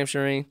your last name,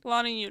 Shireen.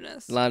 Lonnie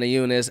Eunice. Lana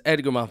Eunice,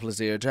 Edgar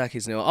Montplaisir, Jackie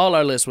Snell. All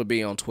our lists will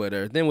be on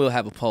Twitter. Then we'll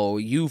have a poll.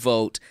 You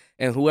vote,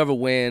 and whoever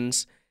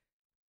wins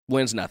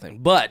nothing.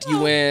 But you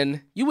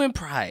win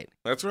pride.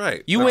 That's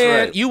right. You That's win.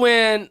 right. You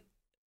win.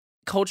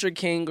 Culture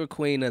King or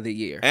Queen of the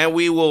Year. And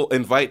we will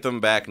invite them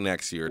back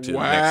next year to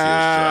Wow. next year's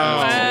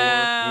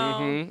draft. Wow.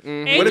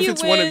 Mm-hmm. And What if you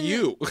it's one of win-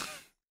 you?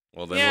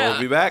 Well, then Yeah. we'll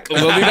be back.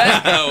 We'll be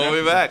back. We'll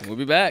be back. We'll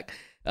be back.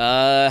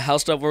 How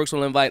Stuff Works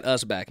will invite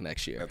us back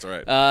next year. That's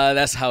right.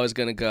 That's how it's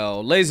gonna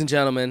go. Ladies and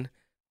gentlemen,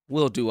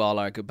 we'll do all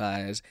our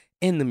goodbyes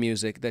in the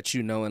music that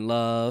you know and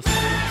love.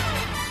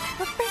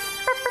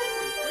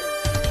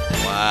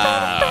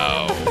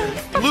 Wow.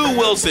 Lou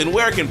Wilson,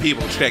 where can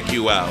people check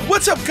you out?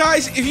 What's up,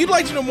 guys? If you'd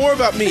like to know more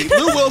about me,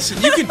 Lou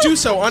Wilson, you can do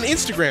so on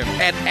Instagram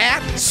at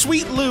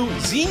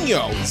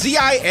 @SweetLouZinho,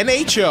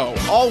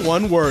 ZINHO, all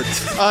one word.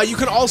 You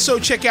can also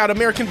check out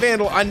American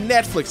Vandal on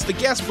Netflix, The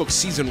Guest Book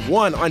Season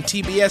 1 on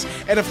TBS,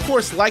 and of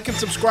course, like and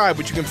subscribe,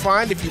 which you can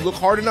find if you look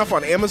hard enough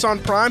on Amazon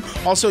Prime,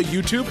 also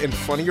YouTube, and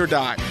Funny or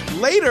Die.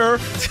 Later!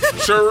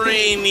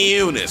 Shireen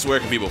Eunice,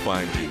 where can people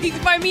find you? You can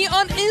find me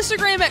on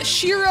Instagram at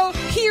Shiro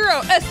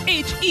Hero,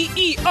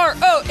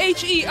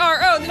 SHEEROHERO.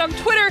 And then on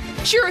Twitter,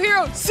 Shiro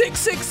Hero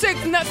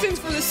 666, and that stands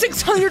for the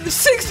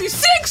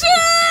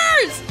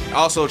 666ers!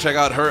 Also, check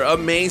out her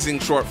amazing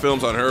short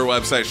films on her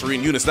website,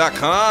 ShireenEunice.com.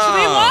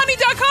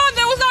 ShireenLani.com,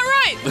 that was not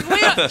right.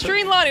 Wait up,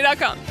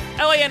 ShireenLani.com,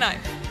 LANI.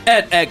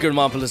 At Edgar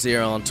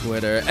Montplaisir on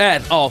Twitter.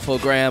 At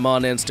Awfulgram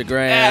on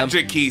Instagram. At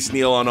Jaquise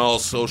Neal on all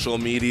social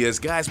medias.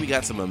 Guys, we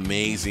got some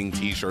amazing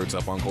t-shirts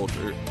up on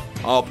Culture.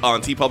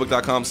 On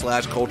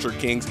tpublic.com/Culture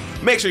Kings.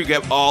 Make sure you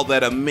get all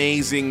that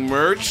amazing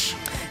merch.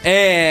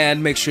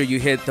 And make sure you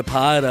hit the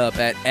pod up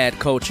at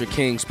Culture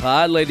Kings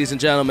Pod. Ladies and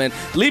gentlemen,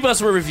 leave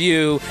us a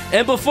review.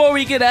 And before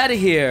we get out of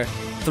here,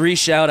 3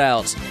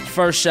 shout-outs.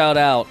 First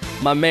shout-out,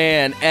 my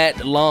man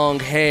at Long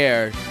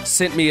Hair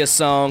sent me a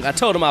song. I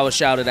told him I would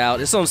shout it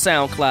out. It's on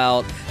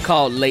SoundCloud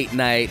called Late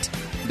Night.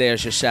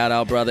 There's your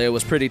shout-out, brother. It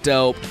was pretty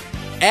dope.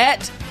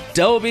 At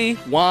Dobie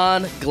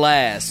Juan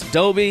Glass,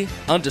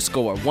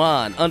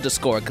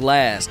 Dobie_Juan_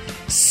 Glass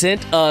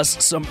sent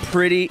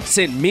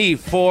me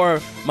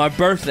for my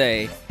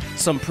birthday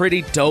some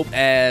pretty dope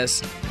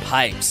ass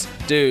pipes.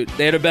 Dude,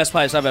 they're the best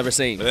pipes I've ever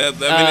seen. I mean,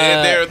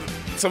 they're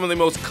some of the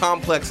most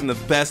complex and the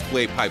best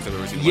way pipes I've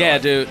ever seen. Yeah,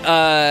 dude.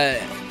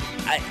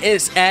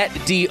 It's at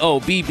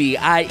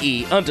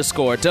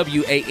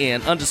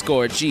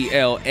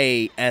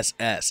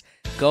DOBBIE_WAN_GLASS.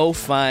 Go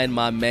find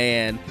my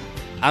man.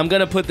 I'm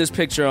going to put this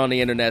picture on the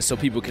internet so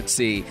people can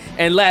see.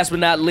 And last but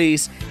not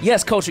least,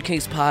 yes, Culture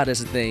Kings Pod is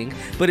a thing.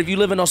 But if you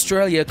live in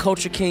Australia,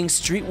 Culture Kings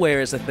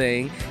Streetwear is a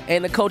thing.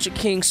 And the Culture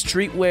Kings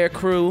Streetwear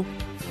crew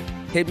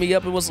hit me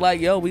up and was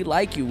like, yo, we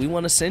like you. We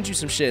want to send you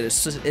some shit.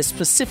 It's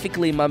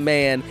specifically my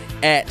man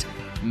at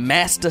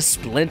Master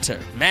Splinter.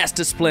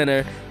 Master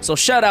Splinter. So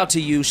shout out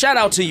to you. Shout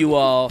out to you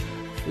all.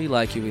 We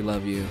like you. We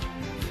love you.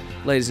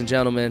 Ladies and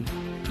gentlemen,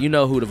 you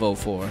know who to vote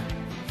for.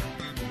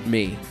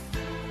 Me.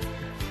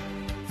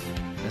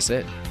 That's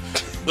it.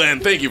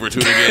 And thank you for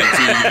tuning in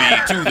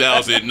to the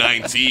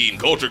 2019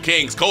 Culture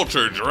Kings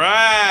Culture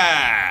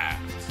Draft.